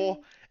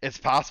possible. It's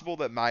possible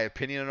that my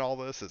opinion on all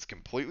this is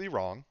completely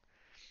wrong.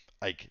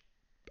 Like,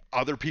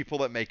 other people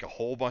that make a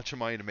whole bunch of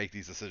money to make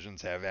these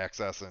decisions have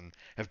access and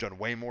have done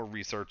way more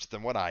research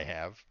than what I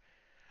have.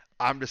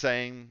 I'm just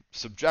saying,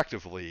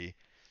 subjectively,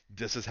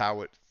 this is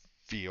how it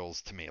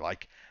feels to me.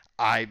 Like,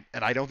 I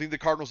don't think the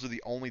Cardinals are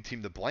the only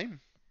team to blame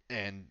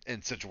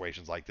in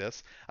situations like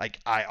this. Like,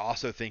 I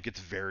also think it's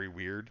very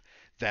weird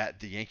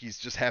that the Yankees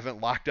just haven't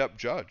locked up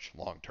Judge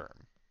long term.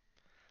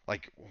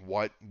 Like,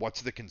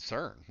 what's the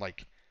concern?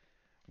 Like,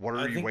 what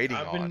are you waiting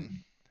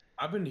on?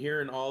 I've been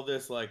hearing all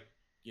this, like,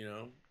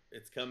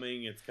 it's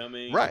coming,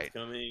 right. It's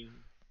coming.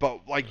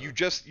 But like, you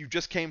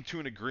just came to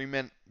an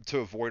agreement to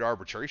avoid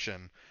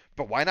arbitration.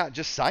 But why not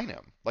just sign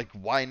him? Like,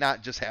 why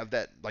not just have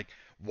that? Like,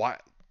 why?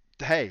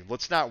 Hey,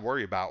 let's not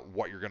worry about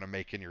what you're going to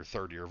make in your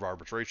third year of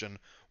arbitration.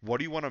 What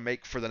do you want to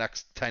make for the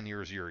next 10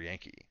 years you're a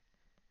Yankee?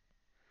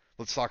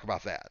 Let's talk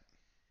about that.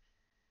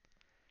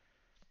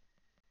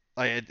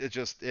 Like,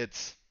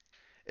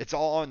 it's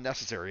all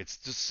unnecessary. It's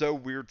just so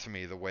weird to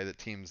me the way that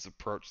teams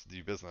approach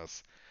the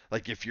business.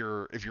 Like, if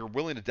you're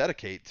willing to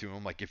dedicate to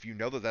them, like, if you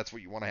know that that's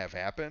what you want to have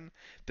happen,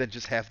 then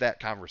just have that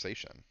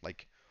conversation.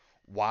 Like,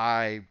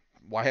 why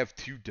have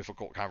two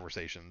difficult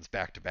conversations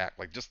back to back?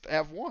 Like, just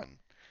have one.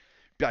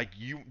 Like,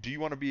 do you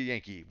want to be a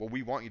Yankee? Well,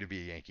 we want you to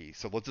be a Yankee.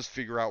 So let's just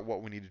figure out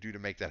what we need to do to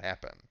make that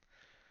happen.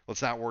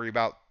 Let's not worry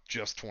about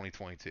just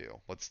 2022.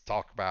 Let's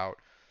talk about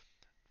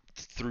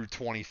through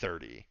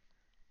 2030.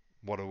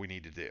 What do we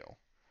need to do?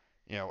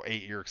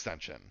 8-year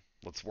extension.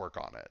 Let's work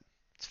on it.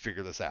 Let's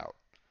figure this out.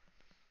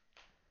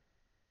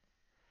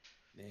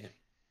 Yeah.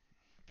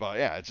 But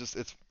yeah,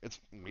 it's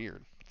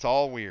weird. It's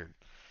all weird.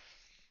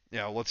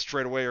 Let's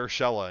trade away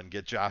Urshela and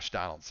get Josh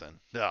Donaldson.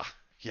 Ugh,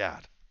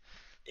 God.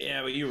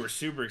 Yeah, but you were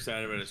super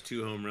excited about his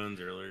 2 home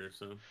runs earlier,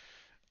 so.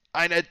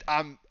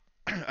 I'm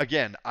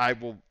again. I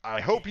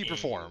hope he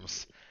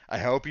performs. I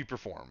hope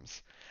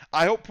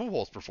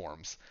Pujols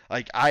performs.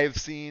 Like, I have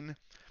seen,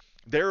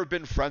 there have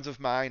been friends of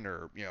mine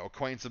or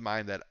acquaintances of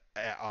mine that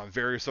on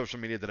various social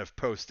media that have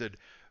posted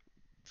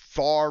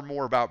far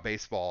more about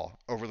baseball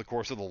over the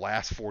course of the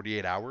last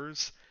 48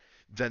 hours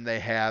than they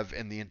have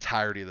in the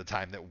entirety of the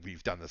time that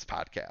we've done this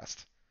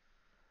podcast.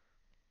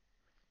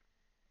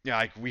 Yeah,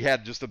 like we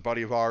had just a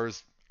buddy of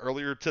ours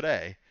earlier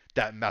today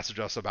that messaged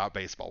us about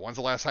baseball. When's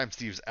the last time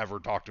Steve's ever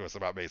talked to us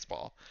about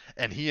baseball?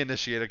 And he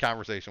initiated a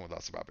conversation with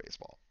us about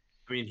baseball.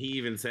 I mean, he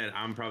even said,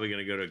 "I'm probably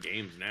going to go to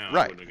games now. I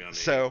Right. wouldn't have gone to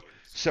any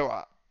So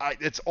games."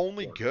 it's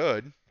only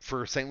good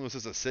for St. Louis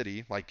as a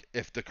city. Like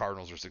if the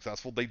Cardinals are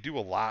successful, they do a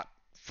lot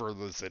for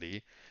the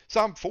city.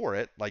 So I'm for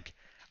it. Like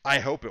I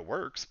hope it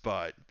works,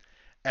 but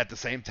at the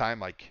same time,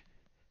 like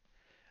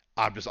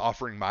I'm just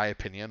offering my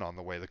opinion on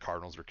the way the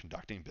Cardinals are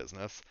conducting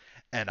business,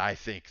 and I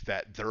think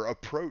that their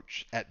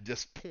approach at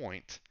this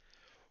point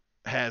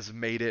has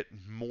made it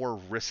more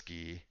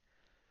risky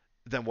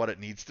than what it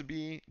needs to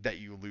be that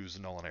you lose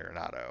Nolan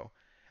Arenado.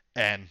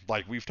 And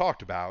like we've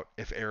talked about,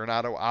 if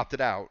Arenado opted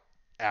out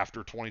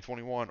after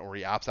 2021 or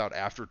he opts out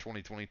after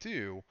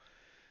 2022,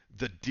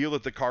 the deal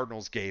that the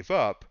Cardinals gave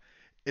up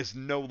is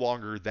no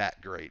longer that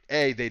great.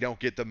 They don't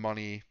get the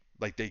money,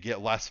 like they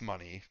get less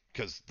money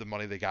because the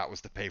money they got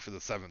was to pay for the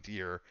 7th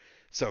year.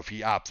 So if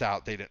he opts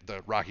out,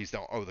 the Rockies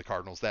don't owe the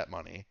Cardinals that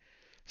money.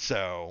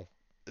 So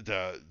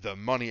the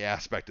money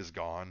aspect is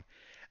gone,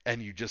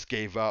 and you just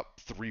gave up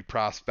 3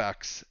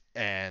 prospects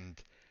and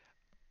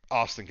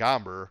Austin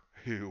Gomber,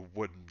 who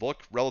would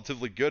look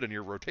relatively good in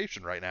your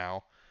rotation right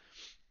now.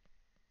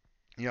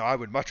 I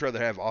would much rather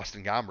have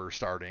Austin Gomber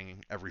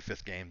starting every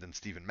 5th game than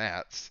Steven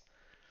Matz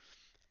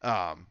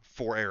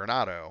for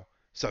Arenado.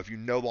 So if you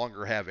no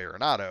longer have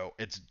Arenado,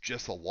 it's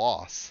just a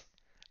loss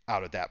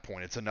out at that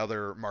point. It's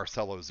another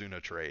Marcell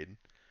Ozuna trade.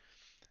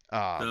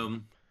 So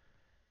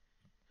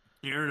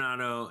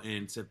Arenado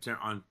in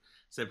September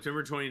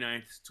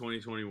 29th,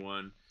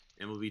 2021,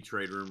 MLB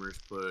Trade Rumors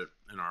put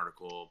an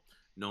article.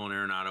 Nolan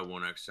Arenado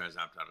won't exercise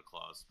opt-out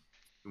clause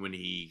when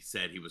he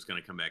said he was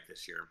going to come back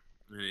this year.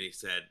 And he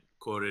said,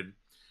 quoted,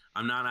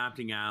 "I'm not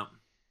opting out.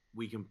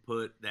 We can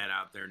put that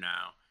out there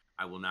now.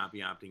 I will not be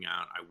opting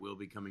out. I will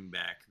be coming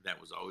back. That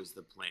was always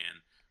the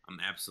plan. I'm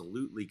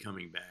absolutely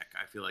coming back.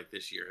 I feel like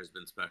this year has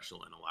been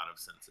special in a lot of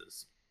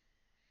senses."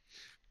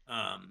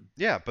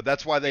 Yeah, but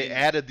that's why they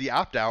added the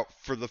opt-out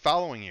for the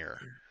following year.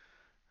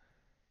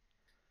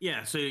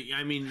 Yeah, so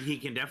I mean, he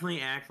can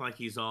definitely act like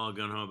he's all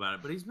gung-ho about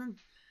it, but he's been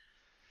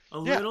a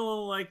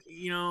little like,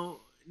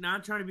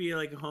 not trying to be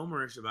like a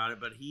homerish about it,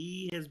 but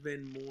he has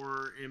been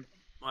more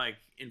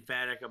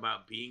emphatic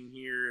about being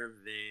here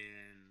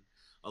than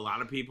a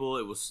lot of people.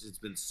 It's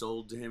been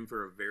sold to him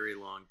for a very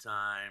long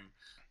time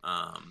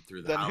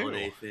through the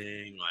Holiday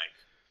thing.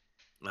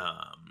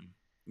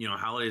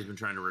 Holiday's been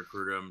trying to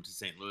recruit him to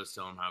St. Louis,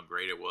 tell him how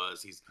great it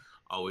was. He's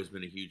always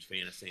been a huge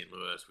fan of St.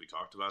 Louis. We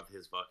talked about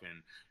his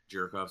fucking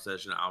jerk-off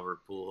session, Albert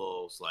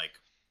Pujols. Like,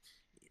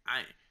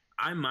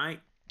 I might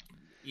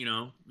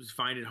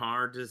find it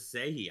hard to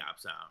say he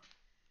opts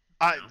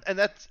out. And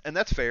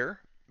that's fair,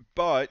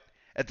 but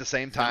at the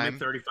same time,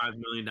 $35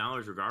 million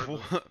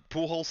regardless.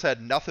 Pujols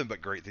had nothing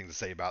but great things to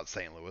say about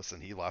St. Louis,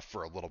 and he left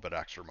for a little bit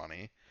extra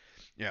money.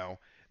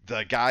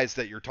 The guys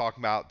that you're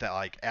talking about that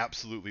like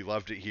absolutely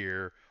loved it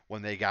here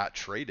when they got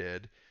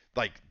traded,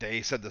 like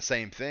they said the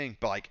same thing.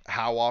 But like,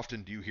 how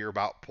often do you hear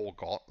about Paul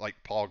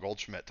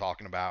Goldschmidt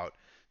talking about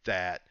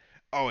that?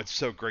 Oh, it's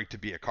so great to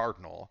be a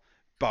Cardinal.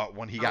 But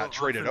when he got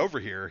traded over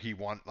here,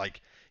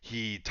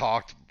 he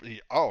talked.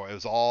 It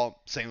was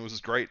all St. Louis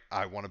is great.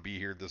 I want to be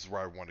here. This is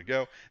where I want to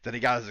go. Then he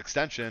got his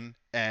extension,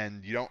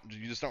 and you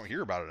just don't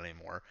hear about it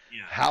anymore.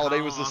 Yeah.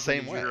 Halladay was the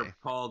same way.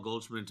 Paul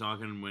Goldschmidt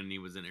talking when he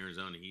was in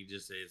Arizona, he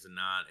just says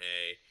not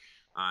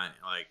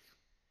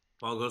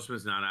Paul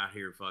Goldschmidt's not out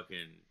here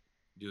fucking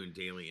doing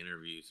daily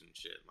interviews and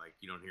shit. Like,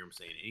 you don't hear him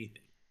saying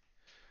anything.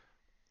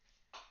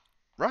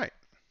 Right.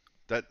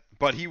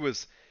 But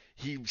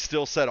he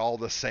still said all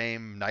the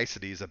same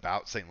niceties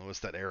about St. Louis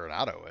that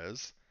Arenado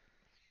is.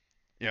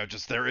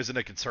 Just there isn't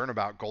a concern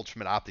about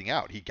Goldschmidt opting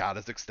out. He got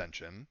his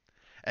extension,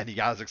 and he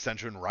got his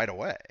extension right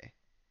away.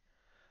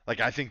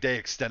 Like, I think they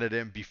extended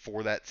him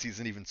before that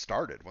season even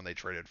started when they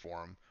traded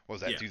for him. What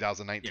was that,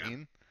 2019? Yeah.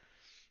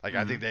 Like,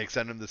 I think they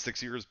extended him to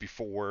 6 years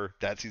before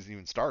that season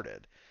even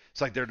started.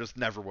 So, like, there just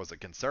never was a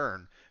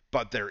concern.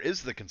 But there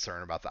is the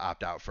concern about the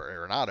opt-out for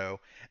Arenado,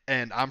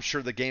 and I'm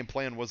sure the game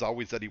plan was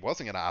always that he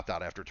wasn't going to opt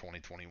out after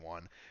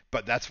 2021.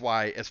 But that's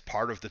why, as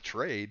part of the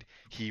trade,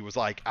 he was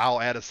like, I'll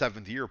add a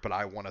 7th year, but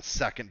I want a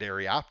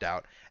secondary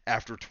opt-out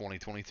after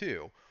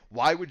 2022.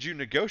 Why would you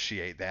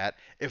negotiate that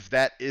if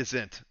that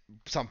isn't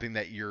something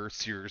that you're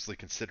seriously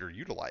consider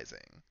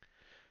utilizing?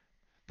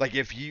 Like,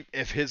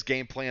 if his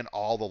game plan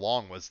all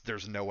along was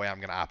there's no way I'm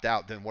going to opt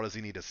out, then what does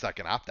he need a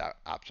second opt-out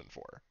option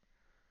for?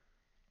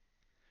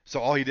 So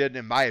all he did,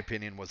 in my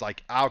opinion, was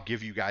like, I'll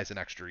give you guys an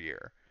extra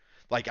year.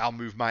 Like, I'll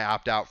move my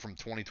opt-out from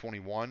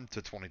 2021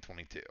 to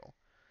 2022.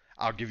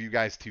 I'll give you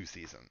guys 2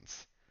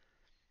 seasons.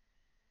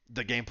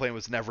 The game plan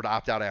was never to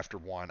opt out after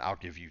 1. I'll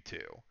give you 2.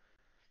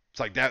 It's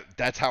like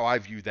that's how I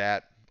view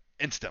that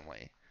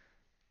instantly.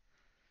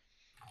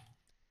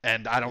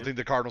 And I don't think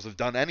the Cardinals have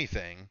done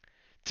anything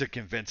to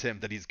convince him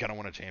that he's going to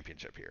win a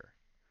championship here.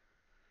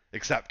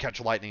 Except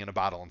catch lightning in a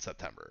bottle in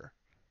September.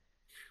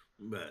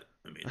 But,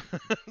 I mean,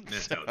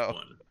 that's how it's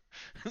won.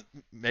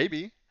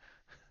 Maybe.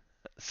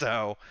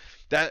 So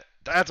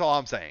that's all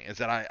I'm saying is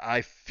that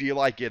I feel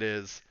like it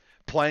is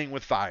playing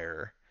with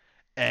fire,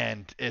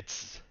 and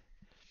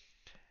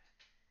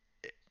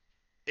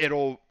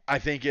I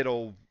think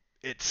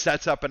it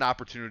sets up an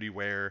opportunity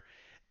where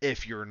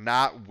if you're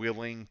not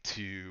willing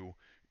to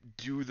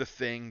do the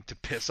thing to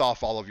piss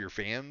off all of your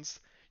fans,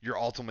 you're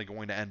ultimately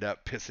going to end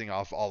up pissing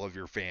off all of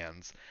your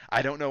fans.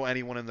 I don't know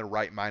anyone in their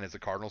right mind as a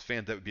Cardinals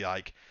fan that would be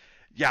like,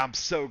 yeah, I'm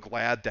so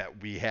glad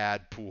that we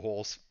had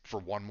Pujols for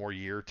one more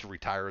year to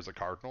retire as a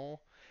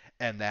Cardinal,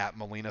 and that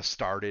Molina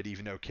started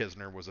even though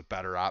Kisner was a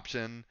better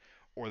option,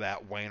 or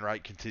that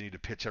Wainwright continued to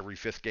pitch every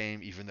fifth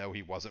game even though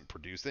he wasn't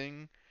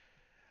producing.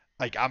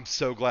 Like, I'm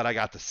so glad I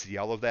got to see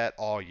all of that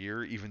all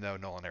year, even though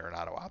Nolan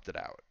Arenado opted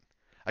out.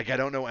 Like, I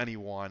don't know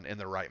anyone in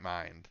their right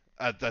mind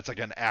that's like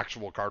an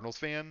actual Cardinals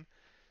fan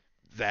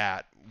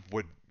that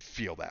would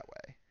feel that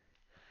way.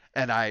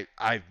 And I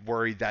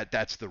worry that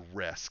that's the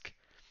risk,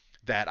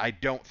 that I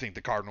don't think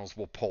the Cardinals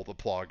will pull the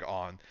plug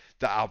on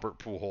the Albert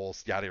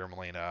Pujols, Yadier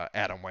Molina,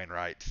 Adam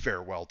Wainwright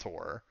farewell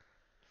tour.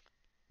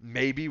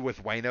 Maybe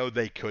with Wayno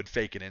they could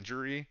fake an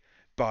injury,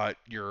 but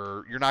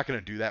you're not going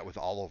to do that with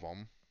all of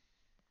them.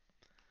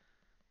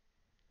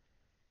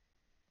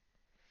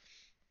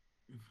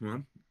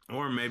 Well,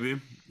 or maybe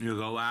you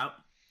go out,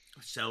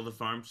 sell the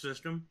farm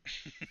system,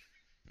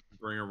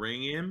 bring a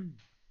ring in,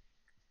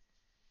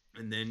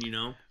 and then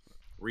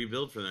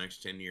rebuild for the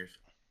next 10 years.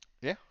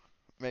 Yeah,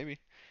 maybe.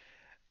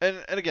 And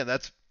again,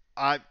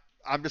 I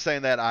I'm just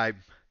saying that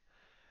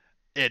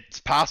it's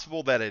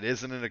possible that it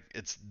isn't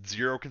it's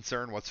zero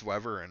concern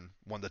whatsoever, and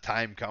when the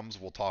time comes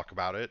we'll talk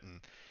about it, and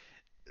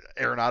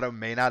Arenado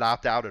may not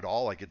opt out at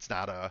all. Like, it's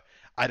not a.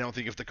 I don't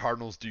think if the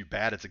Cardinals do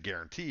bad, it's a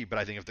guarantee. But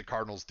I think if the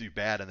Cardinals do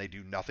bad and they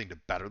do nothing to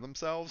better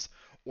themselves,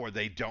 or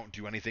they don't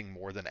do anything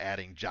more than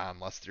adding John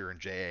Lester and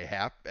J.A.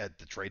 Happ at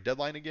the trade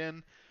deadline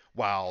again,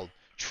 while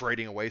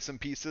trading away some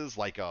pieces,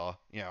 like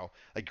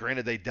like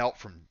granted they dealt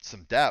from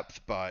some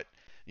depth, but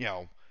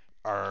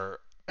are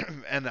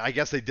and I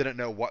guess they didn't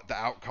know what the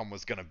outcome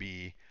was going to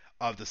be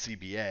of the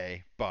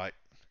CBA, but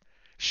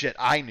shit,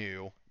 I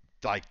knew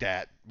like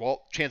that.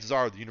 Well, chances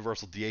are the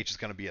universal DH is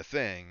going to be a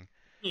thing.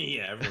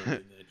 Yeah, everyone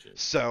did that shit.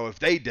 So if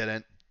they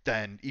didn't,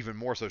 then even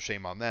more so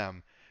shame on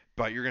them.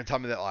 But you're going to tell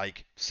me that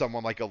like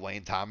someone like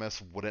Elaine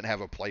Thomas wouldn't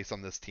have a place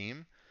on this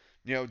team,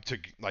 to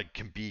like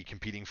can be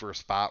competing for a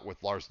spot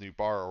with Lars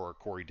Nootbaar or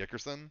Corey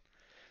Dickerson,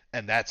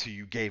 and that's who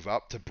you gave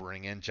up to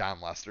bring in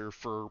John Lester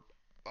for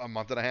a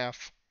month and a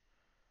half.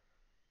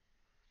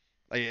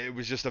 Like, it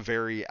was just a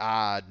very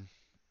odd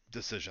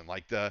decision.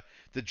 Like the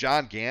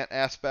John Gant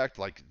aspect,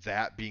 like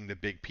that being the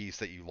big piece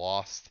that you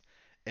lost,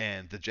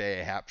 and the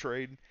J.A. Happ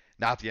trade,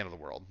 not the end of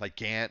the world. Like,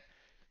 Gant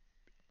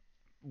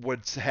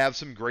would have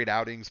some great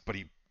outings, but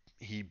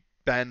he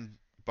been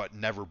but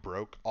never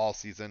broke all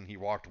season. He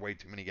walked way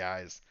too many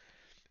guys.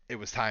 It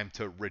was time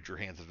to rid your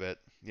hands of it.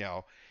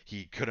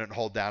 He couldn't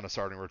hold down a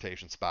starting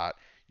rotation spot.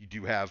 You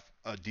do have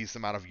a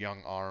decent amount of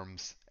young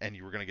arms, and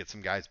you were going to get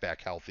some guys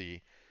back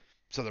healthy.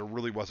 So there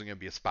really wasn't going to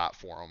be a spot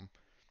for him.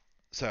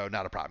 So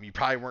not a problem. You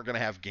probably weren't going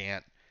to have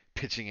Gant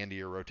pitching into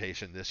your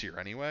rotation this year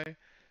anyway.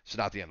 So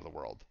not the end of the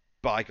world.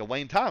 But like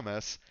Elaine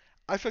Thomas,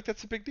 I feel like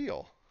that's a big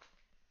deal.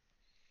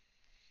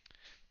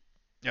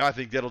 I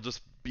think that'll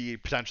just be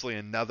potentially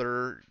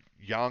another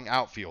young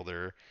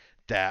outfielder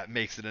that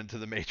makes it into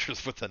the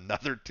majors with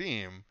another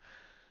team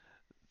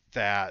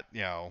that,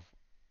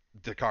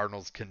 the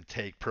Cardinals can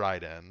take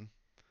pride in.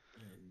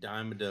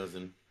 Dime a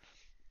dozen.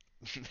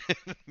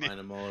 Find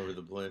them all over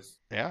the place.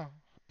 Yeah.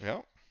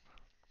 Yep.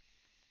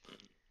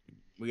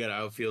 We got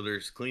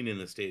outfielders cleaning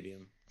the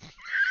stadium.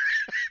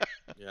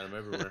 Got them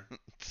everywhere.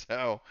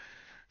 So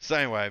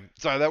anyway,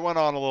 sorry that went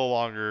on a little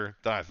longer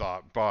than I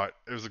thought, but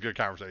it was a good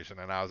conversation,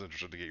 and I was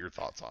interested to get your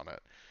thoughts on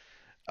it.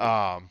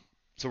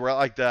 So we're at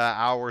like the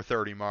hour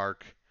 30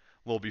 mark,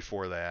 a little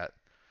before that,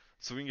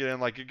 so we can get in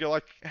like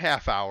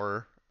half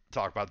hour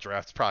talk about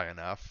drafts, probably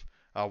enough.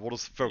 We'll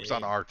just focus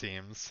on our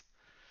teams,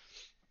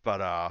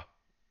 but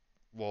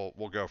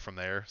we'll go from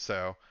there.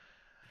 So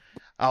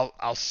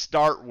I'll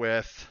start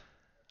with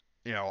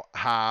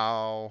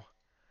how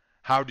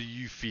do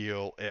you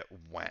feel it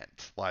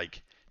went?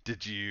 Like,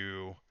 did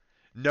you,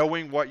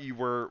 knowing what you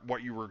were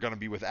going to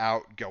be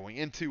without going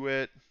into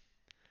it,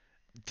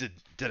 did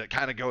it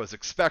kind of go as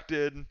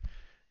expected?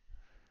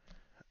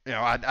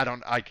 I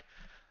don't like.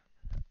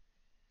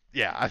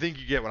 Yeah, I think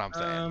you get what I'm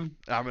saying.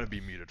 I'm going to be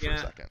muted for a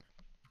second.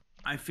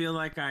 I feel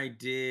like I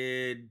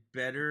did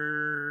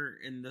better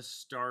in the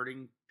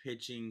starting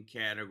pitching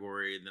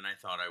category than I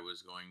thought I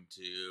was going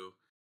to.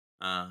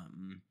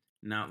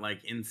 Not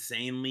like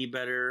insanely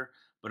better,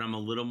 but I'm a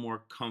little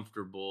more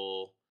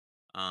comfortable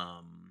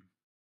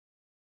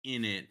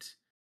in it.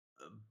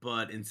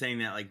 But in saying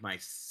that, like my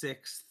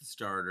sixth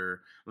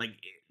starter, like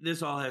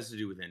this all has to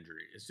do with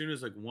injury. As soon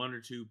as like one or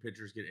two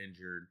pitchers get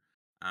injured,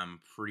 I'm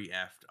pretty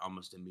effed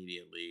almost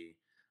immediately.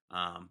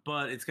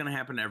 But it's gonna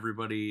happen to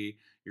everybody.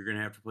 You're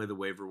gonna have to play the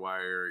waiver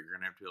wire. You're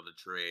gonna have to be able to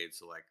trade.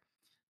 So like,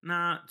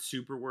 not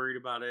super worried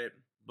about it,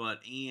 but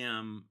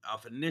am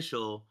off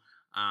initial.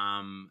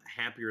 I'm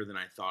happier than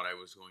I thought I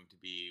was going to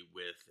be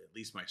with at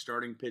least my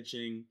starting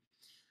pitching.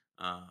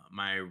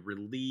 My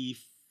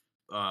relief,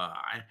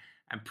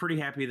 I'm pretty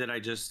happy that I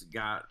just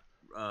got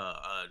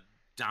a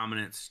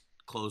dominant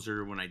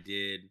closer when I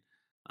did,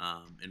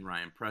 in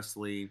Ryan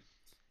Presley.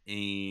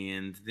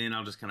 And then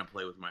I'll just kind of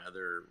play with my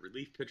other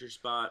relief pitcher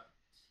spot.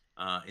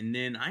 And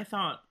then I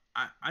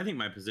think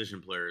my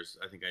position players,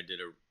 I think I did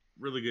a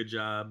really good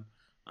job.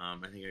 I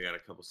think I got a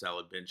couple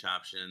solid bench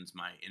options.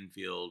 My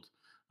infield,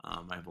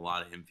 I have a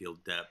lot of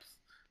infield depth.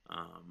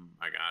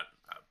 I got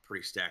a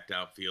pretty stacked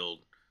outfield.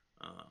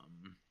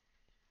 Um,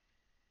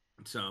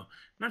 so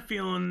not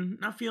feeling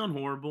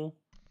horrible.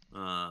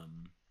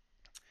 Um,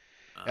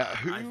 Yeah,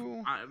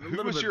 I'm a who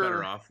little was bit better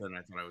your off than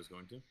I thought I was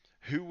going to.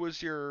 who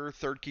was your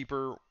third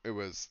keeper? It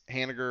was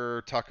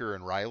Haniger, Tucker,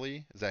 and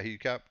Riley. Is that who you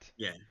kept?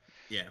 Yeah,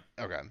 yeah.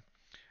 Okay.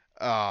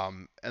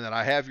 And then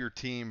I have your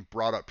team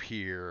brought up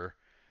here,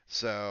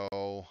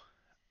 so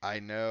I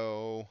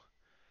know,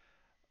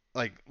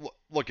 like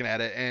looking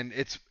at it, and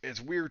it's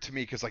weird to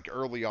me because like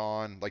early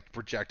on, like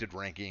projected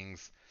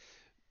rankings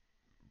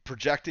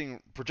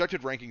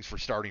for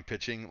starting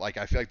pitching, like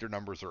I feel like their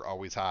numbers are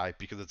always high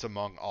because it's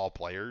among all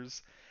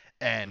players,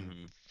 and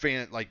Hmm.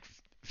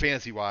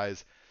 fantasy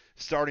wise,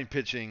 starting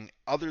pitching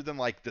other than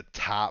like the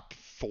top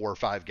 4 or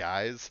 5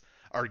 guys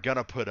are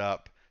gonna put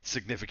up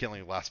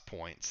significantly less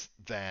points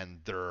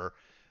than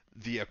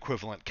the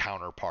equivalent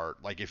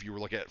counterpart. Like if you were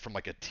looking at it from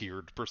like a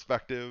tiered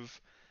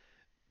perspective,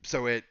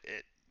 so it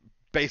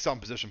based on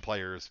position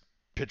players,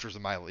 pitchers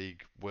in my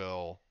league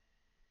will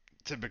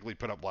typically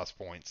put up less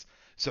points.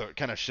 So it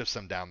kind of shifts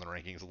them down the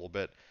rankings a little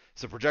bit.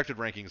 So projected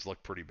rankings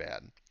look pretty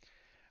bad.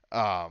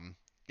 Um,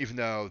 Even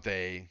though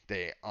they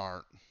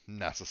aren't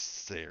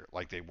necessary,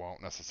 like they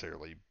won't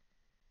necessarily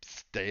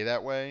stay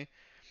that way.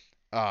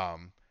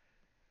 Um,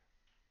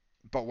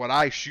 but what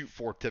I shoot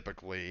for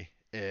typically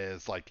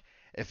is like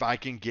if I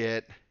can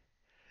get,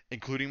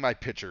 including my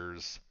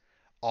pitchers,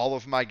 all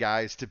of my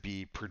guys to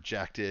be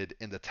projected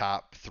in the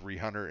top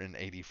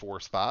 384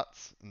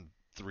 spots. And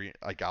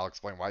like I'll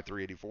explain why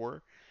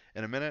 384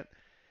 in a minute.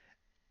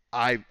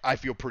 I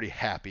feel pretty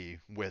happy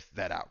with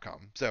that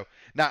outcome. So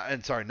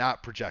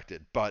not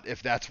projected, but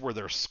if that's where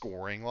their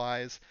scoring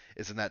lies,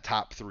 is in that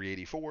top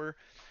 384.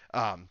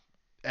 Um,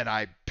 and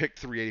I picked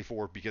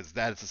 384 because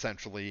that is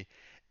essentially,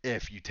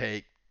 if you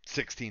take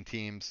 16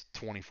 teams,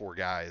 24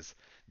 guys,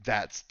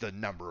 that's the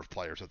number of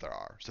players that there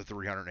are. So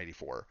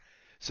 384.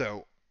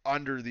 So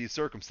under these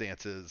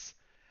circumstances,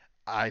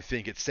 I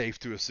think it's safe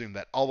to assume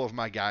that all of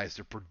my guys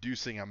are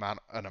producing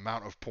an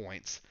amount of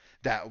points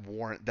that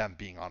warrant them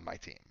being on my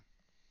team.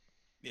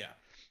 Yeah,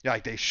 Yeah,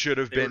 like they should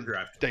have they were been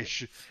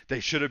draftable. they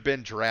should have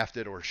been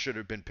drafted or should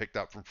have been picked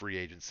up from free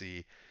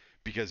agency,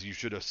 because you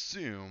should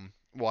assume,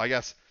 well, I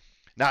guess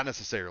not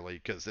necessarily,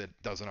 because it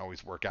doesn't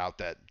always work out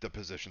that the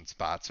position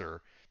spots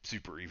are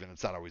super even.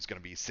 It's not always going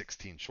to be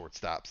 16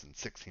 shortstops and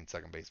 16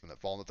 second basemen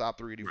that fall in the top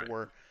Right.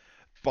 384.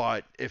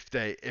 But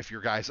if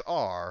your guys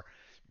are,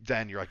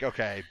 then you're like,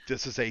 okay,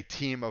 this is a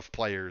team of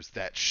players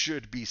that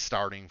should be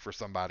starting for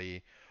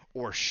somebody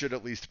or should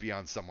at least be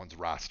on someone's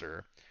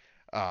roster,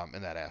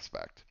 in that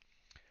aspect.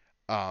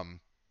 Um,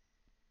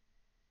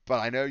 but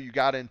I know you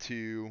got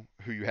into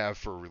who you have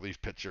for a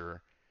relief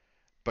pitcher,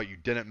 but you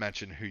didn't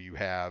mention who you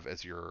have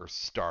as your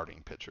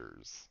starting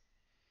pitchers.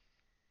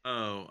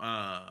 Oh,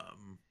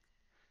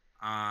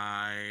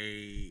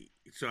 I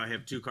so I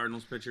have two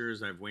Cardinals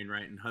pitchers. I have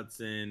Wainwright and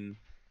Hudson.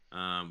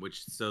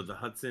 Which so the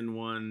Hudson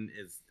one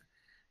is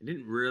I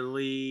didn't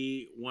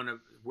really want to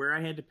where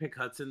I had to pick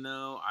Hudson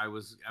though. I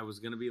was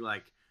gonna be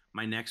like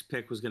my next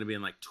pick was gonna be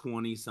in like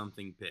 20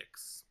 something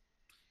picks,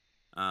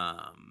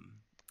 um,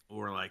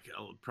 or like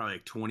probably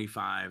like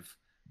 25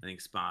 I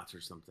think spots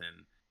or something.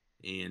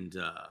 And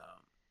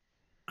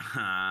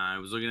I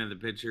was looking at the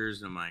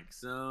pictures and I'm like,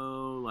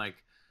 so like,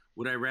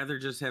 would I rather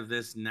just have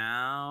this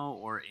now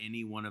or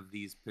any one of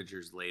these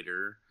pictures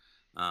later?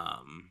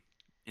 Um,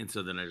 and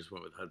so then I just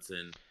went with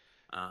Hudson.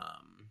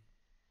 Um,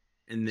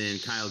 and then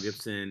Kyle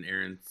Gibson,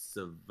 Aaron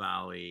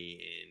Savali,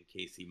 and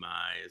Casey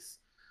Mize.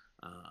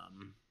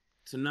 Um,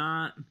 so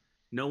not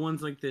no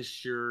one's like this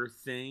sure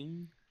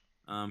thing.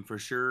 For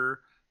sure,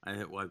 I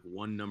had like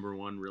one number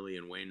one really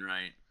in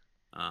Wainwright,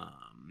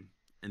 um,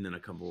 and then a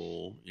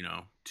couple,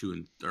 two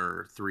and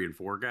or three and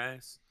four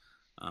guys.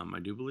 I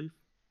do believe,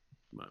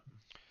 but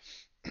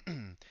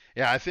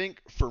Yeah, I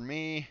think for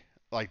me,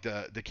 like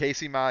the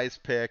Casey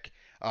Mize pick,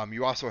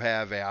 you also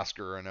have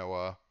Asker and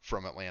Noah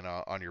from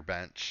Atlanta on your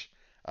bench,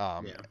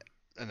 um, yeah,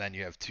 and then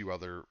you have two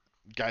other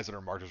guys that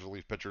are marked as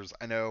relief pitchers.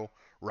 I know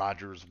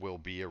Rogers will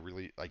be a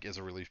is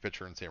a relief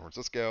pitcher in San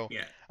Francisco.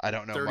 yeah. I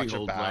don't know 30 much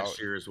holds about.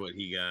 last year is what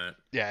he got.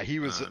 Yeah, he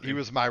And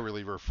was my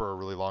reliever for a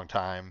really long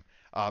time.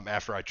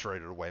 After I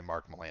traded away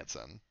Mark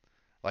Melanson,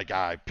 like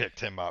yeah, I picked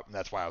him up, and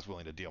that's why I was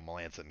willing to deal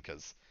Melanson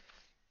because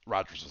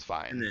Rogers was and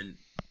fine. then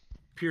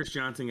Pierce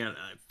Johnson got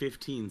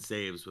 15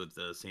 saves with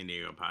the San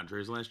Diego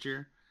Padres last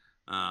year.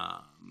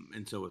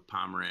 And so with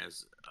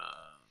Pomeranz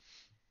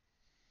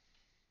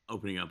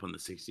opening up on the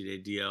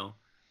 60-day DL,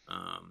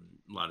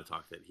 A lot of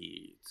talk that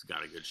he's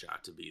got a good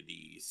shot to be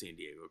the San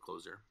Diego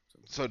closer.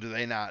 So do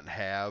they not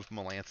have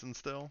Melanson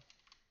still?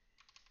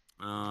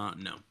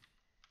 No.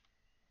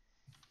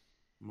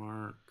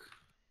 Mark.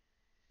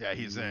 Yeah,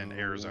 he's in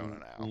Arizona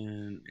now.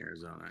 In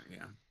Arizona,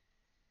 yeah.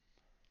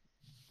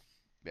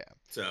 Yeah.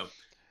 So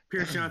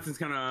Pierce Johnson's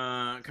kind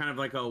of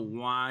like a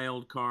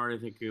wild card. I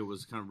think it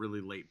was kind of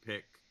really late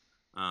pick.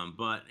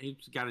 But he's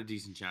got a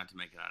decent shot to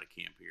make it out of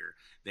camp here.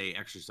 They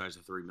exercised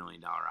a $3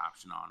 million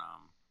option on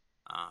him.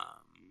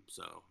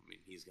 So, I mean,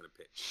 he's going to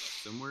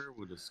pitch somewhere.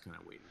 We'll just kind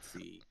of wait and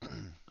see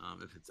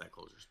if it's that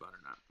closer spot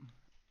or not.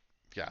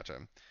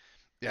 Gotcha.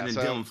 Yeah, and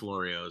then Dylan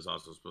Florio is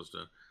also supposed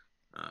to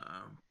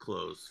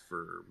close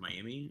for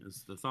Miami,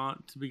 is the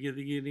thought to begin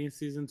the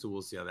season. So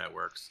we'll see how that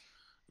works.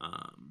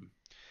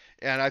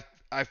 And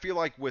I feel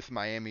like with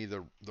Miami,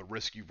 the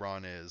risk you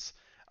run is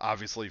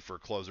obviously for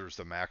closers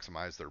to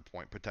maximize their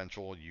point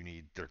potential, you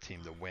need their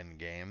team to win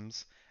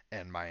games,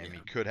 and Miami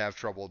could have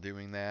trouble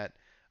doing that.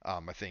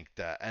 I think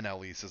the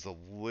NL East is a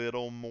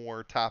little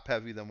more top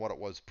heavy than what it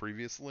was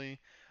previously,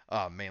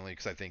 mainly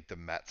because I think the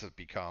Mets have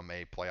become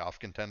a playoff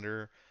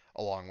contender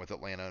along with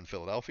Atlanta and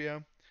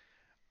Philadelphia.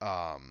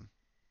 And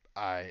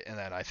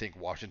then I think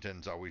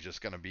Washington's always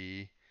just going to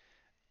be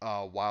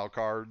a wild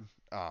card.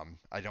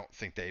 I don't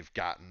think they've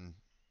gotten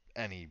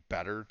any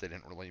better. They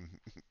didn't really.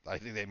 I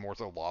think they more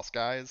so lost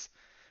guys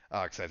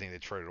because I think they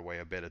traded away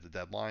a bit at the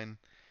deadline.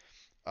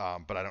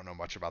 But I don't know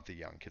much about the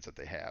young kids that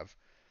they have.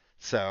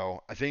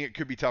 So I think it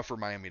could be tough for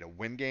Miami to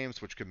win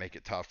games, which could make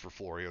it tough for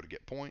Florio to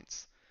get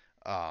points.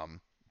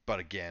 But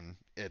again,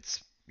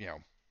 it's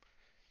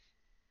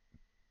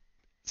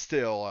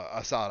still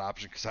a solid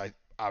option because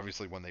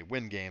obviously when they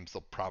win games,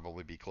 they'll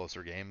probably be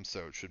closer games.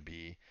 So it should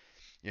be,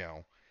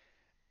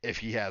 if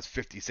he has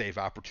 50 save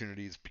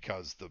opportunities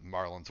because the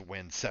Marlins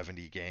win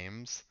 70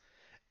 games,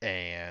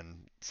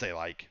 and say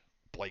like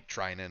Blake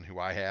Trinan, who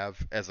I have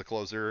as a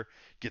closer,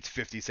 gets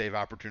 50 save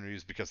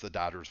opportunities because the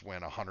Dodgers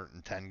win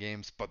 110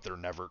 games, but they're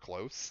never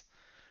close.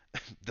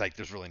 Like,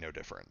 there's really no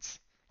difference.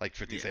 Like,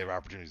 50 save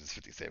opportunities is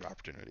 50 save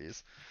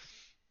opportunities.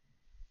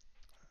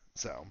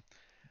 So,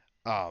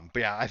 but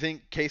yeah, I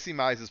think Casey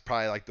Mize is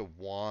probably like the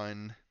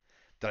one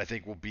that I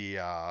think will be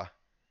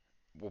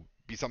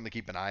something to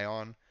keep an eye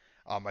on.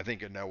 I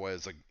think Noah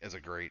is a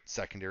great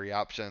secondary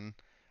option,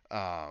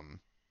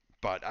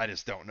 but I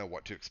just don't know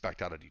what to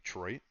expect out of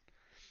Detroit.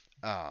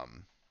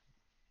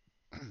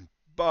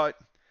 But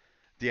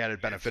the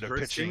added benefit of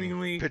pitching in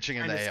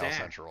the AL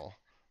Central.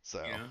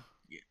 So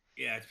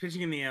it's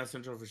pitching in the AL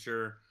Central for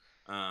sure.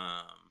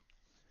 I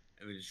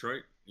mean,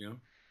 Detroit,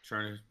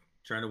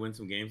 trying to win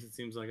some games. It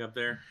seems like up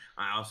there.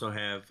 I also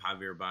have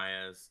Javier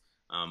Baez.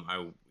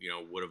 I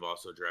would have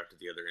also drafted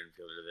the other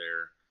infielder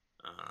there,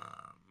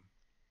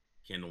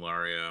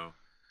 Candelario.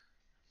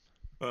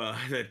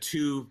 The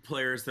two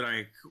players that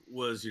I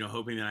was,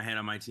 hoping that I had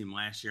on my team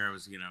last year, I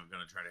was, going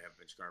to try to have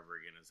Mitch Garver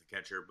again as a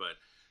catcher. But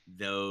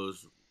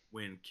those,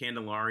 when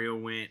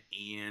Candelario went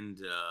and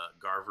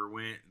Garver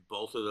went,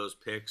 both of those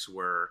picks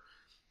were,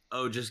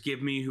 just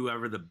give me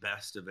whoever the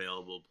best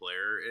available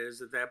player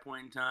is at that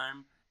point in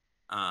time.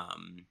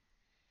 And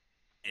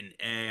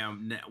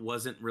I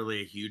wasn't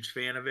really a huge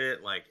fan of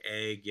it. Like,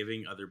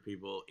 giving other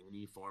people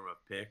any form of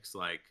picks,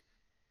 like,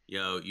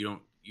 you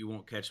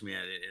won't catch me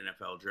at an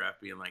NFL draft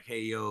being like,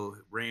 hey,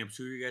 Rams,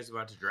 who are you guys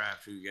about to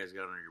draft? Who you guys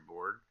got on your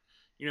board?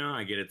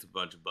 I get it's a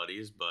bunch of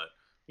buddies, but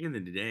at the end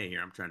of the day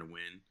here, I'm trying to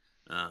win.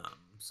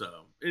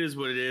 So it is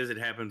what it is. It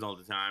happens all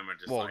the time. I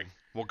just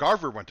well,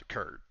 Garver went to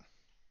Kurt.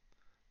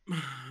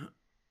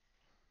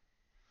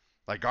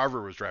 Like,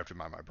 Garver was drafted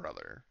by my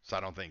brother, so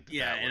I don't think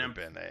that would have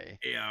been a...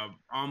 Yeah,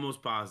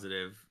 almost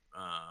positive.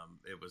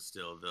 It was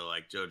still the,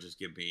 like, Joe, just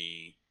give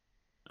me,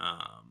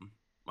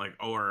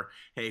 or,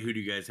 hey, who do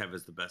you guys have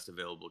as the best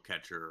available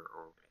catcher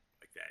or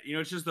like that?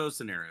 It's just those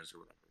scenarios or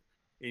whatever.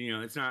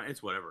 And,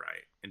 it's whatever.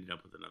 I ended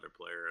up with another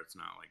player. It's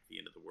not, like, the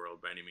end of the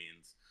world by any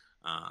means.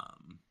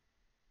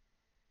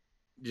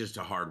 Just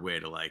a hard way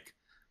to, like,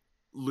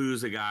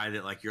 lose a guy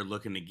that, like, you're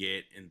looking to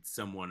get and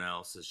someone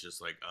else is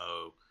just like,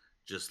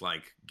 just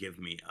like give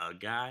me a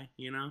guy,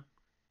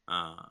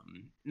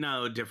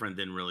 no different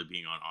than really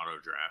being on auto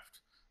draft.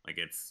 Like,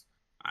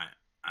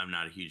 I'm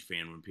not a huge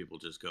fan when people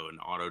just go and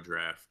auto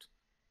draft,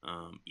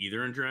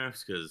 either in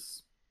drafts,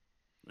 because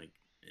like,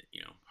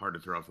 hard to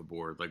throw off a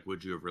board. Like,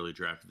 would you have really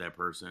drafted that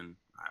person?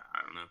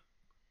 I don't know.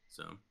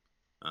 So,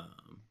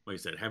 like I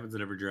said, it happens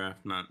in every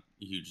draft, not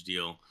a huge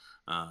deal.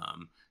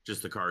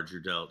 Just the cards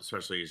you're dealt,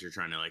 especially as you're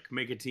trying to like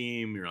make a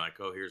team, you're like,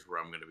 here's where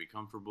I'm going to be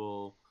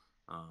comfortable.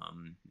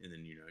 And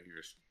then, you're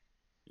just,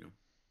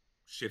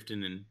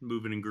 shifting and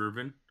moving and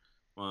grooving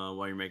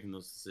while you're making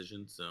those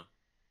decisions. So,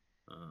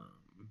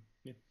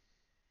 yeah.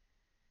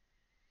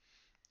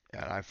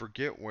 And I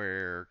forget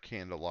where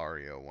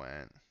Candelario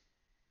went.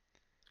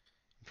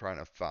 I'm trying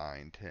to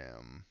find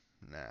him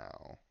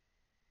now.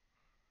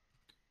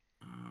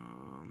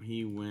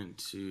 He went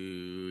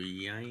to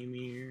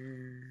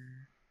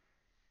Ymir.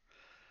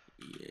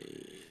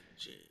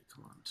 Yeah,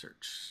 come on,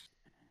 search.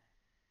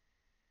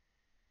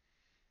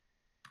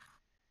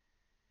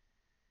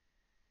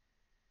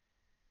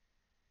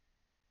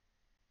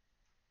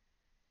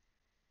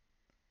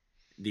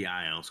 The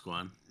IL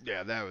squad.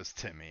 Yeah, that was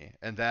Timmy,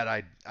 and that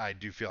I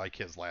do feel like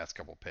his last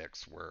couple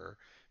picks were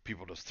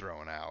people just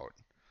throwing out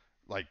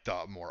like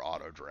the more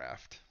auto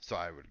draft. So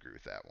I would agree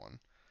with that one.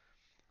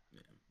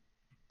 Yeah.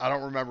 I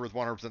don't remember with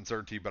 100%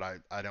 certainty, but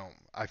I don't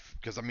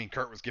because I mean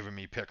Kurt was giving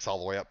me picks all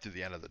the way up to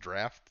the end of the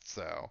draft,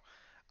 so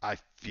I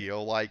Yeah.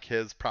 feel like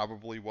his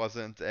probably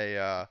wasn't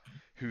a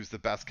who's the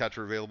best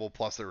catcher available.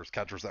 Plus there was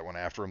catchers that went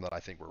after him that I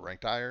think were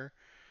ranked higher.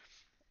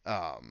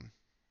 Um,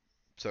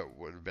 so it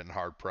would have been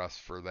hard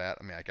pressed for that.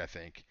 I mean, like I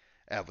think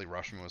Adley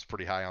Rushman was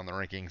pretty high on the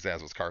rankings,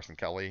 as was Carson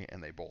Kelly,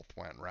 and they both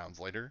went rounds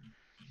later.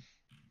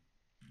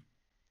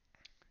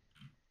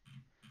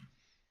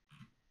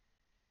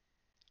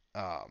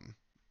 Um,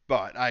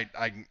 but I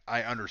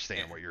Yeah.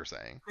 understand what you're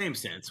saying. Same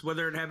sense.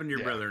 Whether it happened to your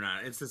Yeah. brother or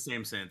not, it's the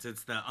same sense.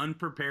 It's the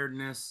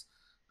unpreparedness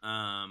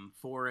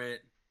for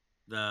it,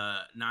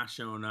 the not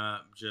showing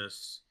up,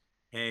 just,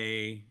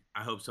 hey,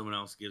 I hope someone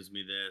else gives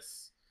me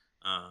this.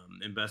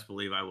 And best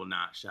believe I will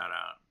not shout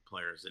out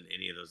players in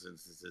any of those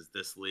instances.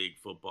 This league,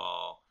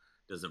 football,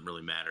 doesn't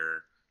really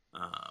matter.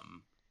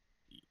 Um,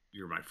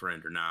 you're my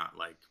friend or not.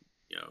 Like,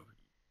 you know,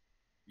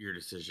 your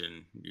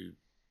decision.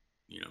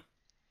 You know,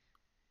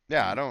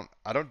 Yeah, you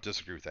I don't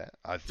disagree with that.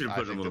 should have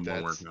I put a think little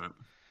that more work that's on it.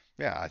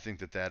 yeah, I think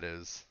that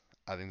is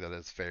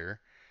fair.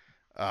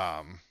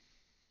 Um,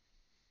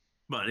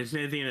 But it's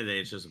at the end of the day,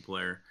 it's just a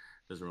player.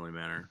 Doesn't really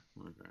matter.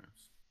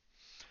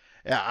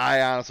 yeah,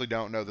 I honestly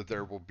don't know that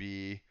there will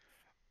be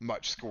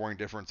much scoring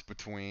difference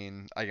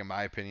between, like in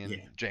my opinion,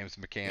 Yeah, James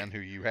yeah. McCann, who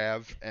you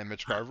have, and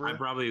Mitch I Carver.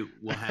 probably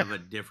will have a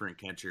different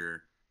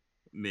catcher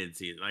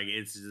mid-season. Like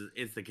it's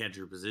the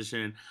catcher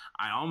position.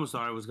 I almost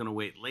thought I was going to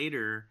wait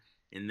later,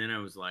 and then I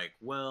was like,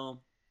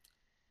 well,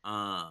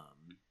 um,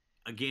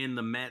 again,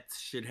 the Mets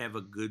should have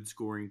a good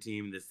scoring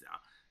team.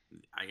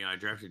 I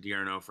drafted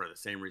D'Arnaud for the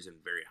same reason,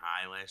 very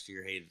high last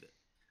year. Hey,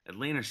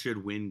 Atlanta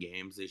should win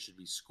games. They should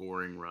be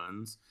scoring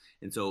runs,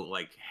 and so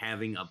like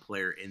having a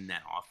player in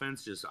that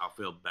offense, just I'll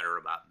feel better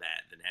about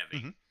that than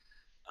having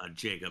Hmm.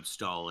 Jacob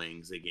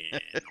Stallings again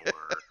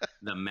or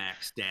the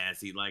Max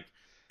Stassi. Like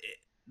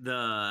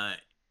the,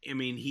 I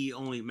mean,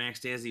 Max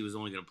Stassi was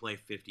only going to play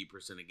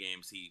 50% of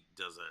games. He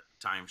does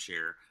a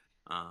timeshare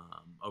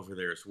over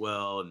there as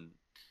well, and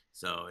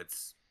so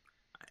it's,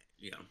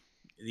 you know,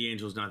 the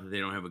Angels. Not that they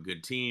don't have a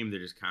good team, they're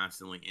just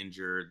constantly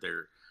injured.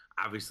 They're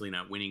obviously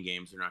not winning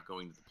games. They're not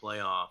going to the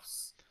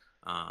playoffs.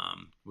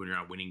 When you're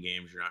not winning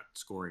games, you're not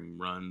scoring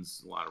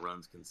runs, a lot of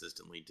runs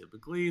consistently,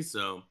 typically.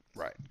 So,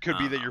 Right. Could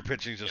be that your um,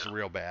 pitching is you just know,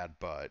 real bad,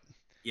 but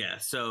yeah.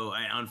 So,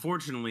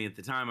 unfortunately, at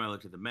the time, I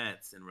looked at the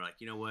Mets and we're like,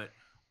 you know what,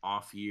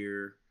 off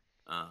year.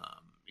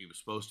 He was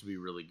supposed to be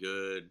really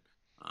good.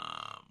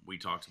 We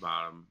talked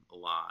about him a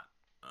lot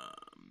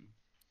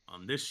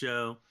on this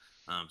show.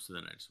 So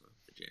then I just went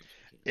with the James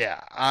McCann.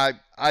 yeah,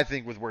 I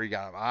think with where you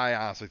got him, I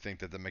honestly think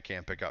that the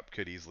McCann pickup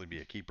could easily be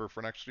a keeper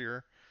for next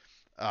year.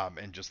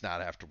 And just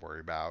not have to worry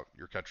about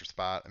your catcher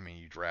spot. I mean,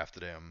 you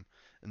drafted him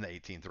in the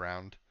 18th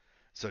round,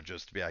 so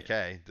just to be like, Yeah.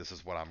 hey, this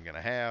is what I'm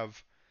gonna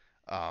have.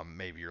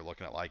 Maybe you're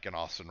looking at like an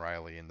Austin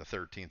Riley in the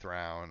 13th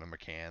round, a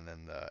McCann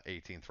in the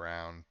 18th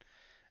round,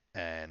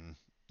 and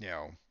you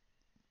know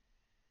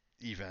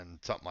even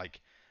something like,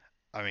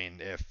 I mean,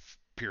 if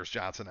Pierce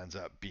Johnson ends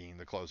up being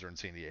the closer in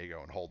San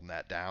Diego and holding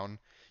that down,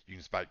 you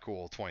can spike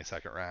cool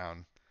 22nd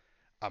round.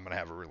 I'm going to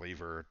have a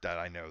reliever that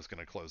I know is going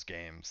to close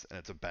games, and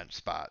it's a bench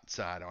spot,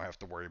 so I don't have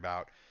to worry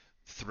about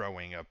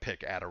throwing a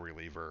pick at a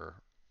reliever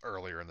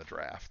earlier in the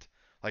draft.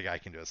 Like I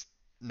can just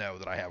know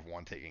that I have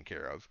one taken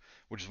care of,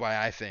 which is why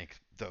I think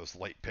those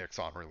late picks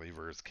on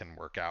relievers can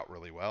work out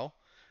really well.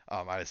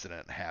 I just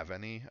didn't have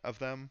any of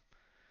them,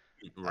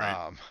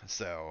 Right.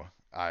 so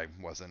I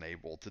wasn't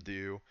able to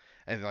do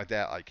anything like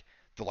that. Like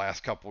the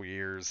last couple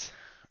years,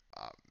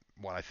 um,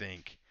 when I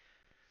think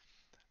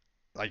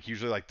like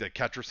usually like the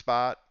catcher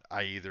spot,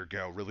 I either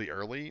go really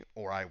early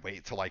or I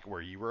wait till like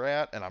where you were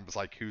at, and I'm just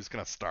like, who's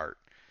gonna start?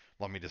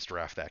 Let me just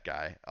draft that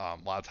guy. A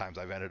lot of times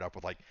I've ended up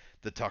with like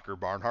the Tucker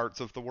Barnharts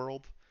of the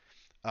world,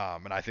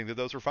 and I think that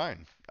those are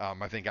fine.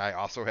 I think I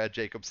also had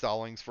Jacob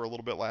Stallings for a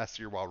little bit last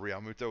year while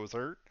Real Muto was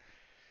hurt.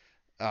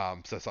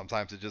 So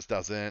sometimes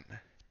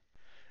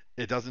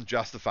it doesn't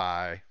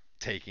justify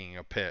taking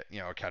a pit,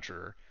 a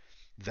catcher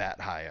that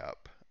high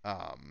up.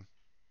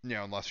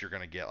 Unless you're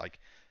gonna get like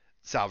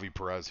Salvi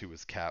Perez, who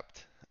was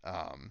kept.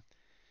 Um,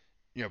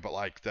 but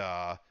like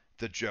the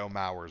Joe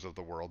Mauers of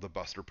the world, the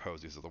Buster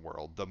Posies of the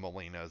world, the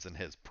Molinas in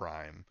his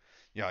prime.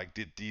 Like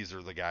these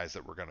are the guys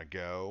that were gonna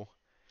go.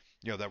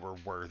 That were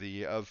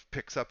worthy of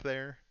picks up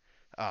there.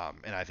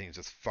 And I think it's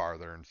just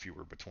farther and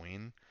fewer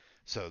between.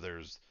 So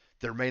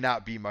there may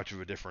not be much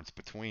of a difference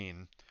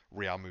between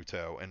Real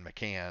Muto and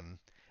McCann,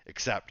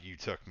 except you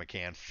took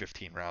McCann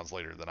 15 rounds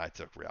later than I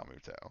took Real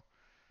Muto.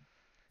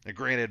 And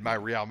granted, my Yeah.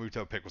 Real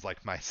Muto pick was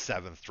like my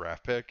seventh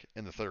draft pick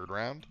in the third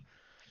round,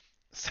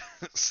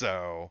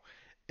 so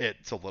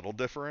it's a little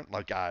different.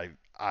 Like I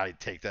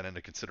take that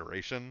into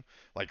consideration.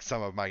 Like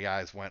some of my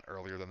guys went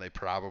earlier than they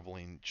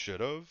probably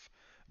should have,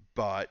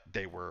 but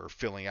they were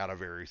filling out a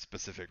very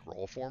specific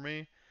role for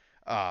me.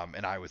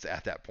 And I was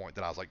at that point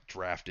that I was like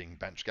drafting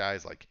bench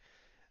guys, like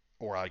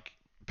or like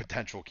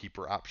potential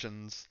keeper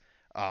options,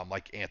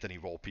 like Anthony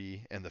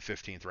Volpe in the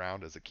 15th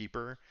round as a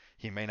keeper.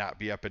 He may not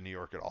be up in New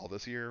York at all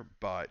this year,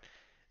 but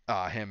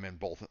him and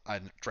both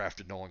I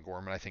drafted Nolan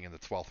Gorman I think in the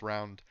 12th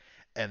round,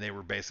 and they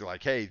were basically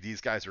like, hey,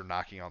 these guys are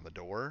knocking on the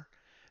door,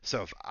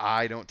 so if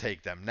I don't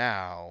take them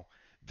now,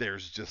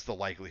 there's just the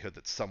likelihood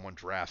that someone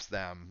drafts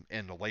them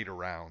in the later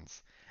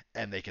rounds,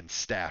 and they can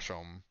stash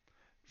them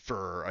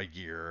for a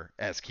year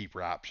as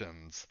keeper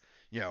options,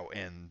 in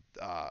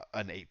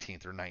an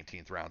 18th or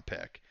 19th round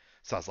pick.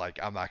 So I was like,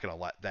 I'm not going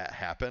to let that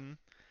happen.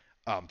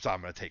 So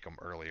I'm going to take them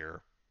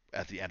earlier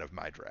at the end of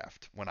my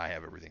draft when I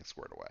have everything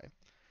squared away.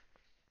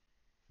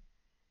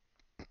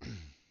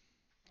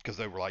 Because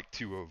they were like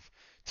two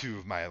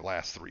of my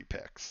last three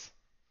picks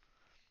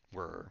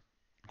were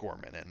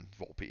Gorman and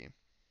Volpe.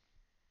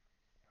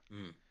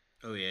 Mm.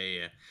 Oh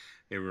yeah, yeah.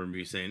 They remember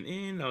you saying,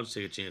 "And I'll just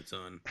take a chance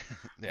on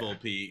Yeah,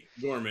 Volpe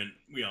Gorman."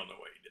 We all know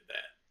why you did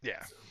that.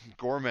 yeah. So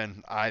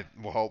Gorman, I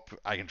will hope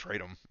I can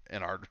trade him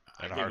in our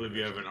I in can't our believe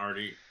you division. haven't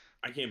already.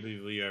 I can't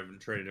believe you haven't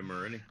traded him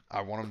already.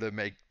 I want him to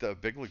make the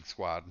big league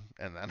squad,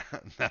 and then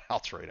then I'll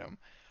trade him.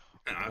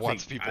 And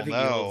Once I people think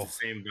he holds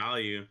the know, same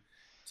value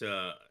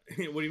to.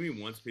 What do you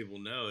mean? Once people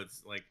know,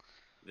 it's like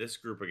this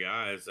group of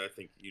guys. I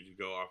think you would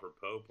go offer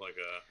Pope like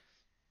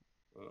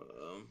a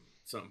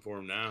something for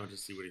him now,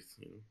 just see what he's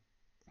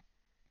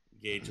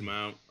gauge him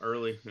out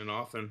early and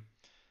often.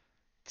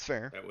 it's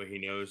fair. That way he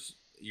knows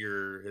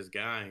you're his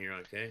guy. And you're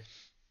like, hey,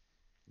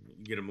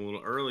 you get him a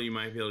little early, you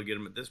might be able to get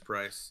him at this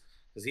price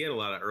because he had a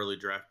lot of early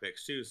draft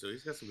picks too. So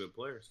he's got some good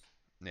players.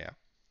 Yeah.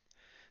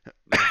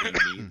 Not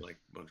that you need like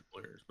a bunch of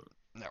players, but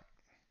No.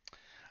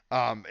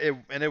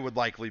 It would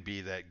likely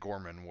be that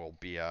Gorman will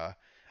be a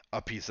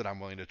piece that I'm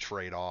willing to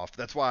trade off.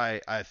 That's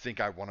why I think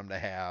I want him to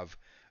have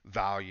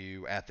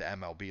value at the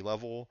MLB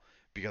level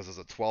because as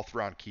a 12th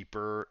round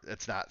keeper,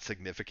 it's not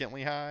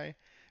significantly high,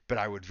 but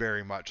I would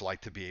very much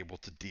like to be able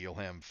to deal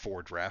him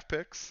for draft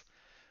picks.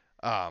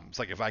 It's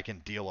like if I can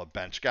deal a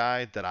bench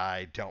guy that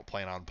I don't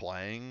plan on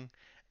playing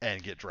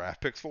and get draft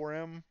picks for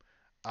him,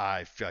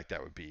 I feel like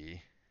that would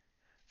be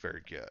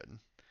very good.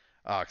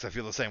 Because I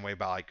feel the same way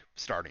about like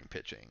starting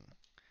pitching.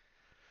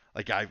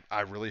 Like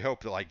I really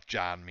hope that like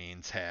John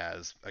Means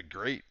has a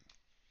great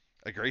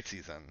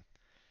season,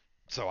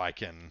 so I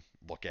can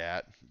look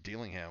at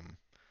dealing him,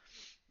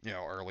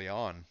 early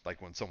on,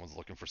 like when someone's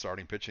looking for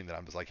starting pitching, that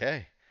I'm just like,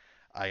 hey,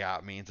 I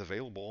got Means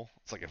available.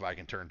 It's like if I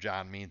can turn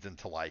John Means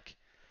into like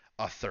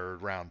a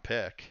third round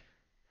pick,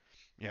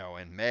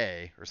 in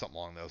May or something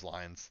along those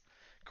lines.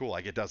 Cool.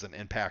 Like it doesn't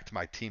impact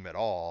my team at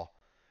all,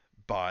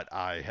 but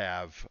I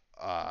have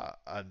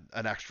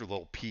an extra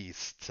little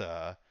piece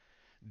to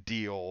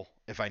deal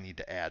if I need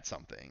to add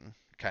something,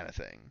 kind of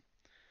thing.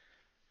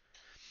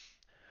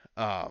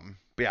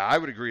 But yeah, I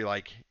would agree.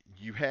 Like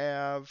you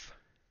have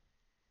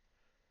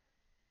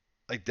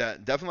like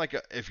that definitely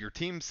like if your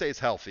team stays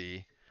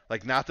healthy,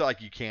 like not that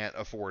like you can't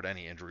afford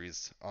any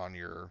injuries on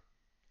your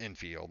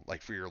infield,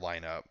 like for your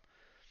lineup.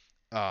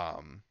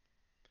 Um,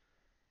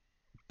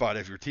 but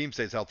if your team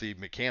stays healthy,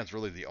 McCann's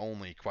really the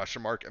only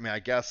question mark. I mean, I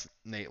guess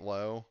Nate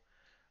Lowe,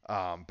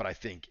 but I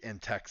think in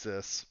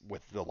Texas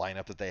with the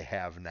lineup that they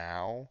have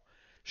now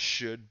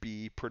should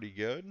be pretty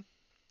good.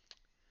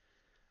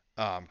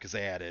 Because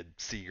they added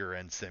Seager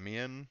and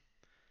Simeon.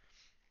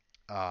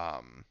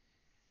 Um,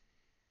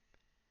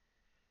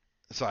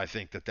 so I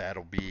think that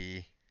that'll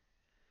be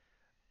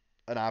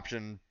an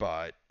option.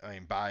 But I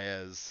mean,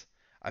 Baez,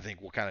 I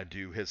think will kind of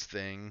do his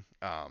thing.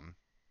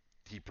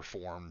 He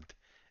performed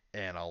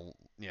in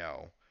you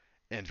know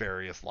in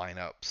various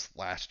lineups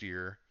last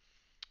year.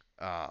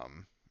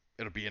 Um,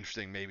 it'll be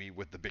interesting maybe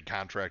with the big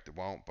contract it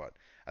won't, but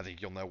I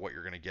think you'll know what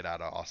you're going to get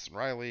out of Austin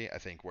Riley. I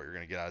think what you're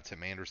going to get out of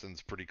Tim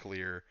Anderson's pretty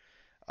clear.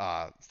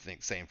 I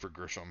think same for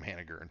Grisham,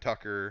 Haniger, and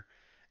Tucker,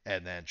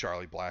 and then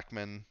Charlie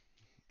Blackmon.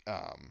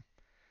 Um,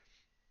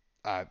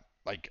 I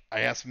I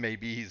asked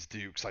maybe he's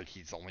due because like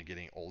he's only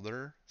getting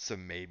older, so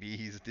maybe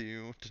he's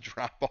due to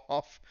drop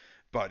off,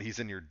 but he's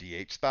in your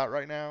DH spot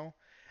right now,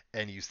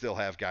 and you still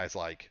have guys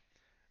like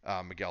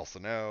Miguel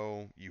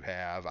Sano, you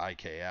have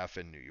IKF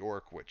in New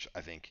York, which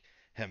I think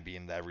him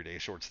being the everyday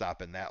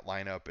shortstop in that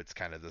lineup, it's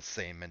kind of the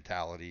same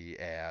mentality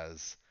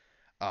as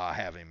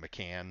having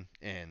McCann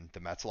in the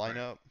Mets right.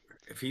 lineup.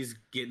 If he's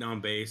getting on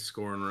base,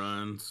 scoring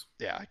runs,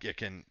 Yeah, it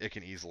can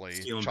easily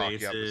stealing chalk you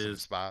up to some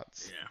bases,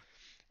 spots. yeah,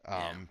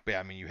 yeah, But yeah,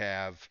 I mean, you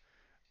have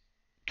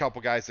a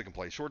couple guys that can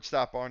play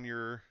shortstop on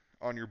your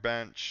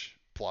bench,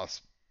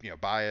 plus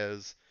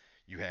Baez.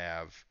 You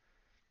have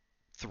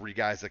three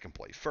guys that can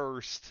play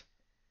first.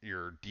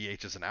 Your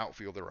DH is an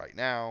outfielder right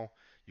now.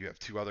 You have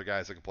two other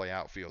guys that can play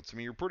outfield. So I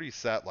mean, you're pretty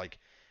set. Like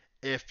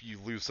if you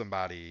lose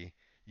somebody,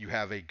 you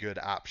have a good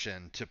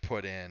option to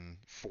put in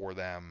for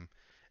them,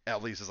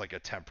 at least as like a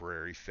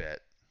temporary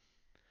fit.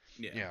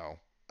 yeah.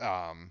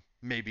 You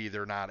maybe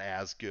they're not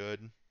as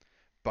good,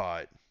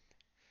 but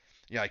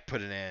like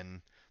putting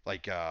in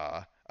like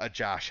a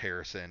Josh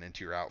Harrison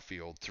into your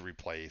outfield to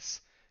replace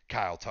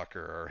Kyle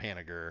Tucker or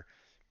Haniger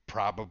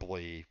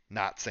probably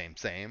not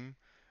same.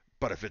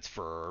 But if it's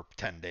for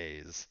 10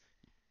 days,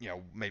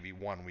 maybe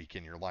 1 week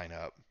in your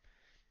lineup,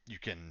 you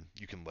can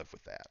live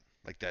with that.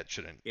 Like that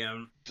shouldn't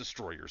Yeah,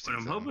 destroy your and I'm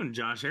season. hoping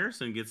Josh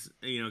Harrison gets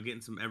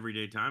getting some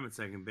everyday time at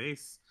second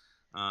base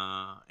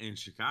in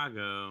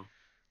Chicago.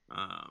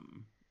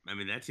 I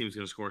mean that team's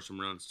going to score some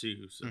runs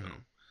too, so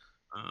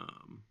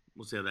Hmm.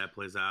 we'll see how that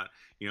plays out.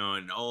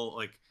 And all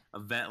like a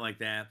vet like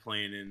that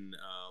playing in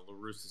La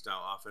Russa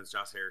style offense,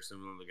 Josh Harrison,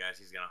 one of the guys,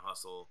 he's going to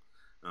hustle.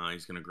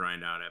 He's going to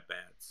grind out at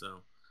bat,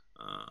 so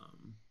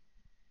um,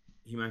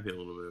 he might be a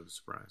little bit of a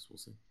surprise. We'll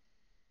see.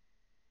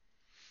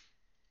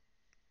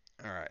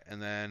 All right,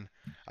 and then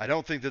I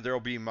don't think that there will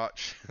be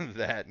much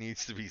that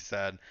needs to be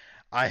said.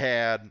 I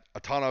had a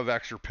ton of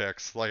extra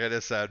picks. Like I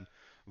just said,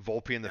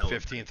 Volpe in the Hella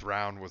 15th pick.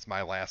 round was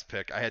my last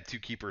pick. I had two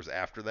keepers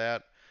after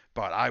that,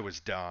 but I was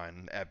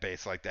done at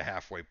base like the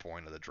halfway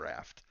point of the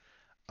draft.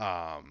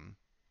 Um,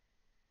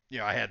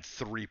 I had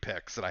three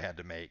picks that I had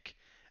to make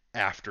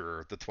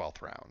after the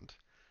 12th round.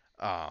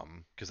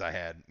 Because I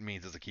had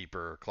Means as a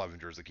keeper,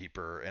 Clevenger as a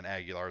keeper, and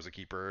Aguilar as a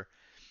keeper.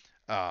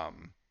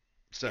 Um,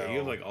 Yeah, you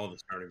have so like all the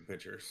starting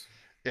pitchers.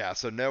 yeah,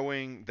 so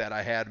knowing that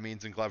I had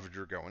Means and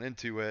Clevenger going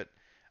into it,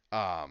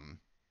 um,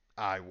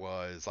 I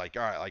was like,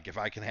 all right, like if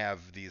I can have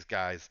these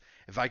guys,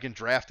 if I can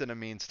draft in a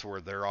Means to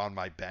where they're on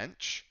my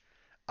bench,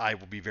 I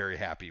will be very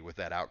happy with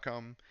that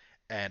outcome.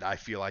 And I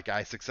feel like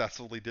I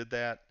successfully did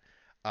that.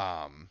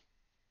 Um,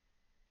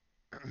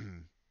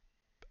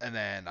 and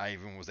then I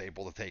even was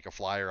able to take a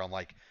flyer on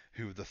like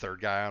who the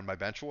third guy on my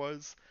bench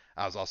was.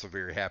 I was also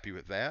very happy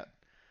with that.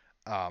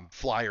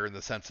 Flyer in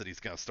the sense that he's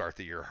going to start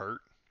the year hurt,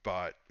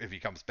 but if he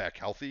comes back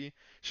healthy,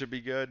 should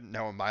be good.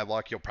 Knowing my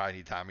luck, he'll probably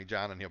need Tommy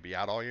John and he'll be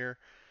out all year.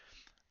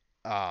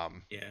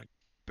 Um, Yeah,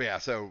 but yeah,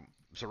 so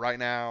right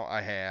now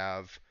I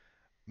have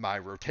my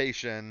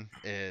rotation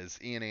is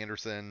Ian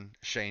Anderson,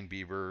 Shane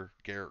Bieber,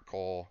 Garrett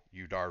Cole,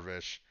 Yu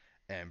Darvish,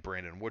 and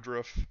Brandon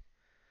Woodruff,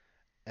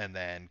 and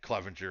then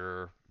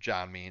Clevenger,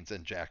 John Means,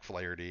 and Jack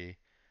Flaherty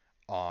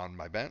on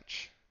my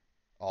bench,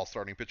 all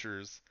starting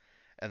pitchers.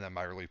 And then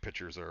my relief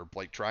pitchers are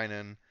Blake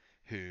Trinan,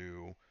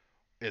 who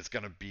is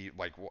going to be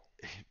like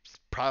he's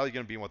probably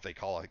going to be what they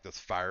call like this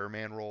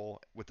fireman role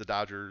with the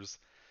Dodgers.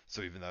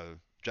 So even though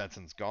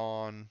Jensen's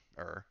gone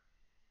or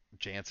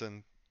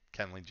Jansen,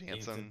 Kenley Jansen.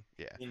 Jansen,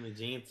 yeah, Kenley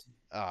Jansen.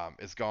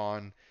 is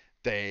gone.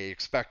 They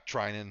expect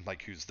Trinan,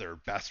 like who's their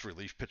best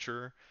relief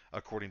pitcher,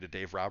 according to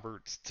Dave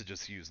Roberts, to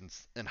just use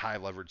in high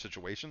leverage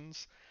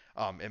situations.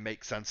 It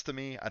makes sense to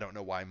me. I don't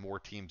know why more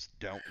teams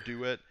don't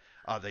do it.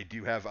 They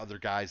do have other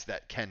guys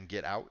that can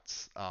get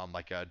outs,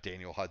 like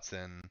Daniel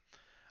Hudson,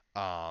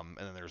 and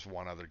then there's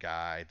one other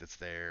guy that's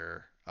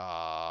there.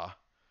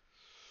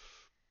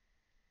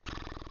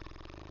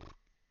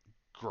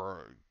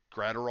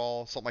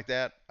 Gratterall, something like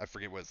that. I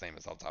forget what his name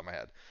is off the top of my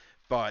head.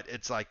 But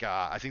it's like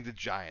I think the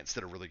Giants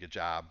did a really good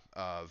job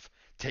of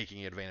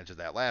taking advantage of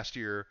that last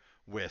year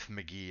with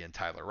McGee and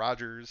Tyler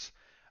Rogers.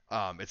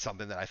 It's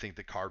something that I think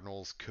the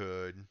Cardinals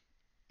could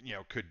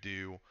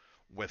do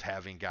with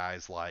having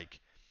guys like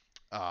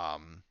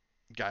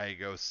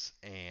Gallegos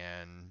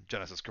and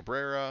Genesis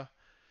Cabrera.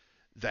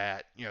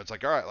 That it's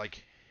like all right,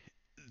 like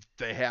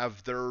they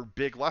have their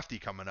big lefty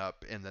coming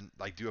up in the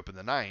like due up in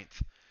the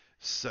ninth.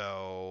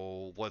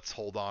 So let's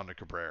hold on to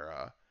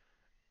Cabrera,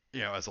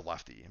 as a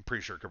lefty. I'm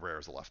pretty sure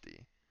Cabrera's a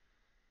lefty.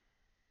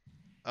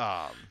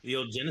 Um, The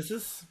old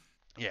Genesis.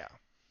 yeah.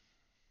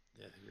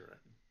 Yeah, you're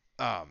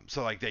right.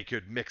 So like they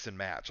could mix and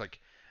match. Like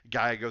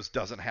Gallegos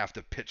doesn't have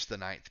to pitch the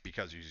ninth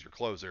because he's your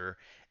closer.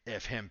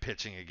 If him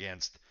pitching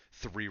against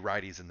three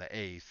righties in the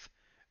eighth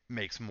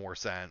makes more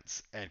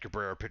sense, and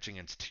Cabrera pitching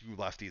against two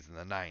lefties in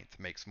the ninth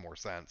makes more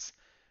sense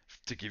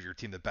to give your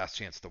team the best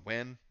chance to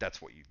win,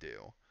 that's what you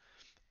do.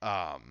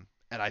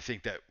 And I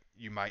think that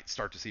you might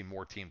start to see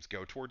more teams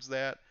go towards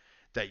that.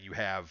 That you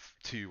have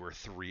two or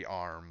three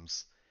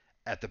arms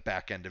at the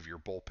back end of your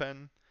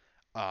bullpen.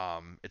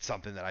 It's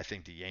something that I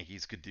think the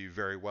Yankees could do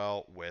very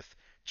well with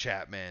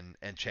Chapman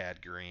and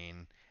Chad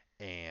Green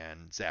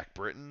and Zach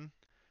Britton.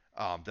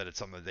 That it's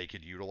something that they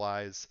could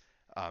utilize,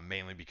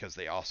 mainly because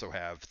they also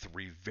have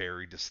three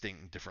very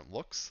distinct different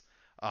looks.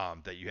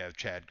 That you have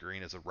Chad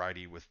Green as a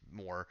righty with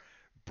more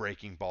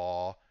breaking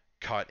ball,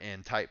 cut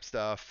in type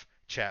stuff.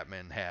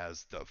 Chapman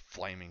has the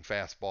flaming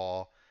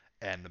fastball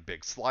and the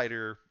big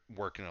slider,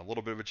 working a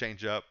little bit of a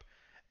changeup,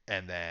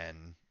 and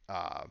then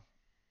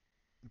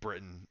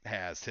Britton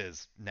has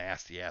his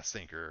nasty ass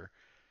sinker.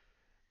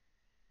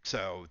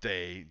 So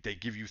they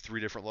give you three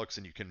different looks,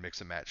 and you can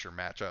mix and match your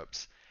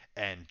matchups,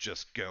 and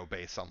just go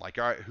based on like,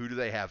 all right, who do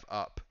they have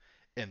up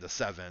in the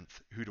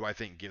seventh? Who do I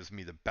think gives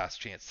me the best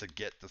chance to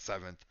get the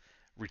seventh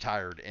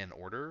retired in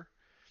order?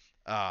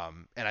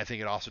 And I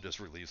think it also just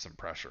relieves some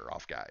pressure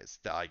off guys.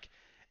 That like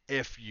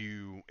if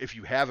you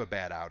have a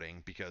bad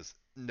outing, because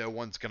no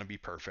one's going to be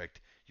perfect,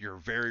 you're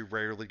very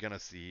rarely going to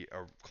see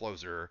a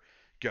closer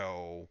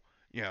go,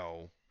 you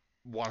know,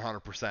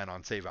 100%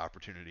 on save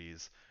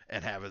opportunities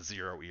and have a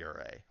 0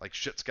 ERA. Like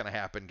shit's going to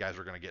happen. Guys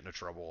are going to get into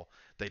trouble.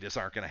 They just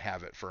aren't going to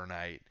have it for a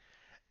night.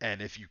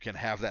 And if you can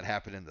have that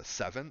happen in the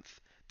seventh,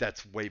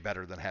 that's way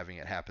better than having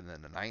it happen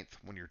in the ninth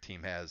when your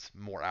team has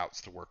more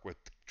outs to work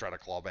with to try to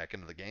claw back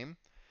into the game.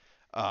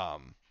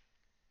 Um,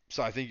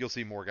 so I think you'll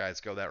see more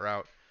guys go that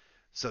route.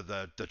 So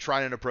the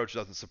Trident approach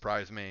doesn't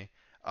surprise me.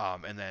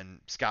 And then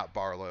Scott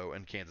Barlow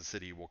and Kansas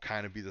City will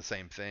kind of be the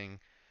same thing.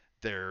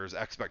 There's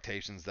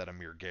expectations that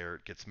Amir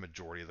Garrett gets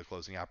majority of the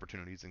closing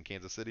opportunities in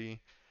Kansas City.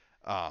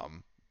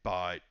 Um,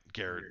 but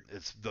Garrett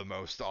is the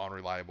most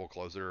unreliable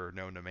closer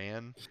known to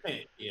man.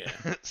 Yeah.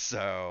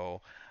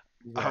 So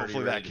He's already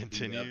hopefully that ready to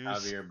beat up continues.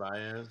 Javier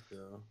Baez.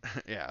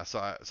 So Yeah, so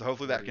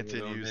hopefully that What do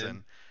you do on continues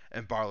him?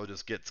 and Barlow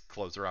just gets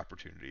closer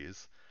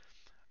opportunities.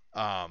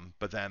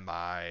 But then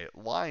my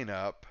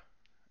lineup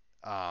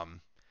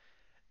um,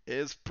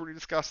 is pretty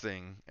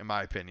disgusting in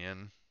my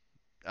opinion.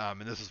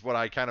 And this is what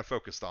I kind of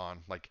focused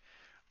on. Like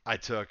I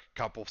took a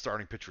couple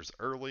starting pitchers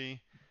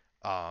early.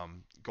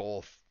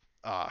 Goal,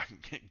 uh,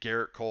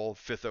 Garrett Cole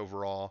 5th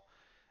overall,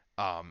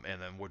 and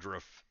then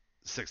Woodruff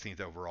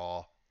 16th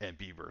overall, and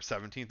Bieber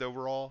 17th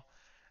overall.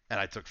 And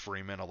I took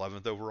Freeman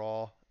 11th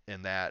overall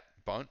in that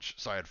bunch.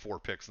 So I had 4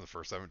 picks in the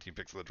first 17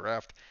 picks of the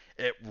draft.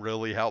 It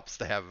really helps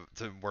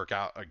to work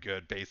out a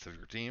good base of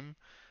your team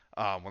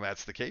when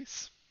that's the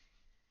case.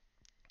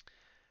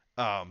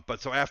 But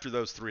so after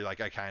those three,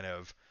 like I kind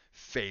of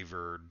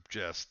favored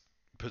just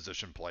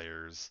position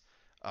players.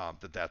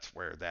 That's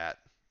where that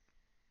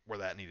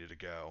needed to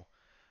go.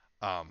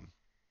 Um,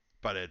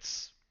 but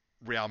it's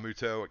Real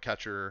Muto at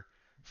catcher,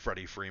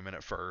 Freddie Freeman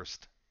at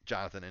first,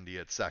 Jonathan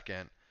India at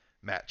second,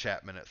 Matt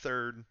Chapman at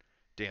third,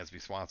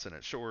 Dansby Swanson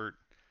at short.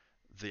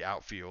 The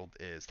outfield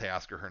is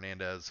Teoscar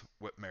Hernandez,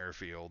 Whit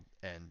Merrifield,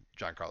 and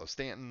Giancarlo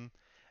Stanton,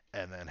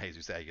 and then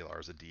Jesus Aguilar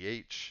is a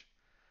DH.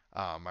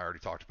 I already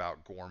talked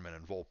about Gorman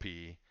and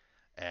Volpe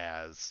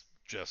as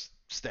just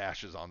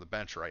stashes on the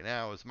bench right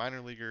now as minor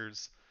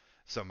leaguers.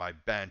 So my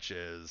bench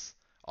is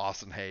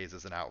Austin Hayes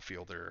as an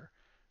outfielder,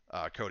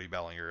 Cody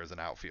Bellinger as an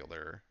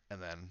outfielder,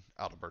 and then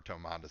Alberto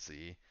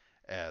Mondesi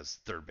as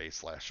third base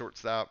slash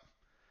shortstop.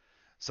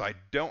 So I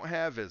don't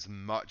have as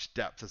much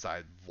depth as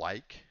I'd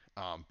like,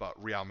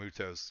 but Real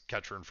Muto's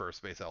catcher and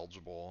first base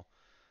eligible.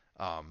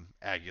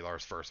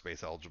 Aguilar's first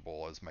base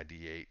eligible as my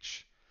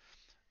DH.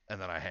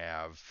 And then I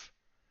have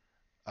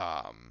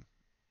um,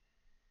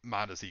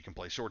 Mondesi can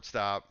play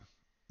shortstop.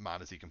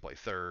 Mondesi can play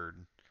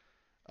third.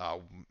 Uh,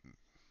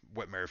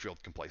 Whit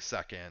Merrifield can play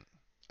second.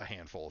 A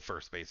handful of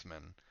first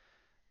basemen.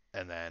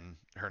 And then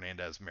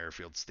Hernandez,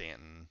 Merrifield,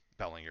 Stanton,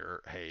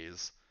 Bellinger,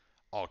 Hayes,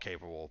 all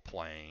capable of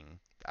playing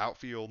the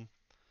outfield.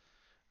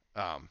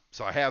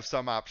 So I have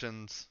some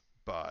options,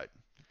 but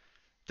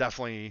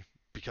definitely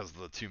because of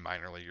the 2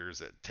 minor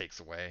leaguers, it takes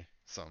away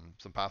some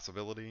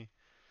possibility.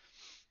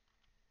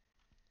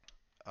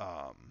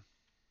 But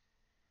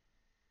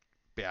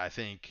yeah, I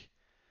think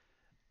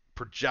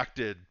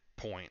projected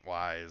point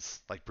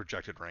wise, like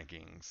projected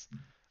rankings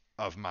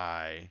of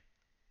my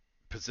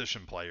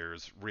position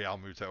players, Real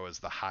Muto is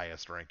the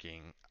highest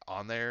ranking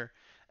on there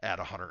at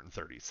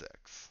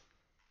 136.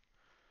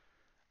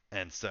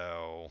 And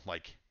so,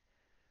 like,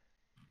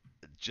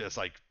 just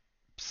like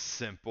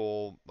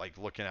simple, like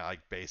looking at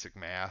like basic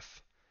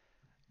math,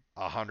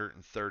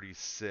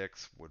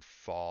 136 would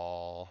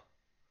fall.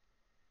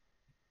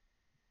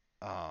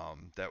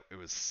 That it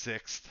was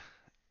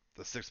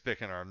the sixth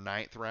pick in our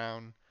ninth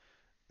round,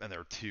 and there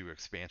were 2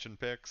 expansion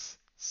picks.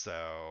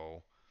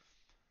 So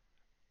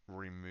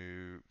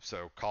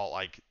call it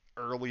like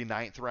early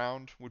ninth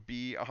round would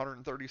be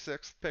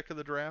 136th pick of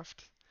the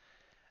draft,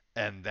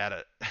 and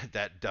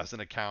that doesn't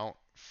account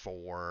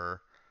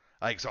for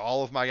like so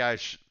all of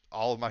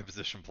my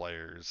position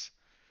players,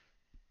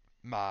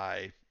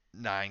 my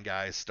 9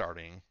 guys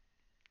starting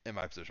in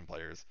my position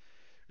players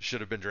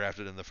should have been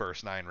drafted in the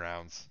first 9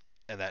 rounds,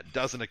 and that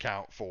doesn't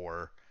account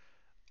for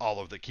all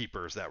of the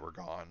keepers that were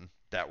gone,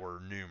 that were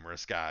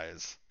numerous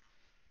guys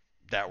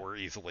that were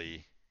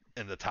easily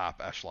in the top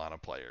echelon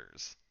of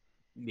players.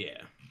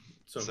 Yeah.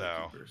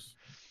 So keepers.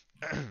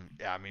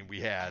 Yeah, I mean,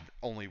 we had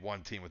only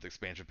one team with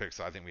expansion picks,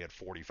 so I think we had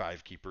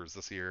 45 keepers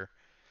this year.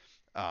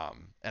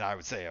 And I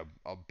would say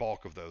a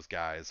bulk of those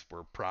guys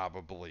were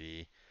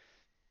probably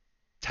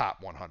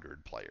top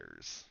 100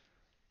 players.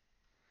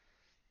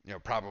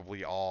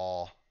 Probably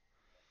all,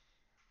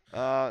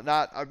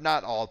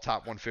 not all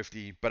top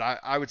 150, but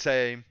I would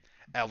say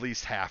at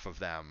least half of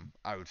them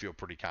I would feel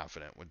pretty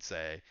confident would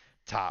say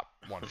top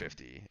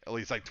 150, at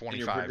least like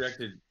 25.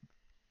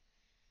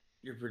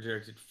 You're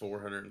projected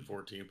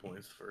 414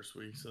 points the first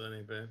week, so that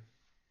ain't bad.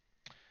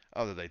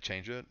 Oh, did they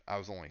change it? I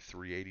was only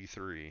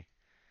 383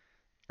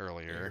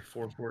 earlier.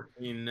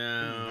 414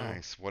 now.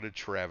 Nice. What did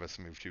Travis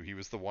move to? He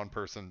was the one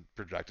person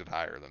projected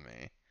higher than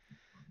me.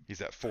 He's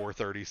at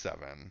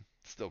 437,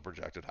 still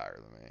projected higher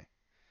than me.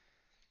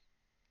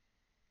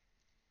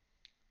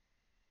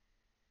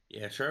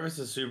 Yeah, Travis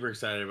is super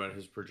excited about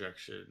his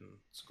projection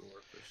score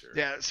for sure.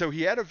 Yeah, so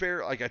he had a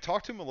very I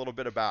talked to him a little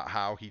bit about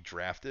how he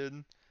drafted,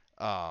 and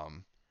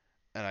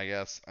I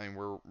mean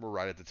we're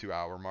right at the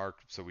 2-hour mark,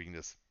 so we can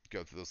just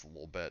go through this a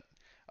little bit,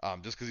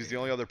 just because he's the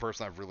only other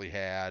person I've really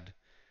had,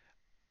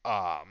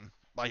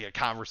 like a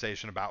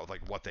conversation about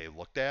like what they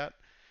looked at,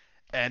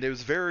 And it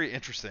was very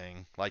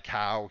interesting, like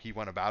how he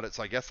went about it.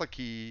 So I guess like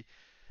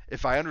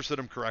if I understood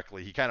him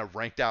correctly, he kind of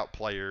ranked out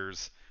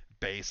players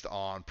based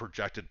on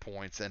projected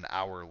points in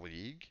our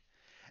league,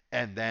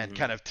 and then Mm-hmm.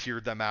 kind of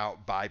tiered them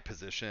out by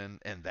position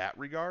in that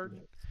regard.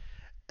 Yes.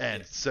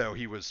 And Yeah. so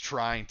he was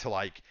trying to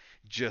like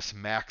just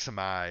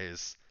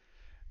maximize,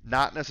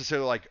 not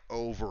necessarily like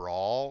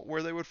overall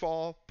where they would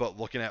fall, but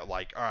looking at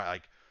like, all right,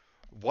 like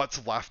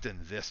what's left in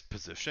this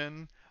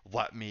position,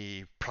 let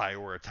me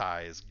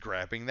prioritize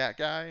grabbing that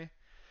guy.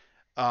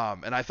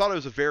 And I thought it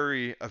was a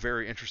very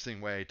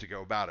interesting way to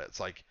go about it. It's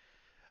like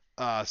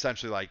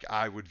essentially like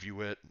I would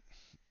view it,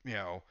 you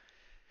know,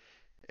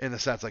 in the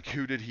sense like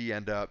who did he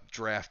end up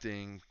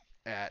drafting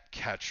at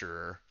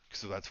catcher?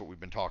 So that's what we've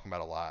been talking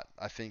about a lot.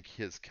 I think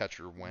his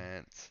catcher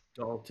went.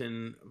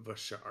 Dalton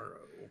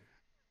Vaccaro.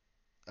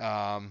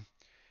 Um,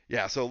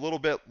 yeah, so a little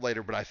bit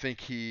later, but I think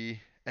he's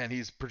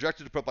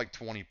projected to put like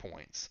 20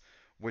 points,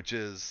 which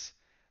is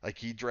like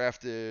he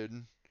drafted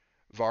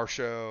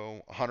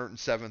Varsho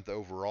 107th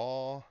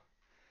overall.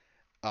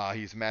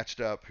 He's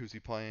matched up. Who's he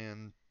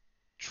playing?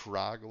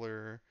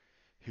 Trogler,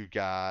 who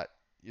got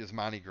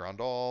Yasmani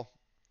Grandal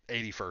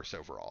 81st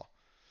overall,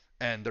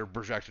 and they're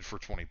projected for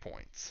 20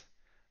 points.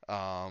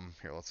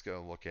 Here, let's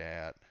go look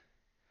at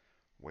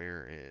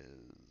where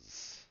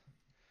is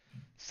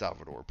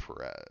Salvador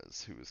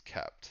Perez, who was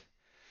kept.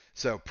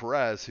 So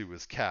Perez, who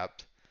was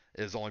kept,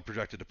 is only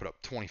projected to put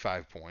up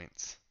 25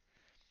 points.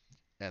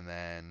 And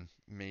then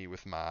me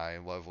with my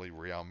lovely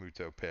Real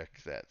Muto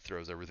pick that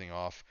throws everything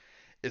off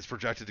is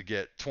projected to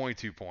get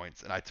 22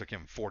 points, and I took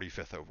him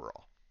 45th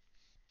overall.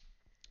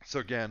 So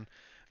again,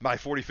 my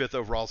 45th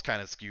overall is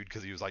kind of skewed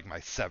because he was like my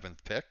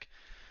seventh pick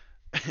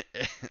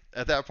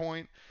at that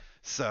point.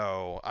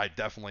 So I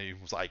definitely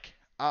was like,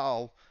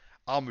 I'll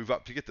move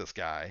up to get this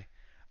guy.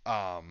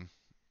 Um,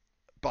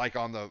 but like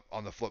on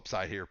the flip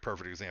side here,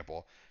 perfect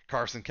example.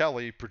 Carson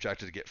Kelly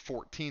projected to get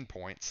 14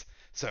 points,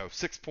 so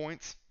 6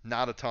 points,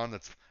 not a ton.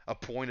 That's a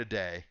point a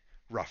day,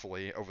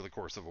 roughly, over the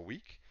course of a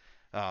week.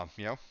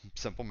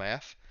 Simple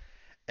math.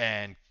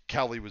 And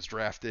Kelly was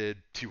drafted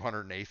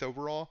 208th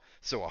overall,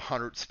 so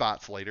 100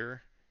 spots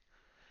later,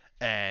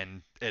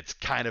 and it's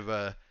kind of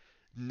a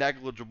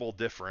negligible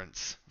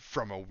difference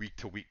from a week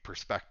to week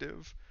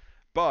perspective.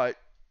 But,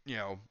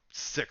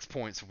 6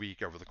 points a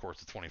week over the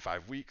course of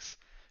 25 weeks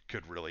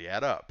could really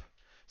add up.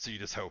 So you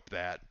just hope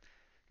that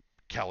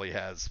Kelly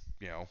has,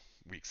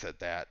 weeks at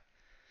that,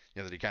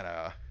 that he kind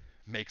of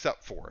makes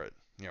up for it,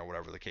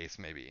 whatever the case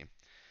may be.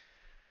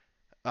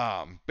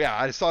 But yeah,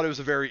 I just thought it was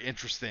a very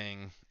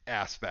interesting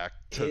aspect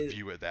to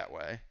view it that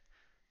way.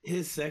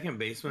 His second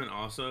baseman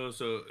also,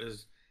 so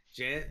is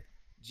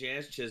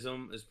Jazz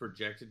Chisholm is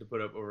projected to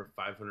put up over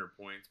 500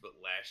 points, but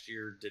last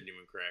year didn't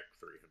even crack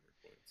 300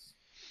 points.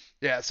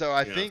 Yeah, so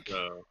I think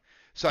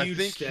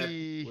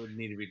he would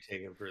need to be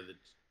taken for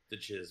the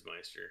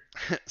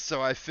Chismeister.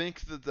 So I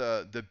think that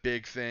the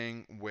big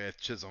thing with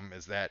Chisholm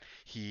is that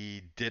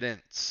he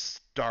didn't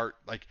start,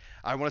 like,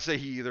 I want to say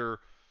he either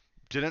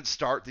didn't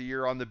start the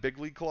year on the big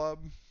league club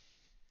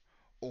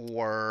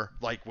or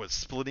like was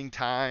splitting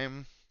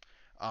time,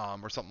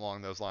 or something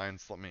along those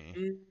lines. Let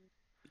me.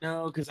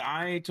 No, because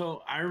I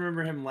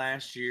remember him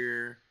last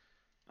year.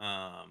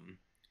 I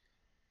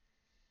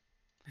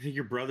think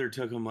your brother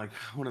took him like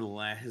one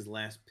of his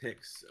last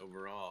picks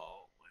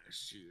overall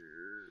last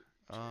year.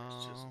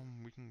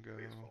 We can go.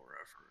 Baseball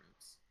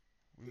reference.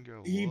 We can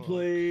go. He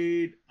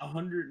played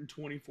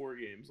 124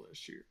 games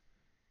last year.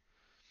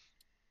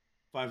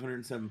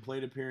 507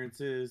 plate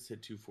appearances,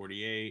 hit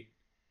 248.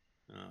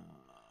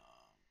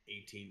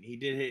 18. He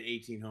did hit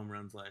 18 home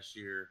runs last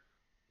year.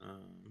 So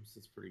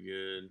that's pretty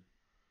good.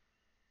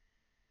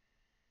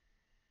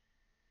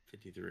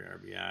 53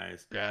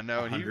 RBIs. Yeah,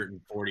 no,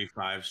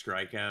 145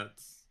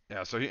 strikeouts.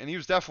 Yeah, so he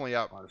was definitely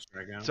up. A lot of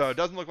strikeouts. So it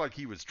doesn't look like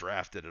he was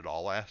drafted at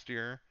all last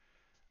year.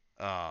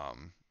 Well,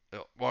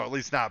 at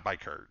least not by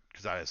Kurt,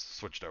 because I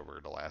switched over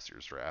to last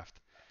year's draft.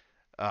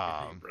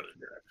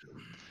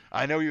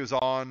 I know he was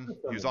on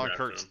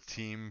Kurt's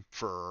team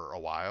for a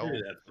while.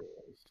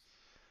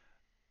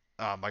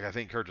 Like I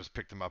think Kurt just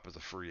picked him up as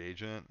a free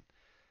agent.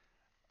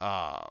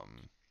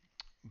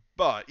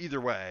 But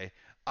either way,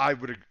 I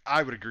would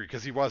agree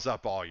because he was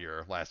up all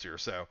year last year.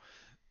 So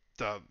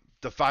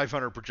the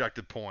 500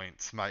 projected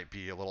points might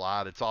be a little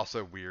odd. It's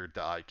also weird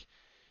that like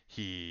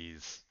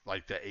he's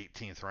like the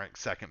 18th ranked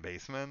second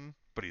baseman,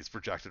 but he's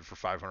projected for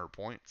 500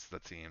 points.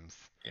 That seems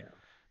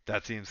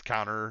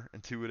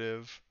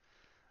counterintuitive.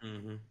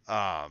 Mm-hmm.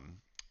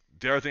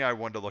 The other thing I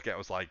wanted to look at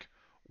was like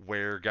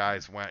where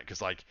guys went,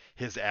 because like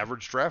his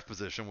average draft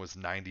position was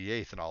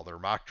 98th in all their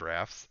mock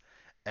drafts,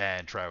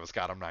 and Travis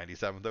got him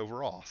 97th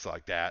overall. So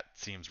like that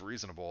seems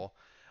reasonable.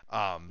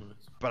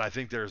 But I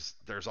think there's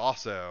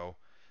also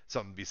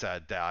something to be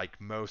said that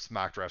like most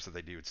mock drafts that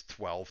they do, it's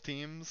 12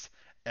 teams,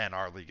 and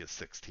our league is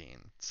 16.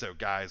 So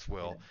guys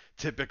will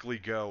typically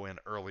go in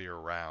earlier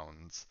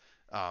rounds.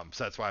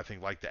 So that's why I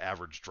think like the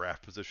average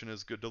draft position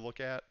is good to look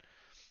at,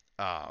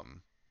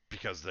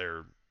 because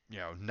they're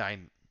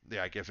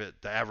like if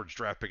the average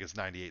draft pick is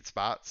 98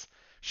 spots,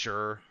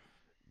 sure,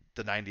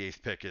 the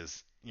 98th pick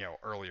is,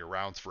 earlier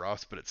rounds for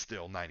us, but it's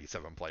still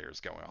 97 players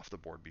going off the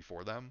board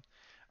before them.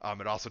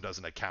 It also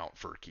doesn't account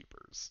for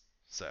keepers.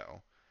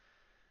 So,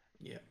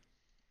 yeah.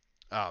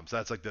 So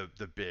that's like the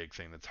big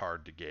thing that's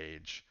hard to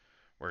gauge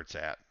where it's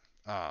at.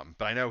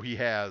 But I know he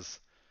has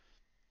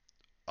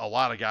a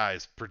lot of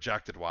guys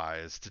projected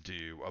wise to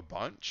do a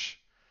bunch.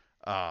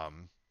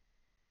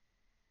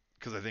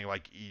 Because I think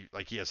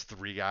he has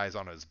 3 guys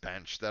on his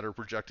bench that are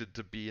projected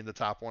to be in the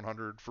top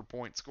 100 for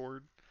points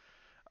scored.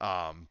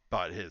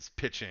 But his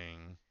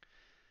pitching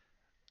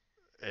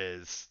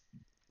is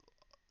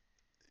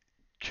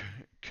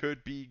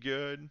could be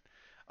good.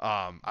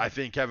 I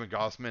think Kevin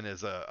Gossman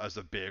is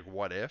a big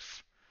what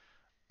if.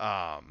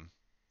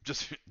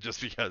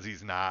 Just because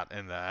he's not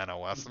in the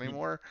NOS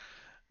anymore.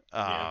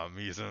 Yeah.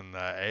 He's in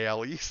the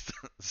AL East,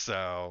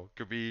 so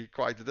could be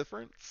quite the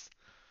difference.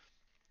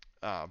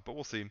 But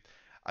we'll see.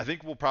 I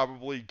think we'll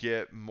probably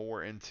get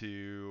more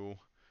into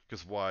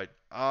because what?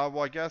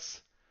 Well, I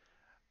guess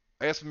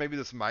maybe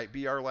this might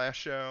be our last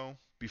show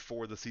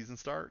before the season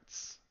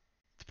starts,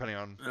 depending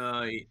on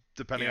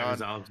depending Yeah,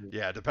 because on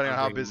depending on I'm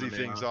how taking busy Monday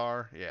things off.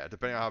 are. Yeah,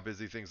 depending on how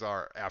busy things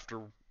are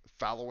after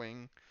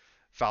following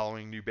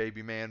new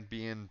baby man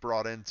being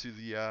brought into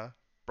the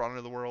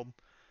world.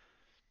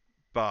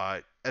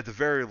 But at the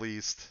very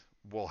least,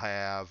 we'll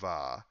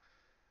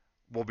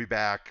be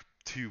back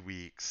 2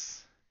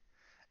 weeks,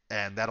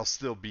 and that'll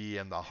still be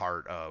in the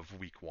heart of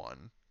week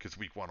 1 because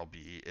week 1 will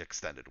be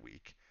extended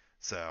week.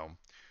 So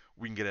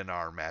we can get into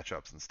our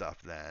matchups and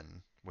stuff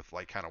then with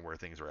like kind of where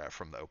things are at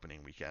from the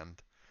opening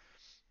weekend.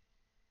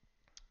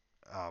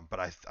 But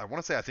I want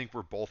to say I think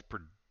we're both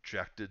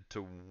projected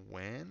to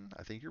win.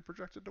 I think you're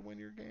projected to win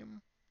your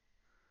game.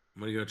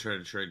 I'm gonna go try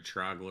to trade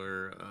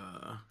Trogler,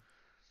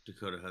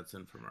 Dakota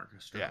Hudson for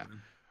Marcus Yeah.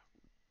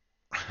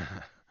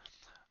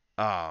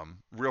 Stroman.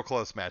 Real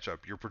close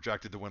matchup. You're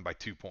projected to win by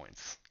 2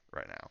 points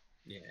right now.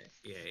 Yeah,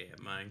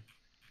 mine.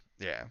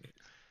 Yeah.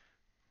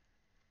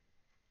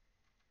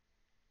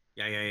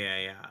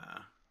 Yeah.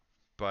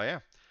 But yeah.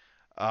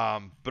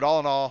 But all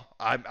in all,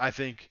 I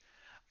think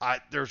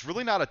there's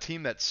really not a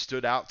team that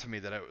stood out to me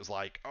that it was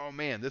like, oh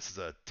man, this is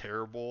a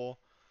terrible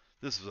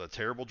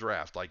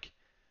draft. Like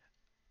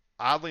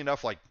oddly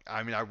enough, like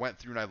I mean, I went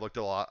through and I looked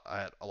at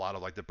a lot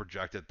of like the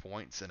projected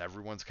points, and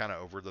everyone's kind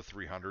of over the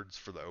 300s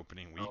for the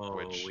opening week. Oh,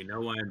 Which we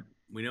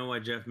know why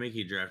Jeff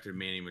Mickey drafted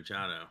Manny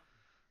Machado.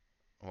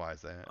 why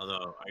is that?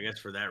 Although I guess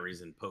for that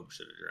reason Pope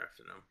should have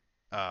drafted him.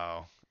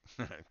 Oh,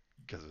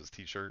 because of his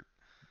T-shirt.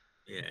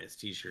 Yeah, his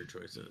T-shirt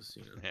choices.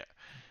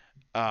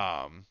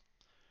 Yeah.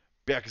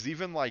 Yeah, because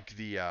even like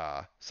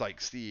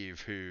Psych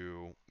Steve,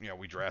 who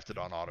we drafted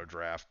on auto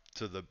draft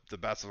to the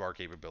best of our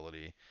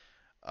capability,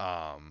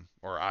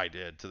 or I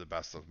did to the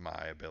best of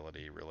my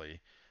ability, really.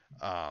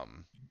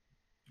 Um,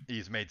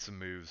 he's made some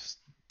moves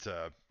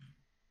to,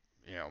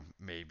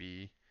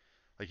 maybe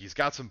like he's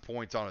got some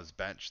points on his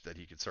bench that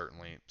he could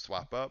certainly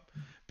swap up.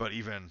 But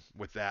even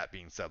with that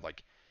being said,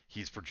 like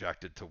he's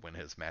projected to win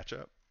his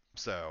matchup.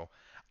 So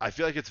I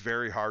feel like it's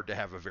very hard to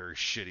have a very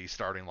shitty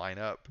starting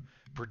lineup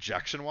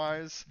projection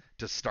wise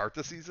to start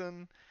the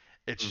season.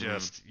 It's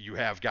just you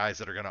have guys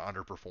that are going to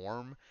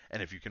underperform,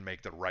 and if you can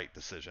make the right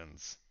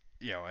decisions,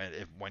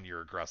 and when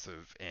you're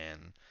aggressive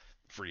in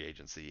free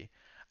agency,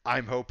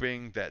 I'm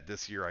hoping that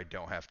this year I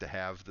don't have to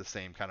have the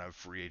same kind of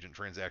free agent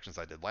transactions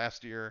I did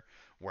last year,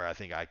 where I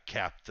think I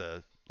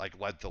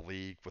led the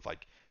league with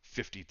like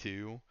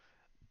 52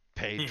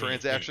 paid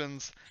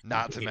transactions,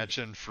 not to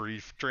mention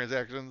free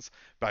transactions,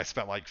 but I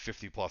spent like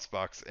 50 plus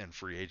bucks in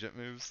free agent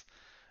moves.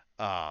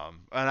 And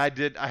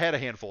I had a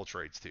handful of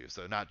trades too,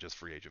 so not just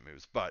free agent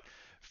moves, but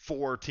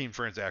for team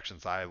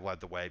transactions, I led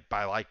the way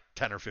by like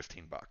 10 or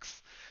 15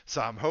 bucks.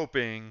 So I'm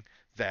hoping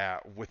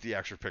that with the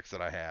extra picks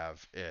that I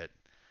have,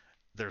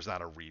 there's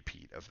not a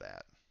repeat of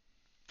that.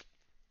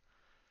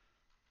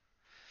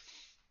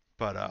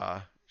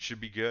 But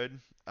should be good.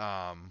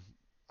 I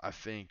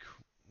think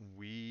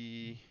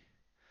we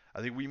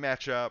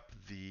match up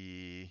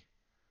the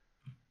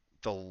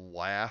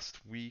last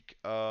week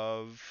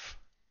of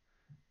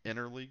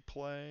interleague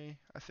play,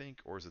 I think,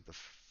 or is it the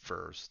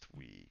first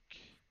week?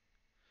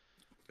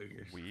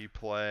 Figures. We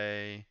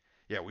play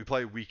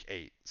week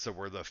 8, so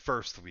we're the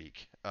first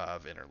week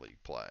of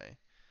interleague play.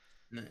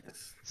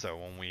 Nice. So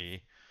when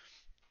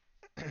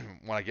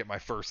I get my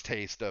first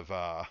taste of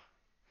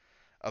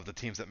the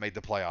teams that made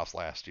the playoffs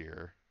last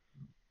year,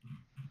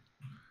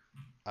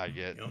 I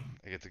get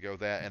to go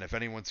that. And if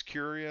anyone's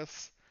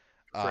curious,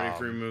 Freddie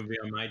Freeman will be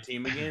on my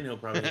team again. He'll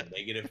probably have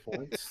negative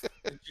points.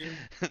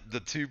 The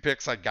 2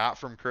 picks I got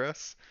from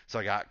Chris, so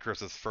I got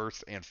Chris's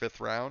 1st and 5th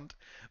round.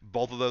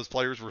 Both of those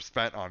players were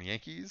spent on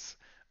Yankees,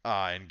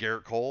 and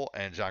Garrett Cole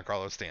and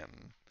Giancarlo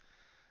Stanton.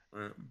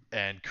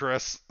 And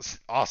Chris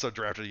also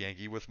drafted a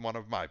Yankee with one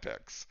of my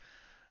picks,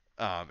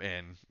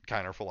 in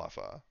Kiner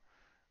Falefa.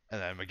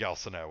 And then Miguel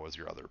Sano was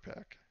your other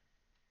pick.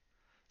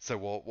 So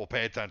we'll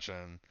pay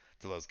attention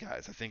to those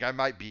guys. I think I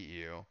might beat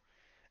you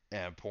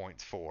in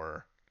points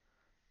for,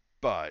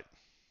 but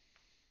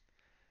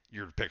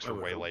Your picks I were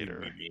would way hope he later.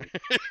 beat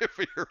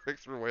me. Your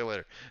picks were way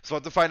later. So I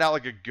have to find out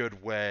like a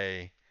good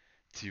way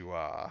to do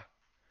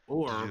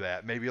Or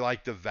that. Maybe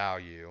like the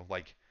value,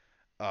 like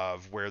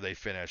of where they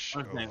finish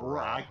I think, or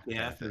overall, IK kind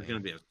of Athers is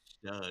going thing. to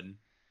be a stud.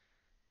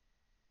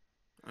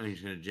 I think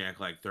he's going to jack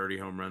like 30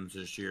 home runs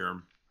this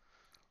year,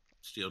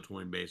 steal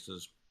 20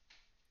 bases.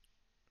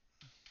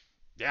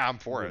 Yeah, I'm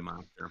for Be a it.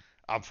 monster.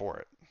 I'm for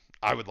it.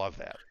 I would love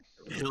that.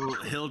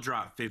 He'll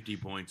drop 50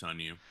 points on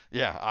you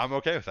Yeah, I'm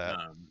okay with that.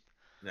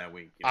 that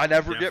week. I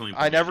never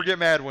Definitely get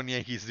mad when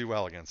Yankees do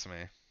well against me.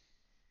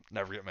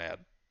 Never get mad.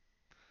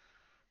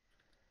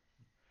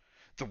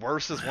 The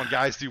worst is when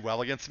guys do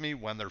well against me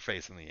when they're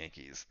facing the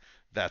Yankees.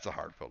 That's a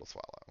hard pill to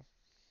swallow.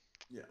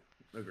 Yeah,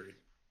 agreed.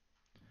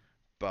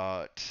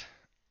 But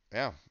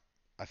yeah,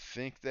 I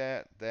think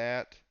that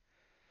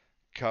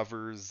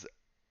covers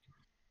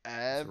It's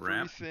a wrap.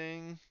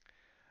 everything.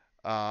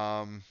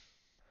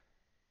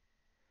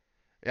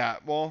 Yeah,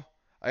 well,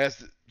 I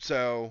guess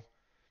so.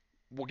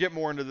 We'll get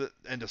more into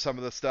some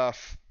of the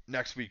stuff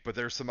next week, but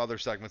there's some other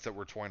segments that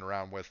we're toying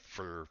around with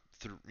to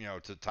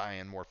tie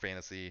in more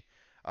fantasy.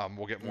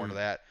 We'll get more into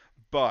that,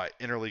 but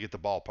interleague at the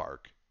ballpark.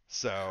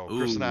 So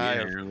Ooh,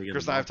 yeah, really get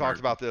Chris the and I have talked ballpark.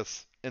 about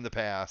this in the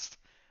past,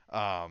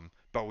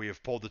 but we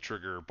have pulled the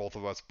trigger. Both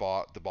of us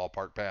bought the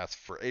ballpark pass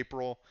for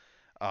April.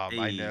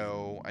 I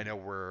know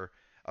we're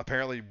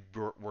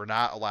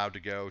not allowed to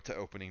go to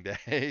opening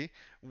day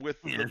with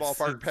Yeah, the ballpark it's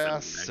so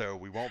pass, whack. so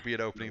we won't be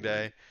at opening No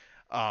way. day.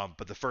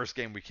 But the first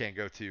game we can't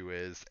go to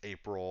is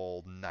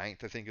April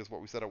 9th, I think is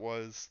what we said it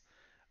was.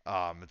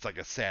 It's like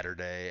a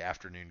Saturday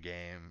afternoon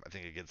game, I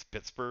think against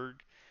Pittsburgh.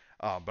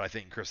 But I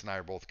think Chris and I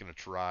are both going to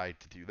try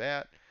to do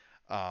that.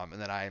 And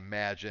then I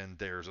imagine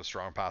there's a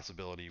strong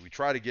possibility we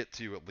try to get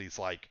to at least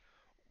like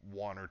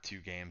one or two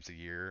games a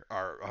year,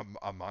 or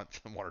a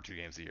month, one or two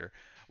games a year,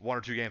 one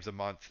or two games a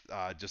month,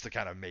 just to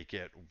kind of make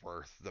it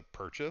worth the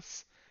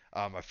purchase.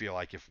 I feel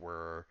like if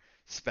we're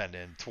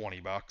spending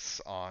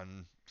 $20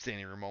 on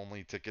standing room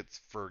only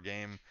tickets for a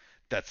game,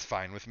 that's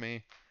fine with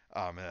me.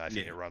 And I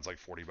think Yeah. it runs like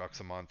 $40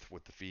 a month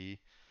with the fee.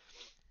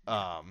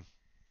 Yeah.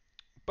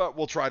 But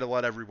we'll try to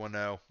let everyone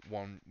know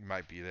one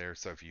might be there.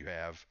 So if you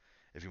want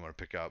to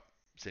pick up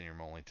standing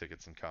room only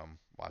tickets and come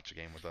watch a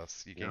game with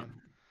us, you Yeah.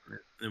 can.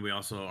 And we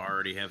also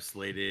already have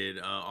slated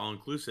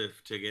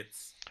all-inclusive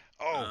tickets.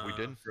 Oh, we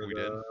did. For We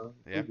the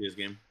did. Yeah. Blue Jays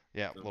game.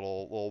 Yeah, So,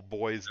 little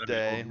boys' that'd be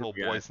day, awesome. little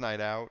Yeah. boys'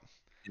 night out.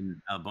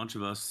 And a bunch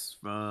of us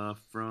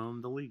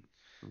from the league.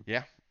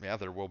 Yeah,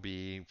 there will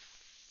be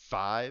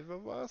 5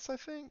 of us, I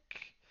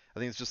think. I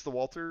think it's just the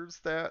Walters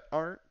that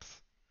aren't.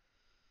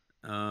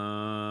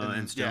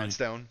 And Stone. Yeah, and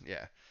Stone.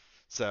 Yeah.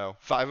 So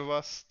 5 of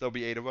us. There'll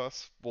be 8 of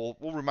us. We'll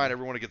remind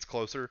everyone it gets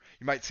closer.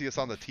 You might see us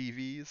on the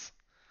TVs.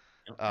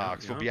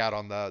 Because we'll be out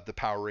on the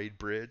Powerade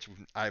Bridge.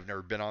 I've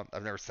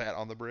never sat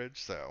on the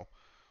bridge, so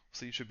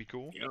it should be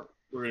cool. Yep.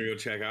 We're gonna go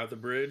check out the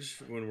bridge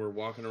when we're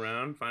walking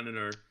around, finding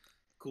our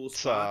cool It's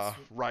spots.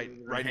 right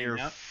near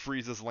out.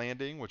 Freeze's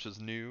Landing, which is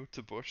new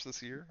to Busch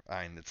this year.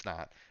 I mean, it's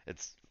not.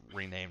 It's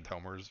renamed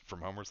Homer's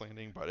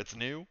Landing, but it's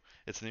new.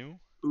 It's new.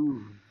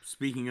 Ooh,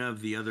 speaking of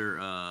the other,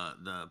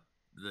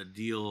 the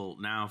deal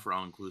now for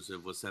all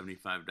inclusive was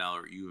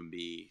 $75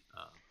 UMB.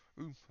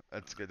 Ooh,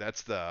 that's good.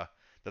 That's the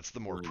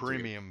more Really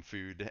premium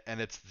food,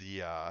 and it's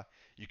the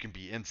you can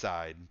be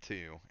inside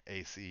too,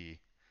 AC.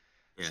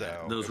 Yeah,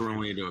 So those were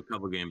only into a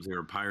couple games. There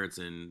were Pirates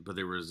but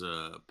there was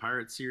a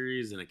Pirate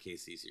series and a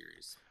KC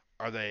series.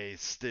 Are they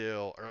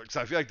still? Because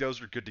I feel like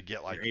those are good to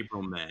get like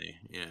April, May.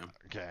 Yeah.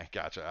 Okay,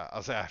 gotcha.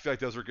 I feel like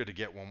those are good to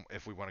get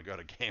if we want to go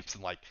to games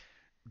in like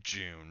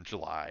June,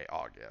 July,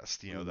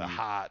 August. You know, the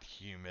hot,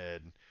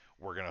 humid.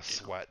 We're gonna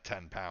sweat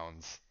 10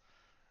 pounds.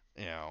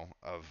 We're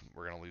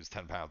gonna lose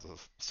 10 pounds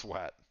of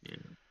sweat. Yeah.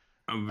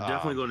 I'm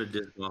definitely going to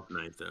disc golf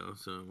night though.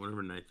 So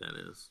whatever night that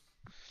is.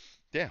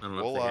 Yeah, I don't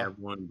know if they have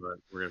one, but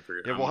we're gonna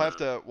figure. Yeah, we'll have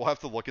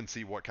to look and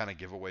see what kind of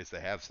giveaways they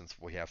have since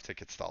we have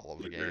tickets to all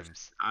of the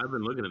games. I've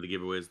been looking at the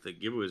giveaways. The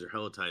giveaways are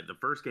hella tight. The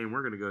first game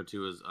we're gonna go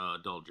to is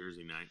adult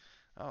jersey night.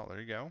 Oh,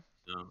 there you go.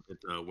 So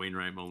it's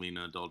Wainwright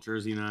Molina adult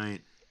jersey night.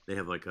 They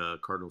have like a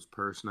Cardinals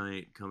purse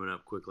night coming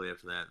up quickly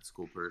after that.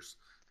 School purse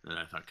that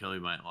I thought Kelly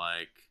might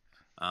like.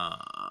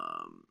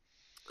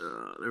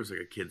 There was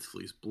like a kid's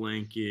fleece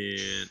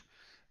blanket.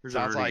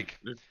 Sounds like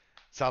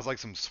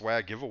some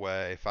swag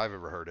giveaway if I've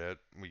ever heard it.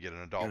 We get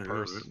an adult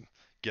purse,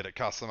 get it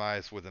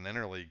customized with an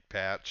interleague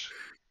patch.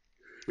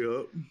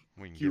 Yep.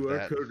 We can give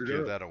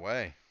that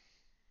away.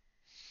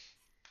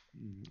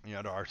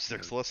 To our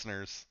 6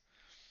 listeners.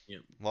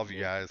 Yep. Love you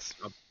guys.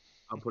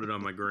 I'll put it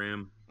on my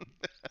gram.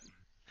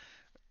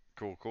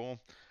 Cool.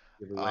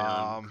 Give away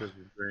on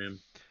Chris's gram.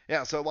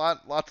 Yeah, so a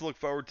lot to look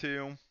forward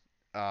to.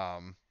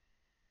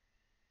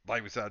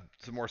 Like we said,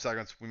 some more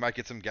segments. We might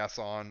get some guests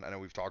on. I know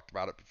we've talked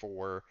about it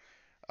before.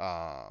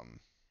 But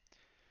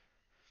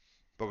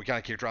we kind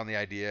of kicked around the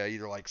idea,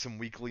 either like some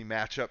weekly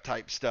matchup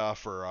type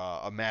stuff or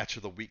a match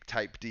of the week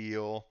type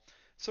deal.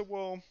 So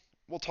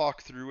we'll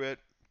talk through it,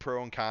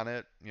 pro and con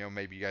it.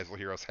 Maybe you guys will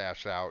hear us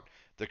hash out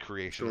the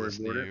creation of this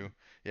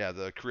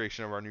the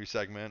creation of our new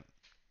segment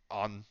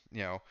on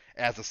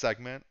as a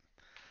segment.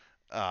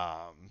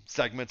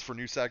 segments for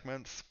new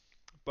segments.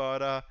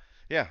 But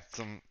yeah,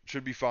 some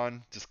should be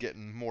fun. Just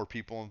getting more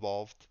people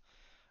involved.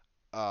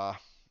 Uh,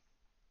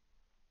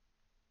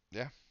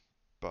 yeah,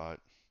 but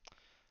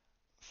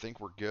I think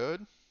we're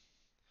good.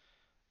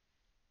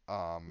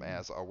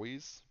 As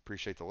always,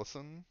 appreciate the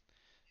listen.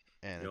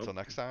 And Yep. until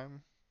next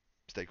time,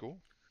 stay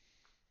cool.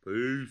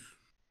 Peace.